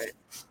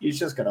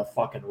gonna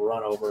fucking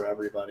run over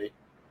everybody.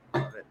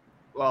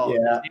 Well,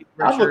 yeah,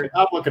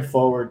 I'm looking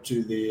forward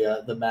to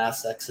the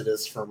mass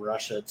exodus from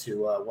Russia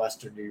to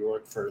Western New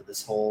York for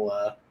this whole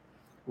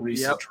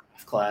recent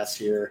draft class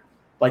here.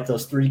 Like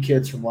those 3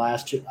 kids from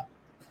last year.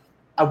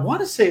 I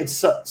want to say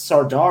it's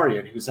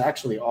Sardarian, who's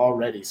actually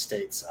already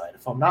stateside.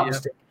 If I'm not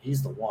mistaken,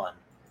 he's the one.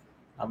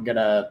 I'm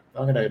gonna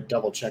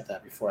double check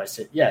that before I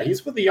say. Yeah,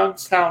 he's with the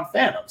Youngstown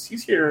Phantoms.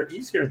 He's here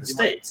in the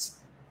States,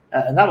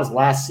 and that was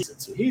last season,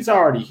 so he's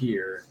already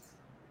here.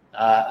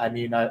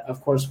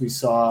 Of course, we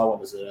saw what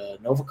was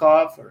it,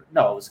 Novikov or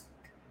no? It was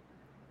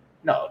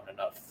no.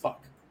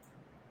 Fuck,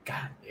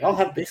 God, they all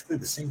have basically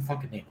the same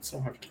fucking name. It's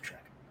so hard to keep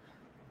track of.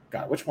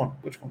 God, which one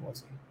was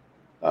he?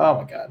 Oh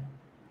my God.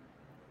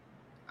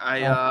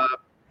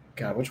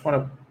 God, which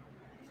one?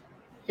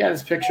 He had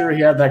his picture.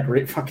 He had that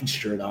great fucking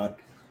shirt on.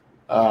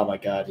 Oh my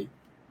God. He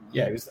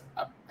was.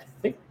 I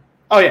think.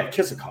 Oh yeah,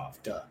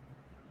 Kisakov. Duh.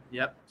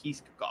 Yep,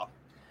 Kisakov.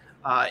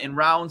 In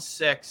round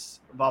 6,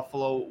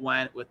 Buffalo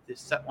went with the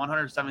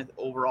 107th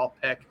overall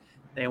pick.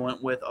 They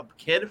went with a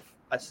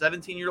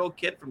 17-year-old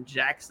kid from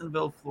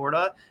Jacksonville,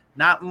 Florida.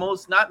 Not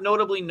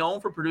notably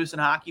known for producing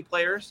hockey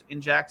players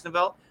in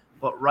Jacksonville,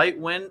 but right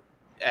wing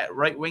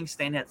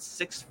standing at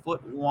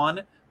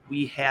 6'1".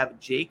 We have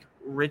Jake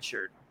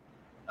Richard,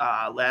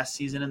 last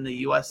season in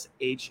the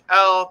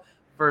USHL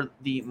for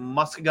the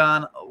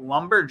Muskegon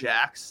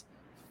Lumberjacks.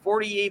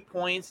 48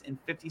 points in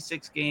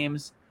 56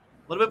 games.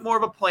 A little bit more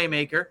of a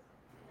playmaker.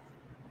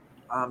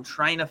 I'm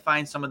trying to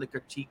find some of the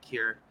critique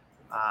here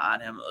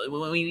on him.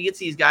 When you get to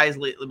these guys a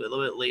little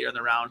bit later in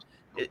the round,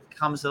 it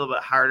comes a little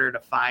bit harder to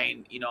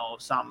find,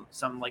 some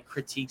like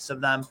critiques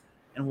of them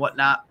and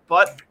whatnot.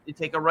 But you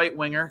take a right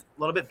winger, a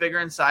little bit bigger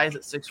in size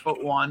at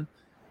 6'1".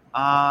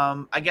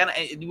 Again,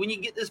 when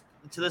you get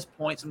to this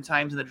point,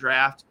 sometimes in the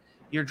draft,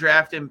 you're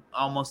drafting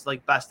almost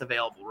like best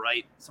available,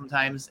 right?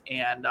 Sometimes,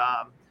 and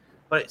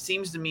but it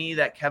seems to me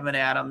that Kevin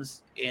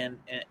Adams and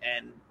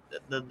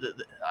the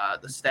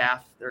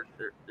staff, their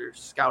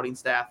scouting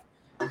staff,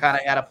 kind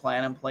of had a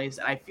plan in place,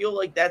 and I feel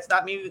like that's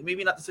not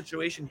maybe not the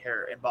situation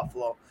here in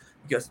Buffalo,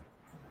 because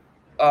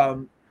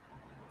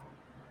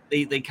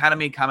they kind of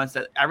made comments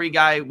that every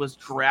guy was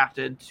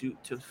drafted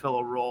to fill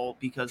a role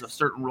because of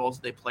certain roles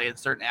they play and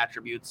certain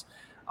attributes.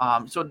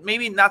 So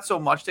maybe not so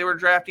much they were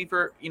drafting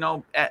for,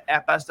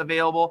 at best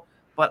available,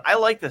 but I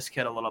like this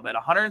kid a little bit.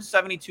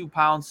 172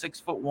 pounds,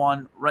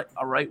 6'1",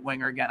 a right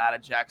winger, again, out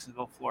of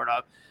Jacksonville,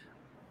 Florida.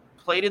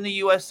 Played in the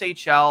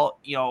USHL,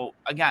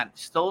 again,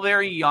 still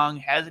very young,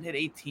 hasn't hit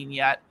 18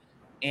 yet,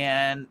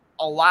 and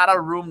a lot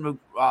of room to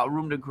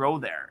grow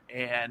there.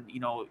 And,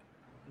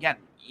 again,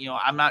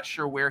 I'm not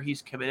sure where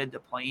he's committed to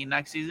playing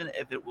next season,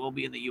 if it will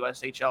be in the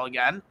USHL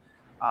again.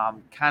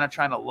 Kind of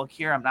trying to look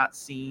here. I'm not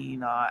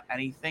seeing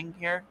anything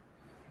here,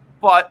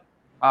 but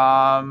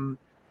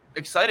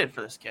excited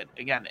for this kid.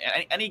 Again,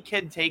 any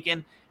kid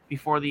taken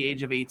before the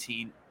age of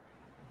 18,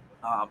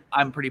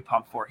 I'm pretty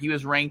pumped for. He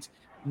was ranked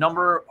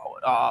number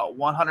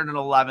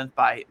 111th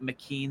by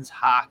McKeen's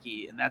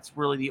Hockey, and that's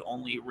really the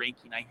only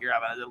ranking I hear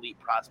of on the Elite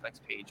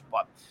Prospects page.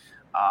 But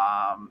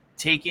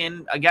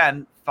taken,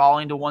 again,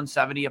 falling to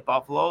 170 at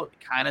Buffalo,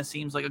 kind of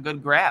seems like a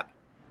good grab.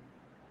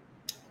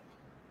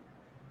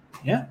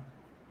 Yeah.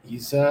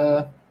 He's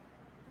it's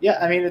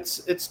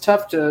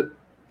tough to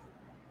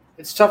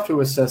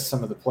assess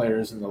some of the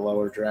players in the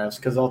lower drafts,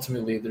 because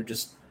ultimately they're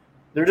just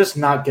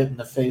not getting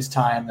the face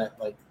time that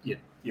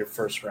your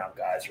first round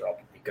guys are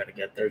ultimately going to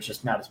get. There's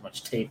just not as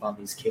much tape on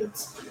these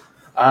kids.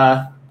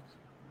 But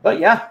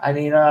yeah,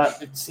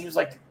 it seems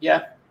like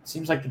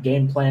the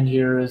game plan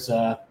here is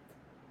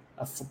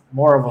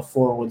more of a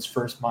forwards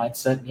first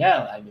mindset. And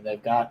yeah,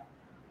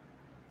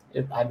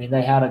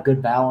 they had a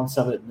good balance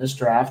of it in this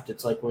draft.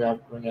 It's like we're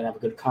going to have a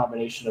good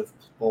combination of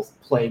both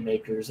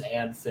playmakers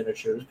and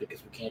finishers,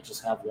 because we can't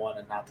just have one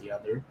and not the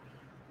other.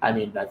 I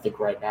think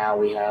right now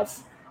we have,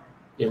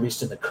 at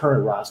least in the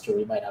current roster,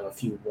 we might have a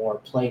few more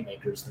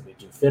playmakers than we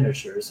do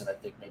finishers, and I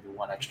think maybe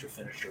one extra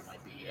finisher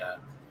might be,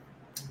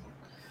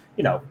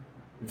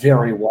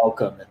 very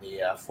welcome in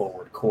the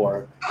forward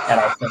core. And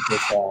I think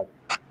if,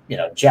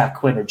 Jack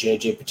Quinn or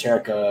JJ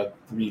Peterka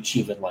reach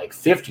even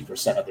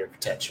 50% of their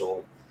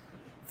potential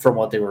from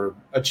what they were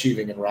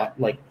achieving in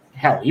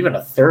even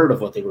a third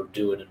of what they were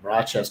doing in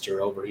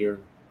Rochester over here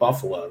in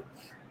Buffalo.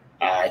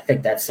 I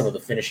think that's some of the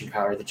finishing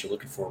power that you're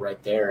looking for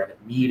right there, an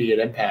immediate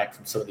impact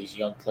from some of these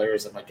young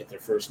players that might get their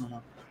first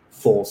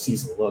full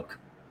season look.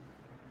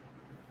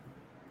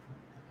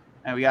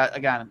 And we got,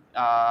 again,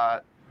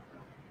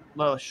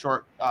 little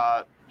short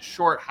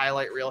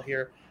highlight reel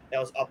here that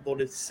was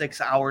uploaded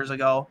 6 hours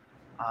ago.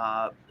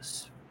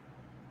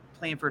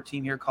 Playing for a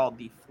team here called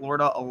the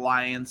Florida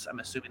Alliance. I'm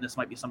assuming this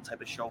might be some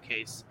type of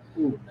showcase.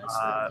 Ooh,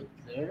 nice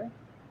there.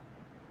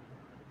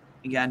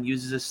 Again,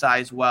 uses his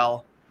size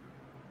well.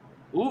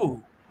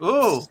 Ooh.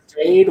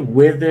 Stayed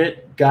with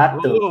it.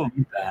 got the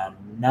rebound.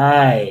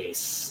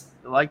 Nice.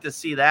 I like to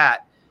see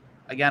that.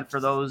 Again, for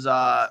those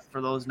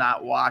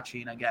not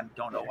watching, again,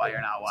 don't know why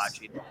you're not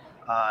watching.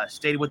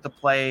 Stayed with the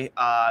play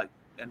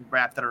and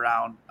wrapped it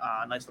around.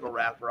 Nice little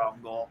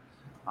wraparound goal.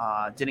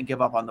 Didn't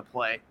give up on the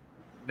play.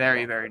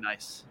 Very, very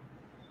nice.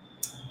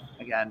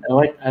 Again,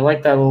 I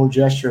like that little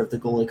gesture of the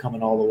goalie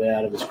coming all the way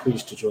out of his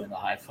crease to join the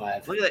high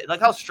five. Look at that. Look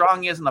how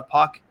strong he is in the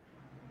puck.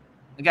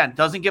 Again,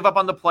 doesn't give up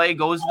on the play.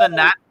 Goes to the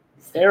net.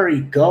 There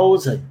he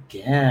goes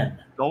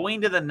again.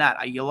 Going to the net.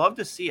 You love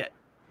to see it.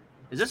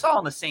 Is this all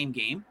in the same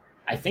game?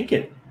 I think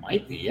it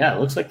might be. Yeah, it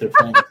looks like they're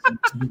playing the same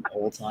team the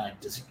whole time.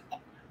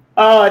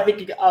 I think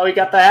he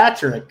got the hat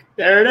trick.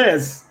 There it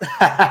is.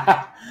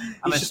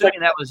 I'm assuming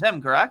that was him,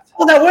 correct?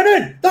 Oh, that went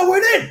in. That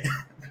went in.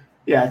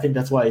 Yeah, I think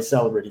that's why he's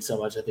celebrating so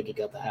much. I think he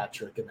got the hat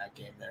trick in that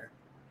game there.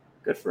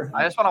 Good for him.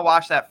 I just want to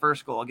watch that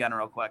first goal again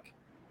real quick.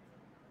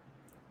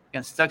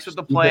 Again, sticks with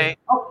the play.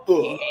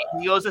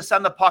 He goes to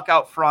send the puck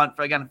out front.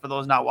 For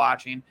those not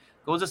watching,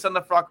 goes to send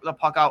the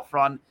puck out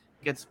front.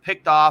 Gets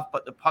picked off,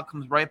 but the puck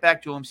comes right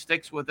back to him.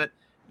 Sticks with it.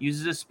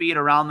 Uses his speed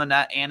around the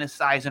net and his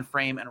size and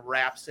frame and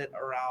wraps it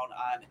around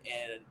on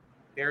a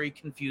very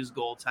confused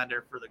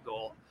goaltender for the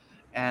goal.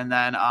 And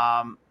then,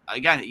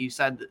 again, you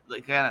said,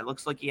 it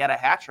looks like he had a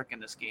hat trick in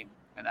this game.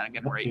 And then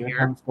again, right here,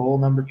 comes goal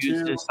number 2.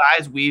 Uses his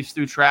size, weaves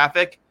through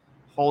traffic,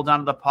 holds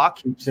onto the puck,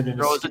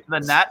 throws it to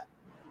the net,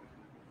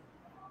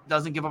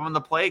 doesn't give up on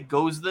the play,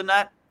 goes to the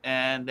net,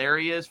 and there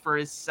he is for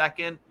his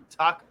second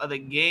tuck of the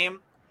game.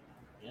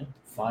 Yeah,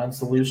 finds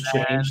the loose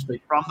change.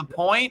 From the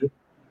point,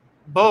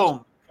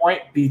 boom.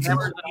 Point beats him.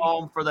 Hammers it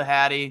home for the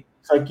Hattie.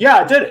 It's like, yeah,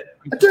 I did it.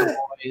 I did it.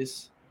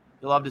 Boys.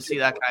 You love to see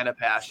that kind of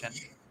passion.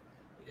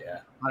 Yeah.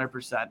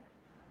 100%.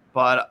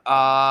 But,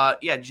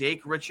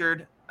 Jake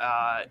Richard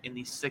in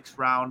the 6th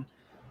round,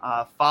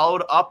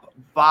 followed up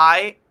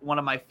by one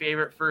of my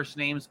favorite first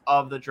names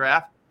of the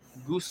draft,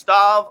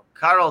 Gustav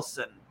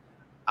Karlsson,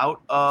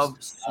 out of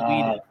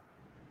Sweden.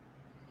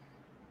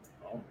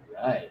 All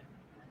right.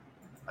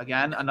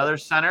 Again, another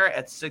center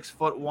at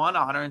 6'1",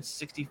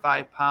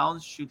 165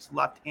 pounds, shoots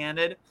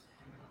left-handed,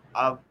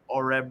 of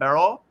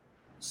Örebro,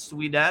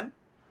 Sweden.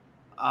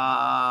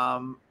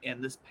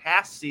 In this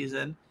past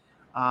season,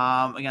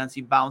 again,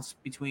 he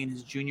bounced between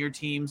his junior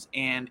teams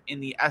and in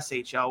the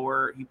SHL,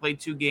 where he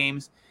played 2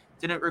 games,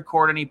 didn't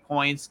record any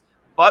points,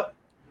 but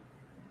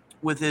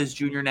with his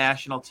junior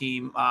national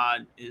team,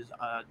 is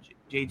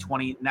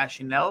J20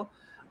 National,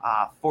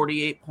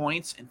 48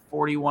 points in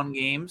 41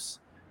 games.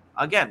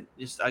 Again,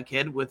 just a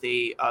kid with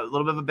a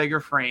little bit of a bigger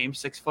frame,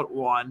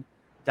 6'1",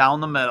 down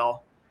the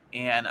middle.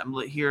 And I'm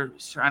here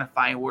trying to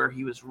find where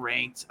he was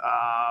ranked.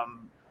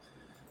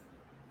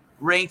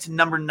 Ranked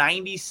number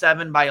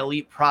 97 by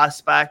Elite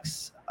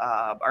Prospects.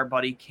 Our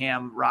buddy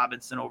Cam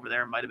Robinson over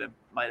there might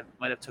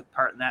have took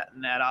part in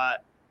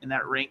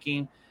that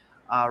ranking.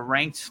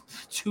 Ranked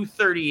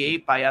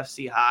 238 by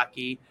FC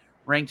Hockey.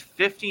 Ranked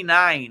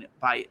 59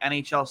 by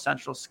NHL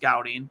Central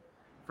Scouting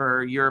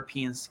for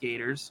European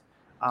skaters.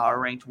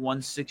 Ranked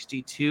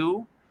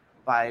 162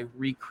 by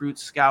Recruit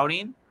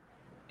Scouting.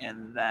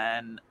 And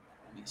then,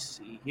 let me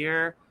see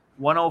here,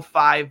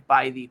 105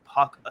 by the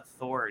Puck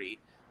Authority.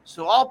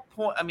 So a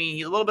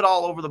little bit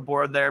all over the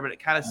board there, but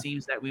it kind of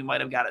seems that we might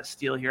have got a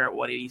steal here at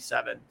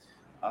 187.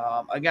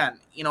 Again,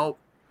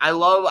 I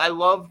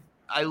love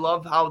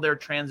how they're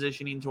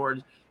transitioning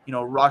towards,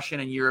 Russian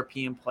and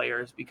European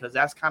players, because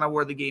that's kind of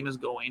where the game is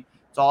going.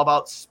 It's all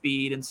about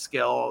speed and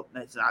skill.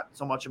 It's not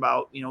so much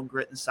about,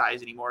 grit and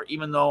size anymore,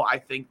 even though I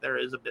think there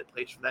is a bit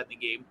place for that in the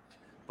game.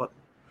 But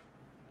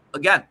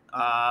again,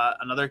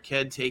 another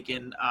kid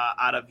taken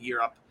out of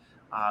Europe,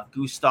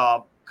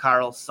 Gustav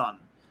Karlsson.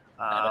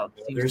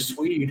 Another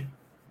Swede.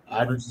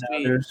 Another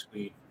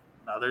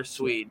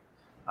Swede.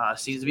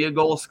 Seems to be a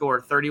goal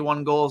scorer,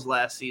 31 goals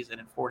last season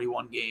in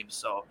 41 games.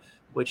 So,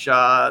 which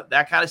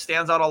that kind of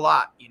stands out a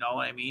lot. You know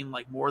what I mean?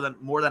 Like more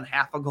than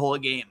half a goal a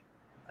game,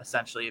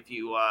 essentially, if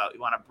you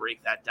want to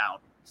break that down.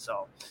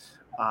 So,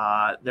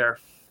 their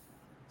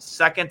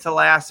second to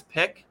last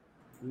pick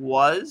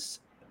was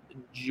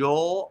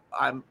Joel.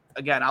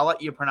 I'll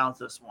let you pronounce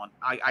this one.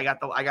 I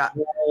got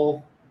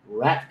Joel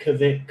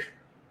Ratkovic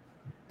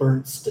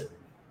Berntson.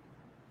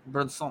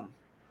 Berntson.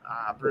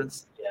 Yeah,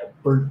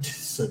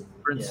 Berntson.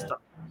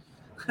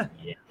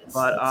 Yeah,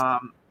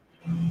 but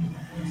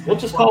we'll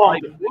just call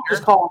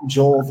him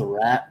Joel the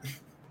Rat.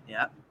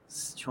 Yeah,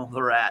 Joel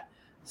the Rat.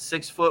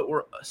 6 foot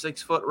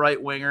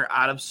right winger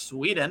out of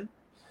Sweden.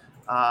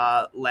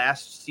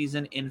 Last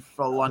season in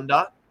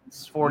Frölunda,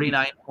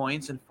 49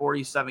 points in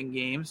 47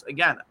 games.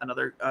 Again,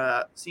 another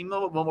seemed a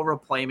little bit more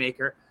of a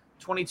playmaker.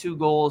 22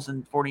 goals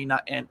in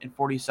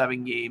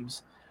 47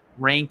 games.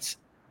 Ranked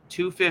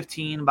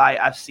 215 by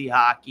FC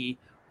Hockey,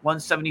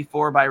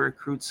 174 by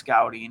Recruit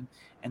Scouting,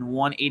 and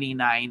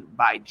 189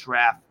 by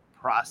Draft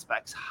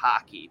Prospects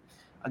Hockey.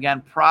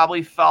 Again,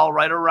 probably fell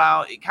right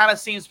around. It kind of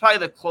seems probably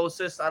the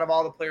closest out of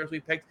all the players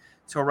we picked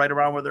to right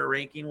around where their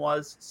ranking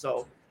was.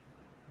 So,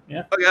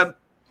 yeah. Again,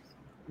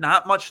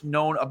 not much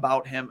known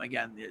about him.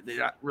 Again, they're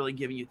not really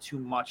giving you too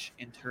much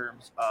in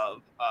terms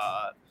of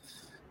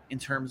in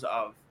terms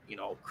of,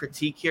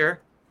 critique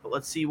here. But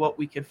let's see what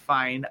we could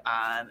find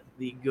on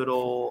the good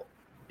old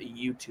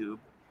YouTube,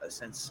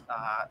 since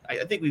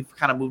I think we've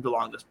kind of moved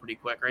along this pretty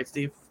quick, right,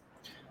 Steve?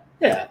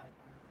 Yeah.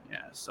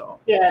 Yeah. So.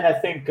 Yeah, and I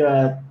think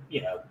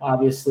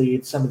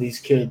obviously some of these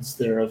kids,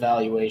 their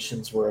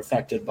evaluations were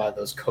affected by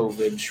those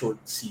COVID short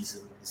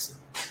seasons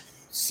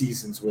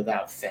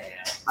without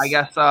fans. I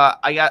guess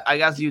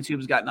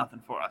YouTube's got nothing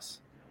for us.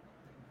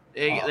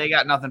 They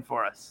got nothing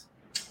for us.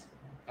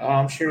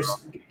 I'm sure.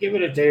 Give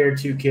it a day or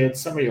two, kids.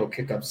 Somebody will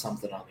kick up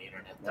something on the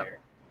internet there.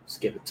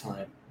 Just give it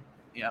time.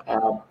 Yeah.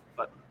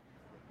 But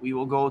we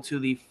will go to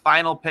the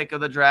final pick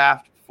of the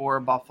draft for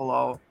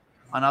Buffalo.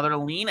 Another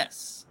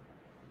Linus.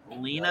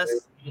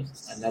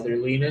 Another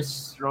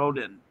Linus.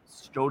 Stroden.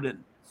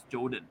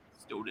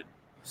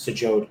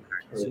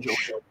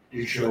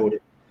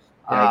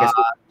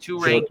 Two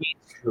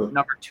rankings.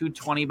 Number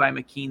 220 by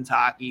McKean's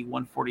Hockey,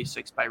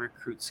 146 by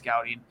Recruit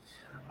Scouting.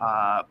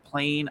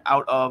 Playing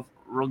out of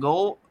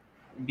Rugul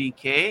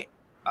BK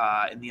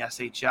in the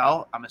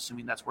SHL. I'm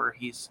assuming that's where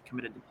he's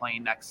committed to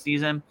playing next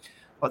season.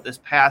 But this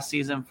past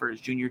season for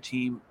his junior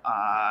team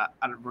out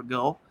of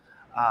Rugul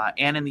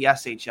and in the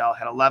SHL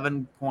had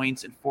 11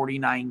 points in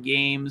 49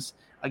 games.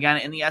 Again,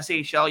 in the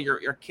SHL,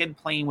 you're a kid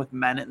playing with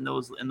men in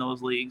those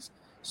leagues.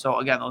 So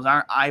again, those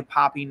aren't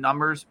eye-popping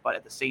numbers, but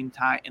at the same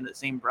time, in the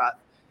same breath,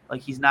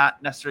 like he's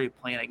not necessarily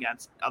playing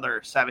against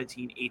other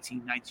 17,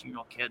 18,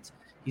 19-year-old kids.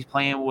 He's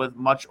playing with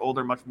much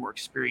older, much more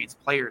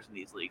experienced players in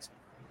these leagues.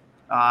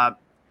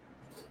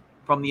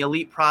 From the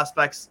Elite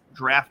Prospects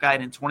Draft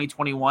Guide in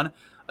 2021,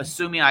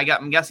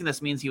 I'm guessing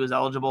this means he was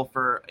eligible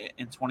for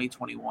in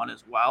 2021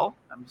 as well.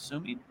 I'm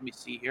assuming. Let me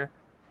see here.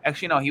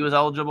 Actually, no, he was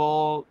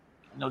eligible.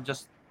 No,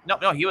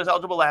 he was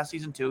eligible last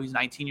season too. He's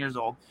 19 years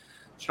old.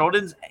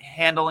 Stroden's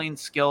handling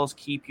skills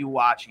keep you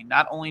watching.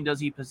 Not only does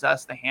he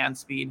possess the hand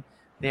speed,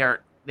 they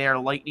are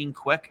lightning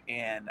quick,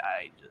 and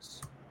I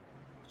just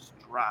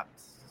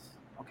dropped.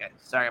 Okay,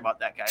 sorry about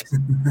that, guys.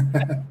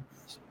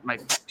 My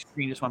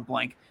screen just went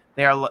blank.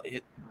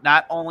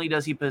 Not only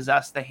does he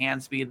possess the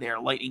hand speed, they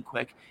are lightning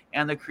quick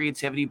and the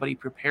creativity, but he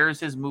prepares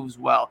his moves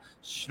well.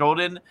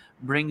 Stroden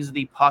brings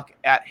the puck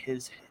at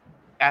his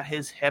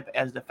hip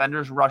as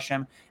defenders rush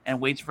him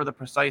and waits for the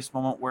precise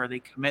moment where they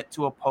commit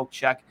to a poke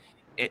check,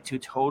 to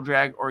toe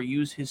drag, or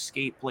use his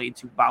skate blade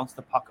to bounce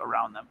the puck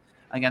around them.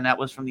 Again, that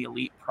was from the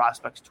Elite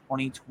Prospects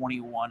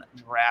 2021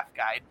 Draft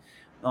Guide.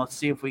 Now, let's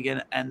see if we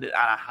can end it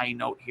on a high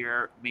note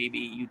here. Maybe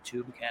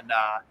YouTube can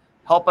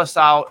help us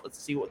out.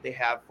 Let's see what they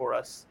have for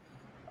us.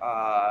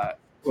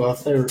 Well,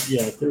 if they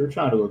were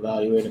trying to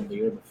evaluate him the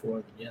year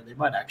before, then they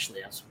might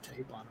actually have some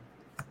tape on him.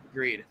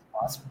 Agreed.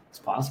 It's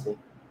possible.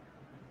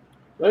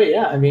 But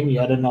yeah, I mean, you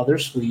had another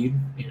Swede,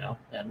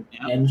 and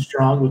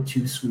strong with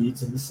 2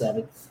 Swedes in the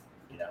 7th.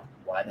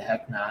 Why the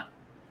heck not?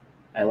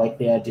 I like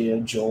the idea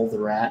of Joel the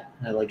Rat.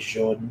 I like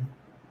Jordan.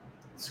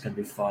 It's gonna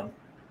be fun.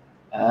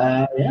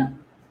 Yeah.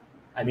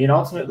 I mean,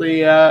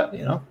 ultimately,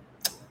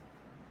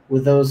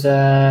 with those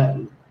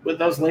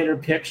later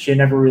picks, you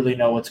never really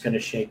know what's going to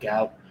shake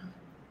out.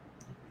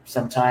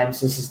 Sometimes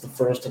this is the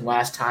first and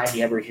last time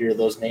you ever hear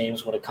those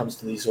names when it comes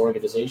to these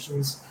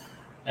organizations.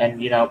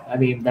 And, I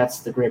mean, that's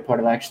the great part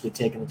of actually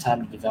taking the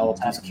time to develop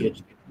these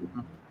kids.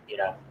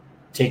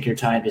 Take your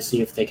time to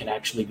see if they can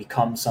actually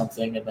become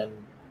something. And then,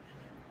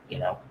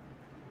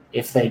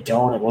 if they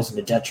don't, it wasn't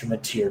a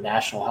detriment to your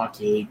National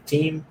Hockey League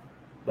team.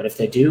 But if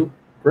they do,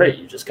 great.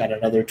 You just got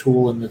another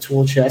tool in the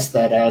tool chest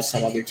that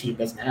some other team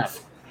doesn't have.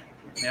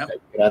 Yeah.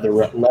 You could either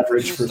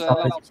leverage for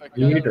something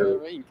you need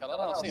or... I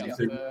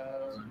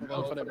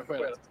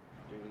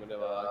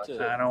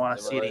don't want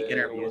to see any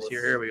interviews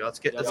here. Here we go. Let's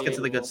get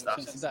to the good stuff.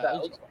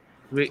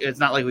 It's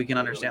not like we can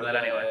understand that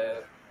anyway.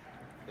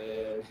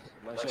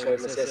 Man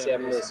kör med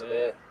CCM nu, så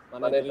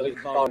man är inte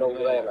riktigt van de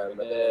grejerna,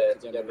 men det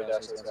tycker jag blir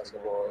lösningen ganska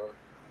bra.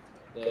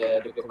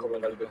 Det kommer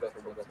väl bli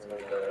bättre på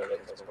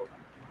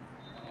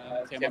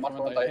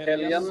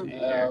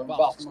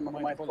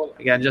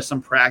Again, just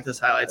some practice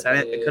highlights.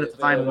 I couldn't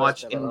find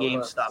much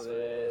in-game stuff,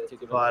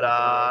 but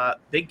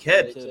big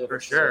kid for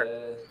sure.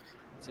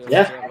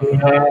 Yeah,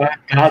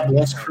 God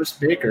bless Chris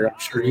Baker. I'm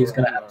sure he's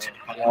going to have to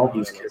take all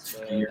these kids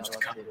for the years to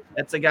come.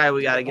 That's a guy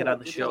we got to get on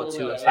the show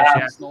too,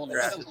 especially after the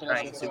draft is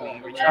trying to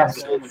reach out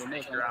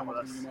with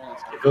us.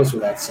 It goes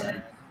without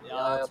saying.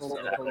 I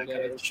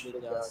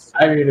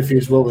mean, if he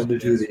was willing to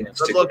do the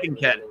good-looking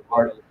kid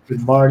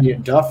with Marty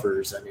and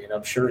Duffers, I mean,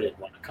 I'm sure he'd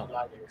want to come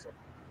out here.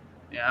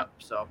 Yeah,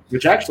 so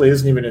which actually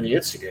isn't even in the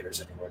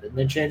Instigators anymore. Didn't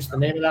they change the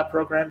name of that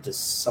program to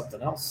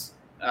something else?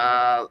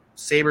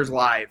 Sabres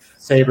Live.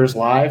 Sabres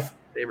Live.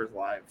 Sabres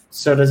Live.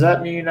 So does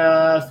that mean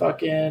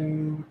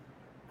fucking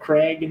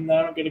Craig and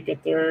them going to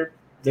get their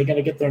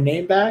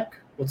name back?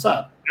 What's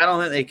up? I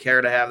don't think they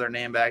care to have their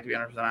name back, to be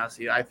 100% honest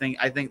with you. I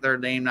think their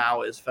name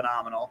now is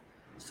phenomenal.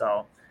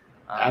 So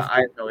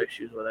I have no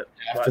issues with it.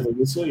 After the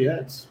whistle, yeah,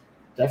 it's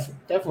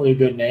definitely a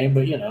good name.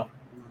 But,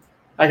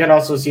 I can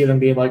also see them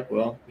being like,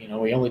 well,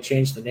 we only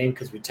changed the name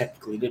because we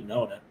technically didn't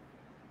own it.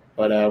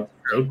 But I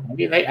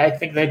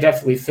think they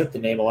definitely fit the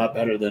name a lot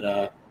better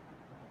than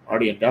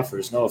Artie and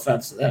Duffers. No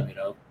offense to them,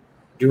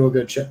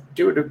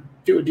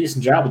 do a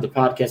decent job with the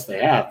podcast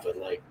they have, but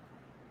like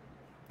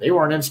they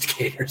weren't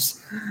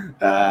instigators.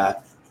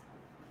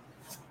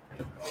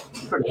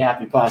 Pretty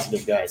happy,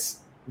 positive guys.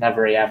 Not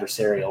very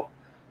adversarial,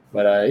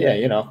 but yeah,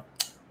 you know,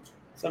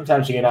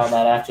 sometimes you get on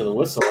that after the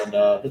whistle,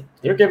 and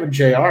they're giving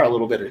JR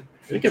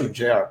they're giving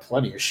JR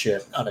plenty of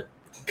shit on a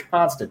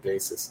constant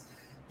basis.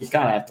 You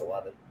kind of have to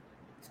love it.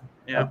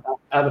 Yeah,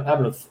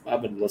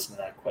 I've been listening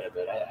to that quite a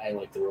bit. I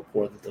like the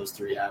rapport that those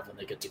three have when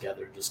they get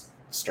together and just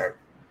start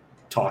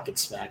talking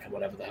smack and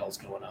whatever the hell's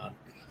going on.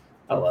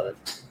 I love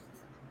it.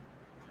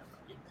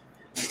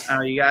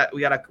 We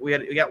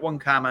got one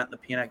comment in the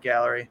peanut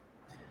gallery.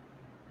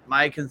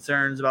 My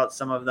concerns about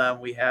some of them,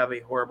 we have a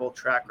horrible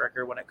track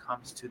record when it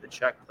comes to the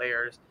Czech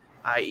players,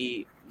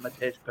 i.e.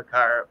 Matej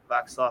Pekar,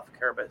 Václav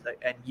Kerbis,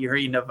 and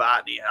Yuri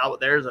Novotny. Oh,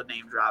 there's a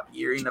name drop.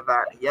 Yuri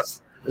Novotny. Yep.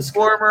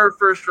 Former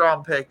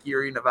first-round pick,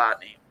 Yuri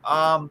Novotny.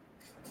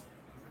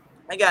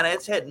 Again,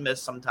 it's hit and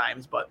miss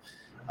sometimes, but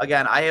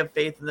again, I have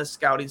faith in this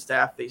scouting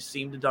staff. They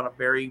seem to have done a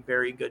very,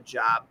 very good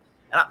job.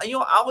 And,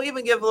 I'll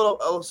even give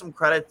some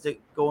credit to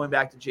going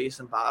back to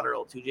Jason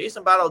Botterill, too.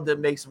 Jason Botterill did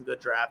make some good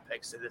draft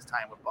picks at his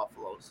time with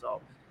Buffalo. So,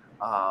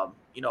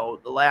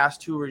 the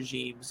last two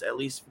regimes, at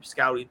least from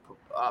scouting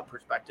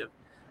perspective,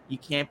 you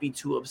can't be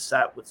too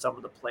upset with some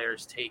of the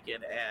players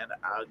taken. And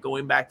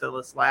going back to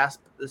this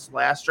last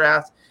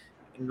draft,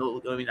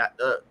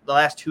 the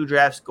last two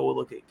drafts, go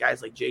look at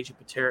guys like J.J.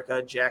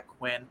 Paterka, Jack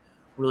Quinn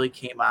really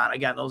came on.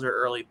 Again, those are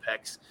early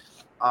picks.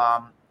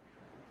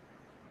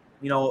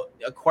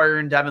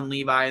 Acquiring Devin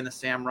Levi in the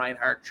Sam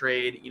Reinhart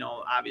trade,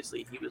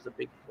 obviously he was a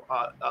big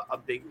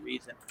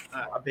reason,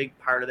 a big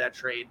part of that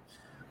trade.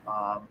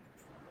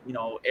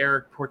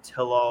 Eric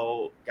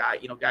Portillo,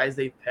 guys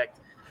they've picked.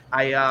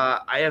 I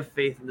have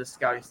faith in the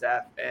scouting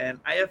staff, and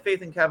I have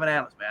faith in Kevin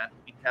Adams, man.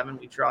 In Kevin,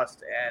 we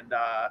trust. And,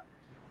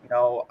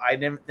 I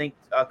didn't think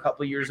a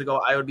couple of years ago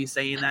I would be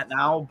saying that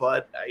now,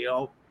 but,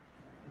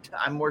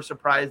 I'm more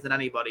surprised than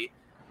anybody.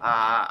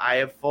 I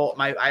have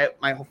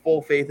my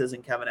full faith is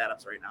in Kevin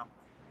Adams right now.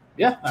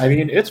 Yeah, I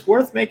mean, it's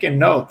worth making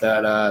note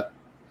that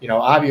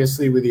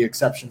obviously with the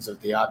exceptions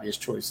of the obvious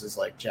choices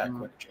like Jack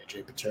Quinn and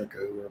J.J. Paterka,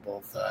 who are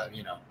both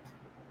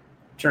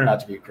turning out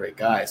to be great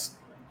guys.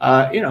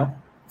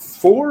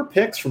 4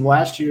 picks from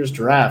last year's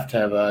draft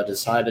have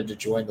decided to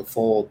join the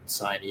fold and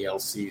sign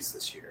ELCs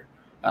this year.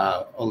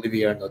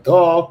 Olivier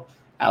Nadeau,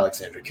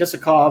 Alexander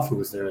Kisakov, who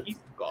was there at the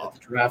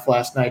draft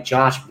last night,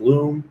 Josh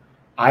Bloom,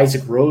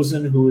 Isaac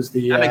Rosen, who is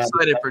the... I'm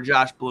excited for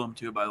Josh Bloom,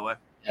 too, by the way.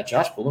 Yeah,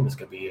 Josh Bloom is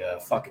going to be a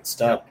fucking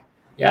stud.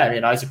 Yeah, I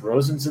mean, Isaac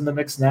Rosen's in the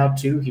mix now,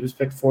 too. He was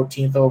picked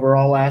 14th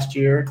overall last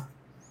year.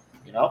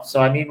 So,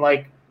 I mean,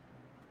 like,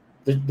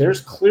 there's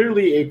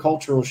clearly a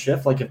cultural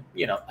shift. Like, and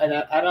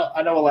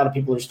I know a lot of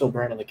people are still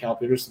burning the Cal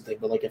Peterson thing,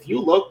 but, like, if you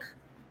look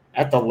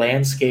at the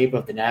landscape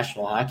of the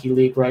National Hockey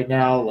League right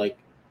now, like,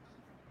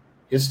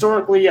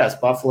 historically, yes,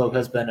 Buffalo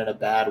has been in a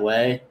bad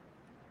way.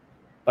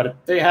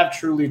 But they have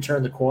truly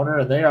turned the corner,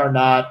 and they are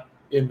not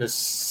in the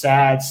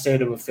sad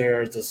state of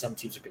affairs that some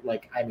teams are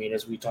like. I mean,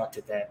 as we talked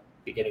at the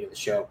beginning of the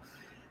show,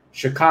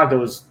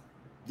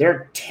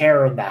 they're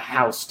tearing the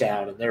house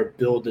down, and they're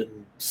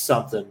building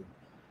something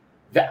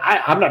that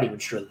I'm not even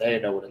sure they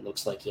know what it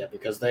looks like yet,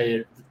 because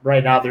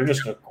right now they're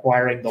just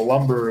acquiring the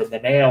lumber and the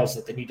nails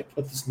that they need to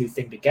put this new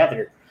thing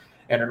together.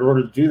 And in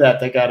order to do that,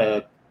 they got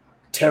to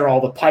tear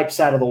all the pipes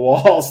out of the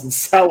walls and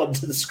sell them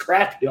to the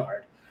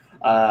scrapyard.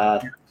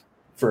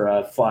 For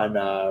a fun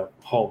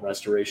home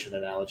restoration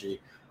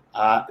analogy.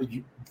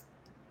 The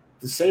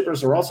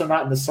Sabres are also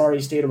not in the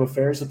sorry state of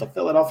affairs that the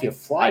Philadelphia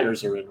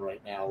Flyers are in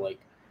right now. Like,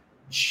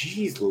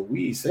 geez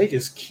Louise, they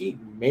just keep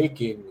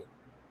making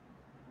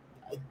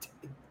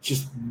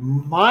just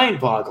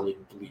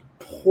mind-bogglingly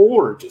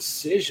poor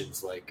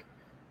decisions, like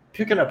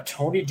picking up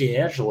Tony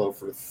DeAngelo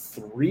for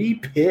 3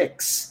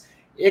 picks,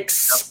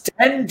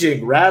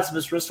 extending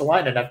Rasmus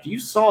Ristolainen after you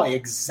saw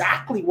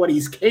exactly what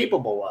he's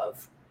capable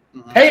of.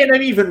 Paying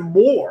him even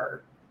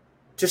more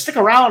to stick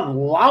around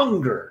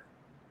longer.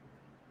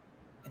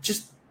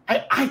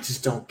 I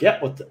just don't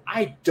get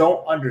I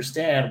don't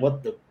understand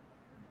what the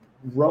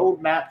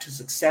roadmap to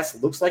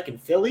success looks like in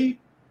Philly.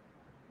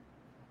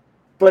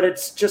 But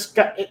it's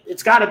got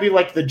to be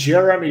like the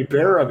Jeremy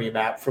Bearimy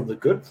map from The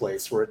Good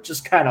Place, where it's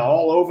just kind of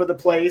all over the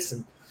place,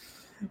 and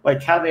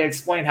like how they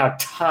explain how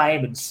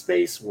time and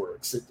space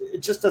works.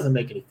 It just doesn't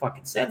make any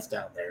fucking sense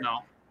down there. No.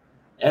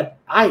 And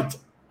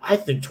I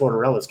think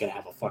Tortorella's gonna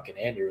have a fucking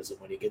aneurysm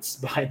when he gets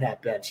behind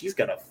that bench. He's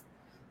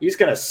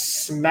gonna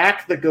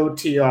smack the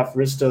goatee off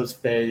Risto's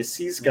face.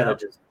 He's gonna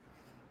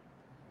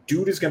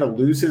dude is gonna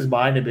lose his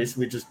mind and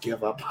basically just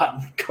give up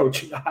on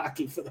coaching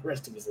hockey for the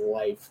rest of his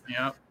life.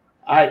 Yeah,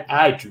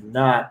 I do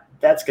not.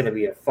 That's gonna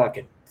be a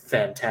fucking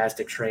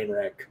fantastic train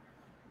wreck.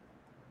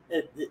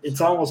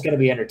 It's almost gonna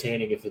be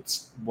entertaining if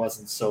it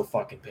wasn't so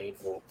fucking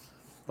painful.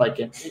 Like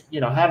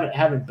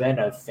having been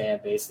a fan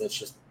base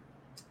that's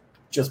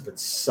just been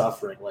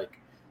suffering. Like,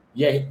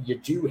 yeah, you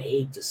do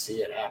hate to see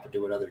it happen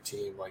to another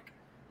team. Like,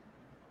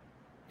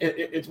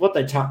 it's what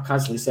they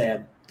constantly say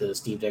on the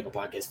Steve Dangle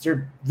podcast.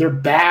 They're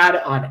bad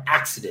on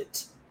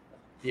accident.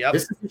 Yep.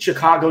 This is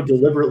Chicago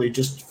deliberately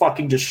just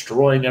fucking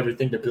destroying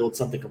everything to build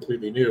something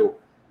completely new.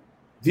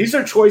 These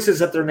are choices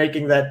that they're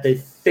making that they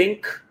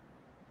think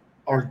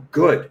are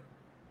good.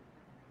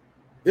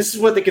 This is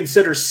what they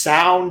consider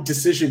sound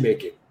decision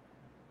making.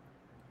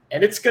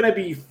 And it's going to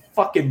be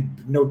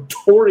fucking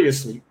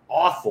notoriously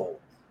awful.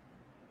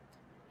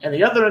 And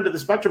the other end of the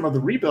spectrum of the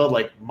rebuild,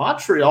 like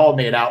Montreal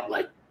made out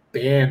like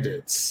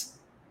bandits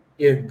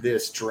in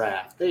this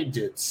draft. They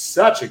did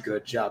such a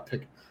good job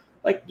picking.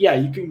 Like, yeah,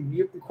 you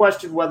can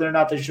question whether or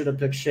not they should have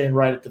picked Shane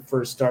Wright at the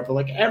first start, but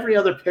like every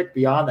other pick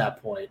beyond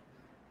that point,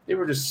 they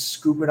were just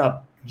scooping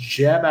up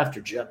gem after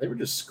gem. They were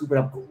just scooping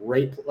up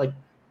great. Like,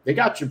 they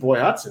got your boy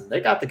Hudson. They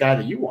got the guy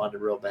that you wanted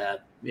real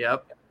bad.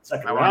 Yep.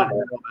 Second I round.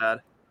 wanted real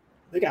bad.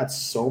 They got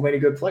so many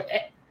good players.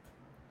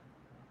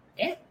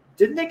 And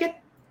didn't they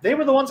get? They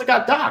were the ones that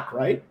got Doc,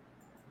 right?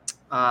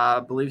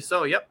 I believe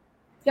so. Yep.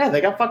 Yeah, they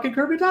got fucking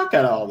Kirby Doc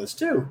out of all this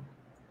too.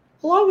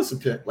 Along with some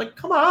pick. Like,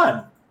 come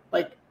on.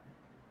 Like,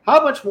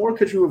 how much more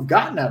could you have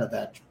gotten out of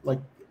that? Like,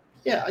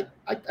 yeah,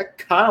 I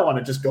kind of want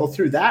to just go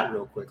through that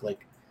real quick.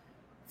 Like,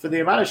 for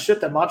the amount of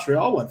shit that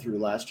Montreal went through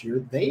last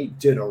year, they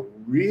did a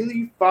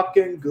really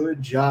fucking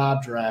good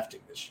job drafting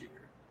this year.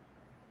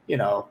 You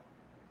know,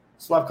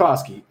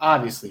 Slavkovsky,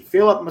 obviously,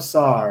 Philip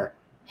Massar,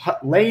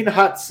 Lane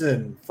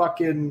Hudson,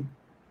 fucking,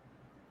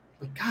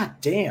 like, god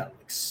damn,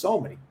 like so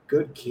many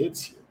good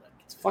kids here. Like,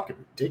 it's fucking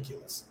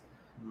ridiculous.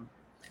 Mm-hmm.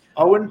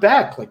 Owen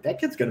Beck, like that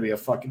kid's gonna be a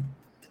fucking,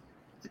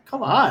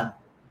 come on.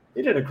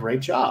 They did a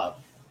great job,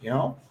 you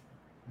know?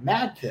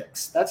 Mad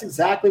picks. That's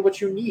exactly what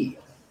you need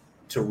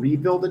to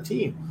rebuild a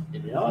team.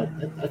 And, you know,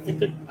 I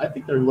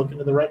think they're looking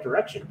in the right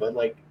direction. But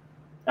like,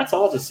 that's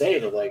all to say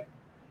that like,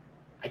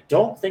 I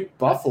don't think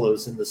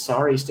Buffalo's in the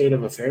sorry state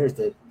of affairs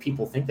that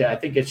people think that. I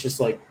think it's just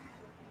like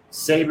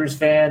Sabres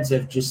fans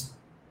have just,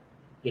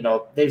 you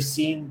know, they've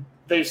seen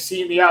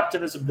the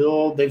optimism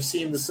build, they've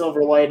seen the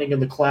silver lining in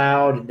the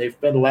cloud, and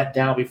they've been let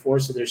down before,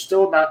 so they're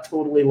still not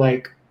totally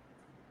like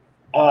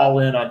all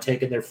in on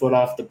taking their foot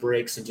off the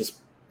brakes and just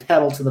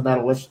pedal to the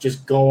metal. Let's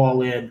just go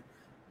all in.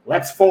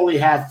 Let's fully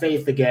have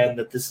faith again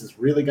that this is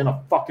really going to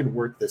fucking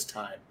work this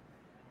time.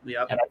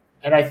 Yep.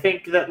 And I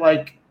think that,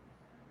 like,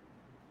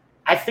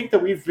 I think that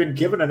we've been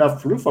given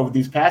enough proof over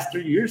these past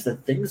 3 years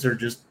that things are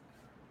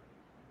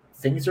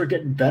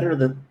getting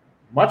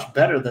much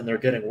better than they're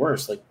getting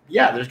worse. Like,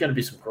 yeah, there's going to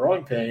be some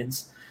growing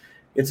pains.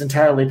 It's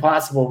entirely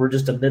possible we're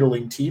just a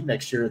middling team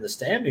next year in the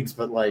standings,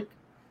 but like,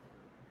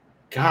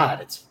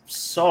 God, it's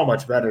so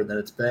much better than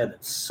it's been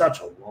in such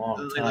a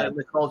long time.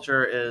 The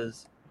culture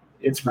is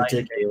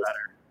ridiculous.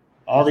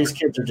 All these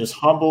kids are just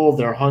humble.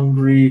 They're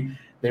hungry.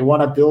 They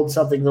want to build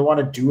something. They want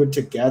to do it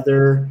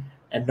together.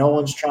 And no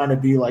one's trying to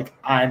be like,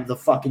 I'm the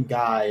fucking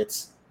guy.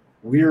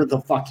 We're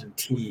the fucking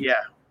team. Yeah.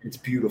 It's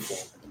beautiful.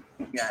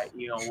 Yeah,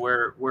 you know,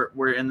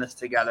 we're in this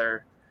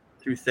together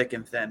through thick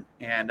and thin.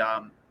 And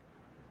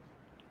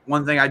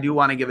one thing I do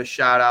want to give a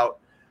shout out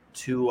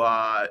to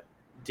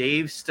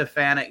Dave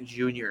Stefanik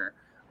Jr.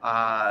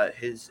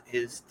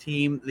 His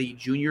team, the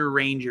Junior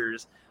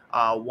Rangers,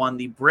 won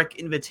the Brick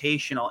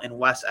Invitational in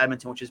West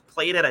Edmonton, which is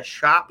played at a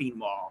shopping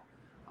mall.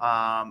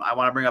 I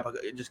want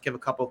to just give a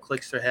couple of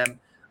clicks to him.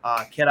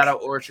 Kid out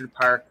of Orchard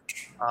Park,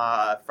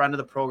 friend of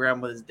the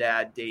program with his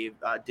dad,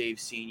 Dave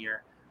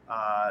Sr.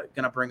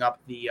 Gonna bring up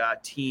the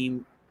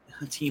team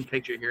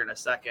picture here in a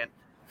second.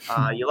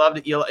 You love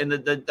it. And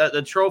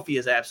the trophy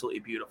is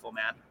absolutely beautiful,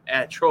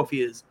 man.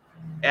 Trophy is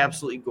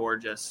absolutely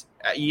gorgeous.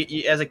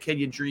 As a kid,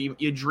 you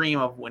dream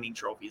of winning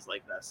trophies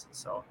like this.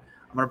 So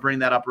I'm gonna bring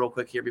that up real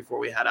quick here before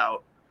we head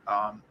out.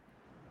 A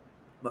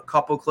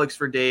couple clicks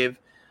for Dave.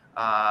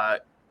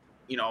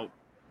 You know,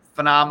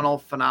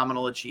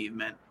 phenomenal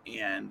achievement.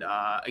 And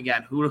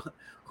again,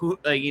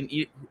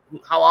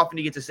 how often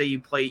do you get to say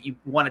you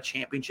won a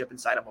championship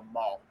inside of a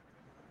mall?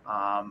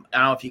 I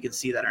don't know if you can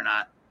see that or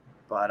not,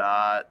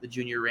 but the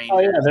Junior Rangers. Oh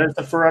yeah, there's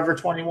the Forever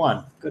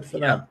 21. Good for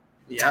them.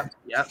 Yeah.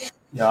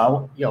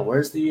 Yeah,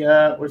 where's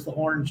the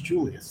orange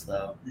Julius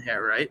though? Yeah,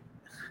 right.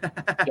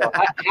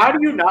 How do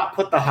you not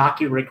put the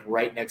hockey rink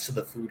right next to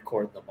the food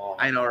court in the mall?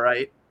 I know,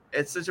 right?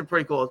 It's such a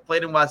pretty cool. It's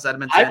played in West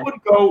Edmonton. I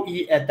would go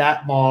eat at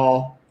that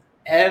mall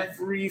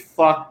every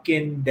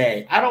fucking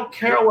day. I don't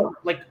care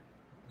what, like,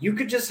 you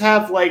could just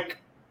have like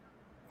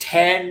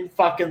 10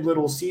 fucking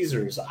Little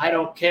Caesars. I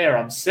don't care.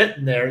 I'm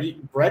sitting there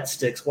eating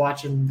breadsticks,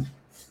 watching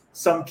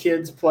some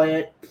kids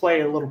play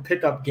a little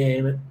pickup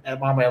game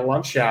on my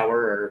lunch hour,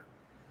 or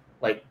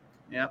like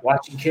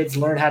watching kids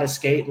learn how to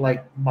skate,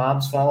 like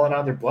moms falling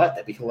on their butt.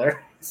 That'd be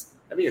hilarious.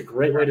 That'd be a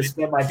great way to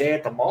spend my day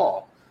at the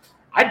mall.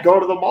 I'd go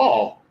to the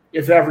mall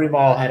if every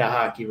mall had a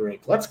hockey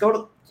rink. Let's go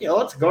to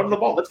the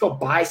mall. Let's go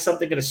buy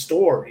something at a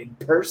store in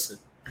person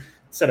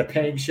instead of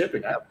paying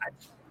shipping.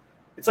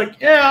 It's like,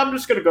 yeah, I'm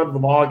just going to go to the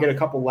mall, get a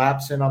couple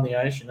laps in on the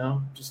ice,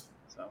 just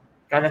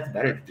got nothing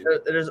better to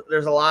do.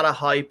 There's a lot of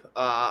hype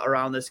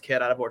around this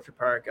kid out of Orchard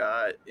Park,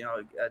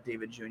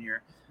 David Jr.,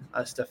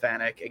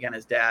 Stefanik. Again,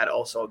 his dad,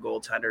 also a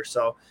goaltender.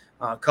 So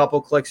a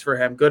couple clicks for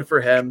him. Good for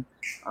him.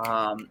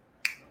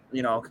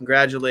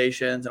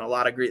 Congratulations, and a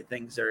lot of great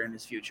things there in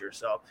his future.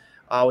 So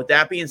With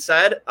that being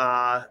said,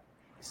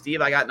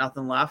 Steve, I got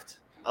nothing left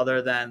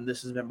other than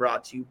this has been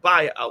brought to you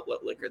by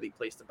Outlet Liquor, the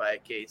place to buy a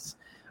case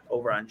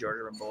over on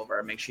Georgia River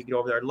Boulevard. Make sure you get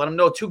over there and let them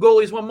know 2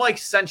 goalies, 1 Mike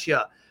sent you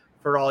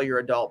for all your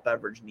adult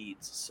beverage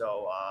needs.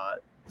 So,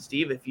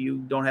 Steve, if you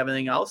don't have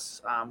anything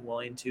else, I'm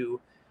willing to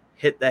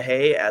hit the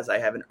hay as I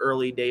have an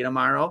early day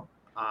tomorrow.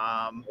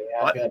 I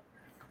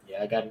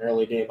got an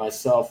early day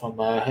myself. I'm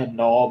heading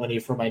to Albany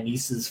for my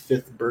niece's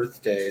 5th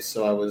birthday,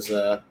 so I was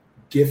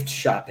gift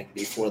shopping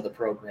before the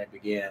program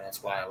began.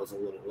 That's why I was a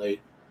little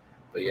late.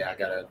 But yeah, I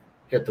got to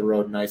hit the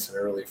road nice and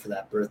early for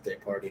that birthday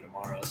party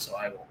tomorrow, so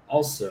I will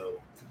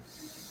also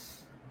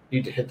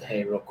need to hit the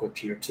hay real quick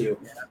here too.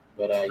 Yeah.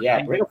 But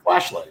bring a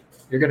flashlight.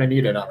 You're going to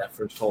need it on that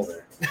first hole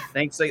there.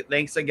 Thanks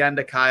again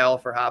to Kyle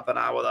for hopping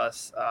on with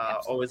us.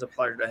 Always a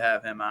pleasure to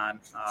have him on.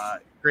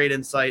 Great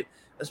insight,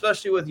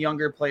 especially with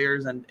younger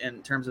players and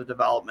in terms of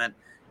development.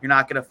 You're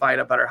not going to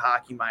find a better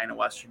hockey mind in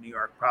Western New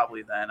York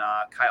probably than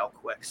Kyle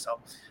Quick. So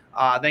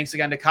thanks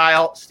again to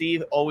Kyle.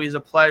 Steve, always a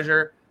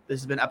pleasure. This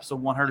has been episode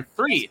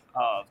 103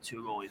 of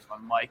 2 Goalies,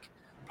 1 Mike.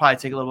 Probably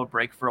take a little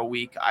break for a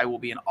week. I will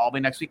be in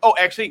Albany next week. Oh,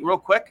 actually, real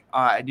quick,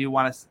 I do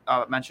want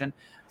to mention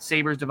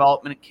Sabres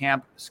development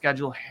camp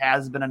schedule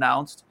has been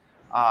announced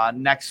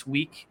next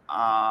week.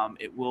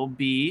 It will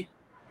be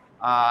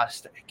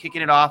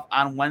kicking it off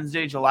on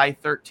Wednesday, July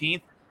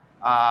 13th.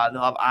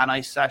 They'll have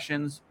on-ice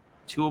sessions,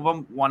 2 of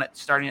them, one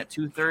starting at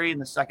 2:30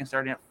 and the second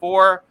starting at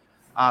 4.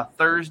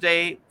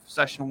 Thursday,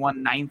 session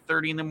 1,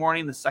 9:30 in the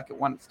morning. The second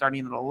one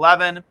starting at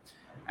 11.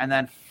 And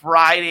then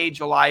Friday,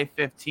 July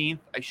 15th,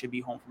 I should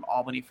be home from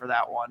Albany for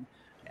that one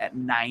at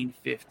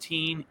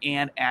 9:15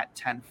 and at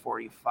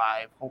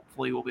 10:45.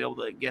 Hopefully we'll be able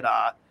to get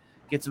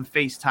some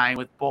FaceTime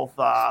with both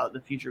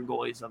the future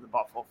goalies of the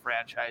Buffalo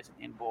franchise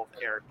in both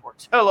Eric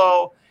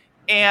Portillo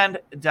and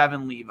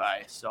Devin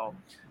Levi. So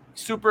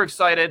super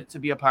excited to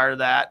be a part of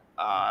that.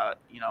 I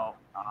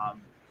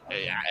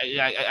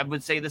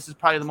would say this is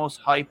probably the most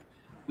hype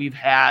we've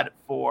had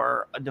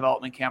for a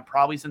development camp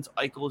probably since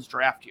Eichel's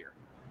draft year.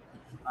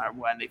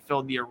 When they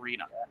filled the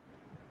arena.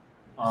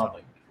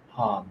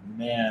 Oh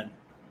man.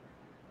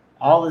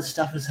 All this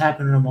stuff is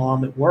happening to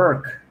Mom at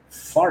work.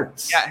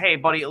 Farts. Yeah, hey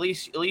buddy, at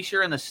least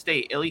you're in the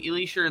state. At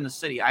least you're in the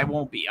city. I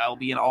won't be. I'll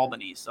be in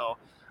Albany. So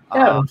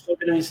I'm still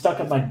gonna be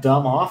stuck at my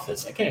dumb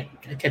office. I can't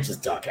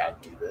just duck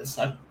out and do this.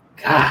 Man,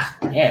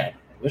 I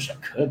wish I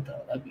could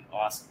though. That'd be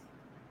awesome.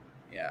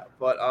 Yeah,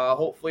 but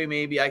hopefully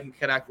maybe I can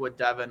connect with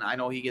Devin. I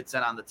know he gets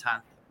in on the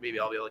 10th. Maybe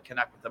I'll be able to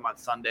connect with him on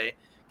Sunday,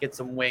 get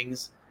some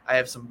wings. I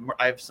have some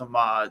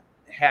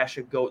hash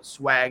of goat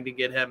swag to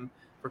get him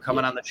for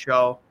coming on the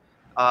show.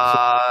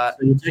 So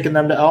you taking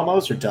them to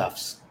Elmo's or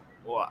Duff's?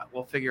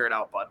 We'll figure it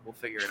out, bud. We'll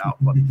figure it out.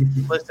 But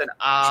listen,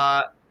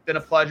 been a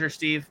pleasure,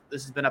 Steve.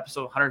 This has been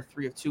episode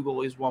 103 of 2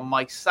 Goalies, 1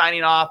 Mike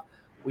signing off.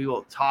 We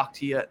will talk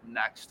to you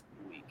next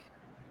week.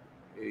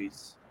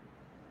 Peace.